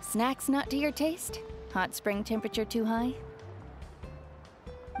 Snacks not to your taste? Hot spring temperature too high?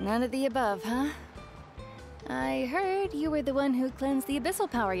 None of the above, huh? I heard you were the one who cleansed the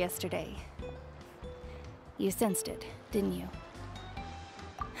abyssal power yesterday. You sensed it, didn't you?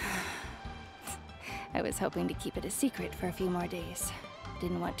 I was hoping to keep it a secret for a few more days.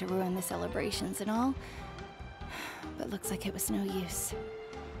 Didn't want to ruin the celebrations and all. But looks like it was no use.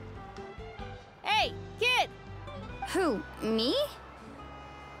 Hey, kid! Who, me?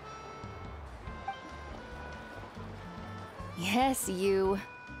 Yes, you.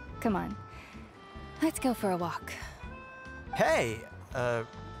 Come on. Let's go for a walk. Hey,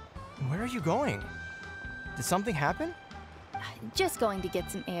 where are you going? Did something happen? Just going to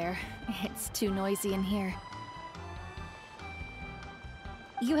get some air. It's too noisy in here.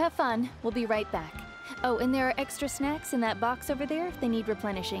 You have fun. We'll be right back. Oh, and there are extra snacks in that box over there if they need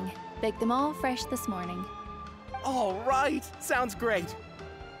replenishing. Baked them all fresh this morning. All right, sounds great.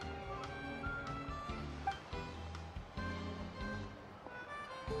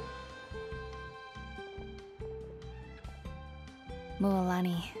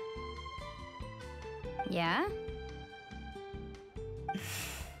 Mualani. Yeah?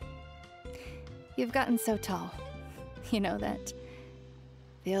 You've gotten so tall. You know that.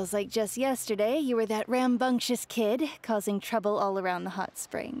 Feels like just yesterday you were that rambunctious kid causing trouble all around the hot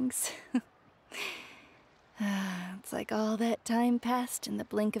springs. It's like all that time passed in the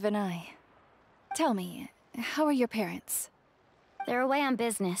blink of an eye. Tell me, how are your parents? They're away on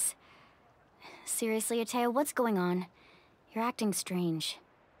business. Seriously, Atea, what's going on? You're acting strange.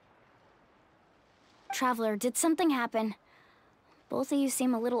 Traveler, did something happen? Both of you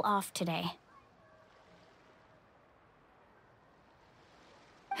seem a little off today.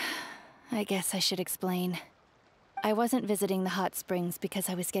 I guess I should explain. I wasn't visiting the hot springs because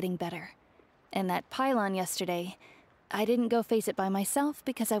I was getting better. And that pylon yesterday, I didn't go face it by myself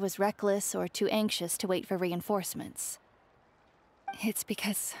because I was reckless or too anxious to wait for reinforcements. It's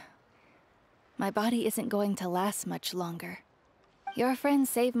because my body isn't going to last much longer. Your friend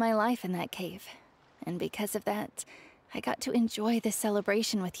saved my life in that cave, and because of that, I got to enjoy this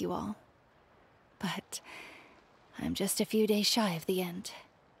celebration with you all. But I'm just a few days shy of the end.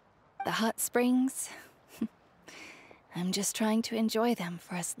 The hot springs, I'm just trying to enjoy them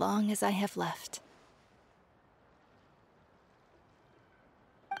for as long as I have left.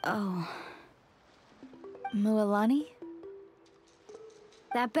 Oh. Mualani?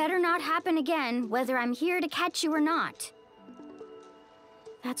 That better not happen again, whether I'm here to catch you or not.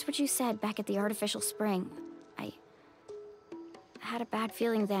 That's what you said back at the artificial spring. I had a bad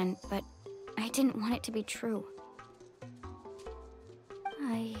feeling then, but I didn't want it to be true.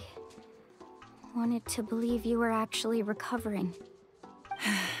 I wanted to believe you were actually recovering.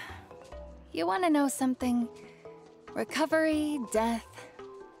 You want to know something? Recovery, death,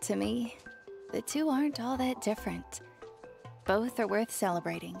 to me, the two aren't all that different. Both are worth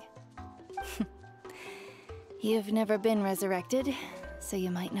celebrating. You've never been resurrected, so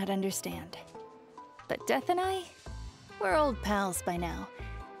you might not understand. But Death and I, we're old pals by now.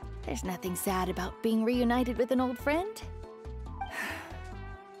 There's nothing sad about being reunited with an old friend.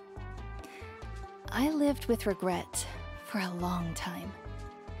 I lived with regret for a long time.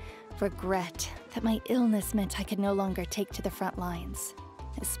 Regret that my illness meant I could no longer take to the front lines,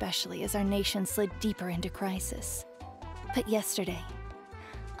 especially as our nation slid deeper into crisis. But yesterday,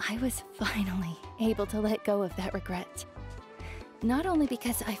 I was finally able to let go of that regret. Not only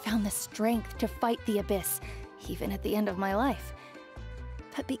because I found the strength to fight the abyss, even at the end of my life,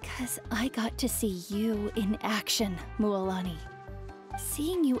 but because I got to see you in action, Mualani.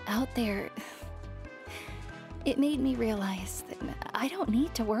 Seeing you out there, it made me realize that I don't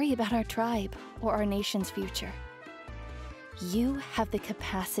need to worry about our tribe or our nation's future. You have the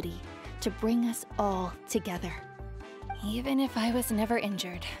capacity to bring us all together. Even if I was never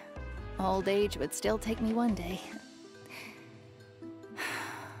injured, old age would still take me one day.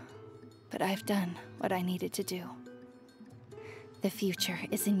 But I've done what I needed to do. The future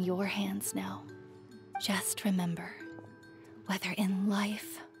is in your hands now. Just remember, whether in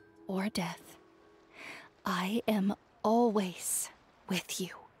life or death, I am always with you.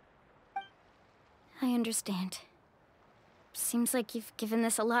 I understand. Seems like you've given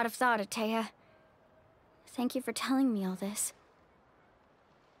this a lot of thought, Atea. Thank you for telling me all this.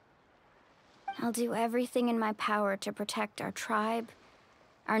 I'll do everything in my power to protect our tribe,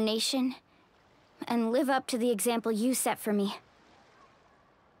 our nation, and live up to the example you set for me.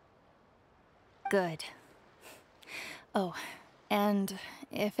 Good. Oh, and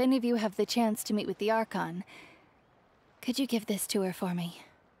if any of you have the chance to meet with the Archon, could you give this to her for me?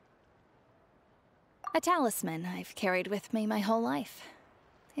 A talisman I've carried with me my whole life.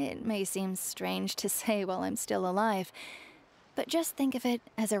 It may seem strange to say while I'm still alive, but just think of it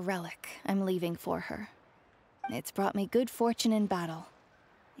as a relic I'm leaving for her. It's brought me good fortune in battle.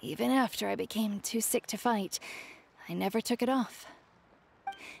 Even after I became too sick to fight, I never took it off.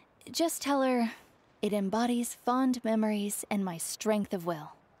 Just tell her it embodies fond memories and my strength of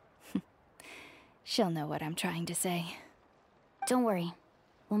will. She'll know what I'm trying to say. Don't worry.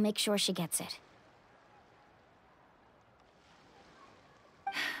 We'll make sure she gets it.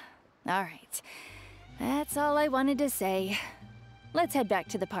 All right. That's all I wanted to say. Let's head back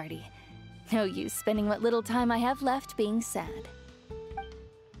to the party. No use spending what little time I have left being sad.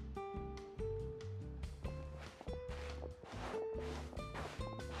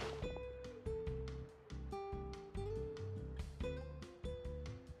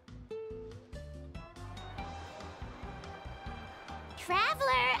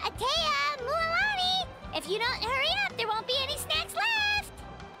 Traveler, Atea, Mualani! If you don't hurry up, there won't be any snacks left!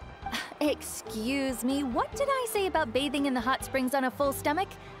 Excuse me, what did I say about bathing in the hot springs on a full stomach?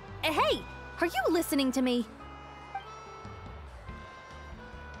 Hey, are you listening to me?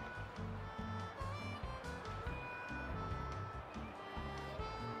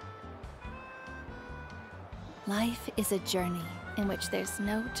 Life is a journey in which there's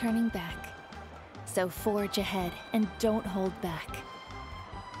no turning back. So forge ahead and don't hold back.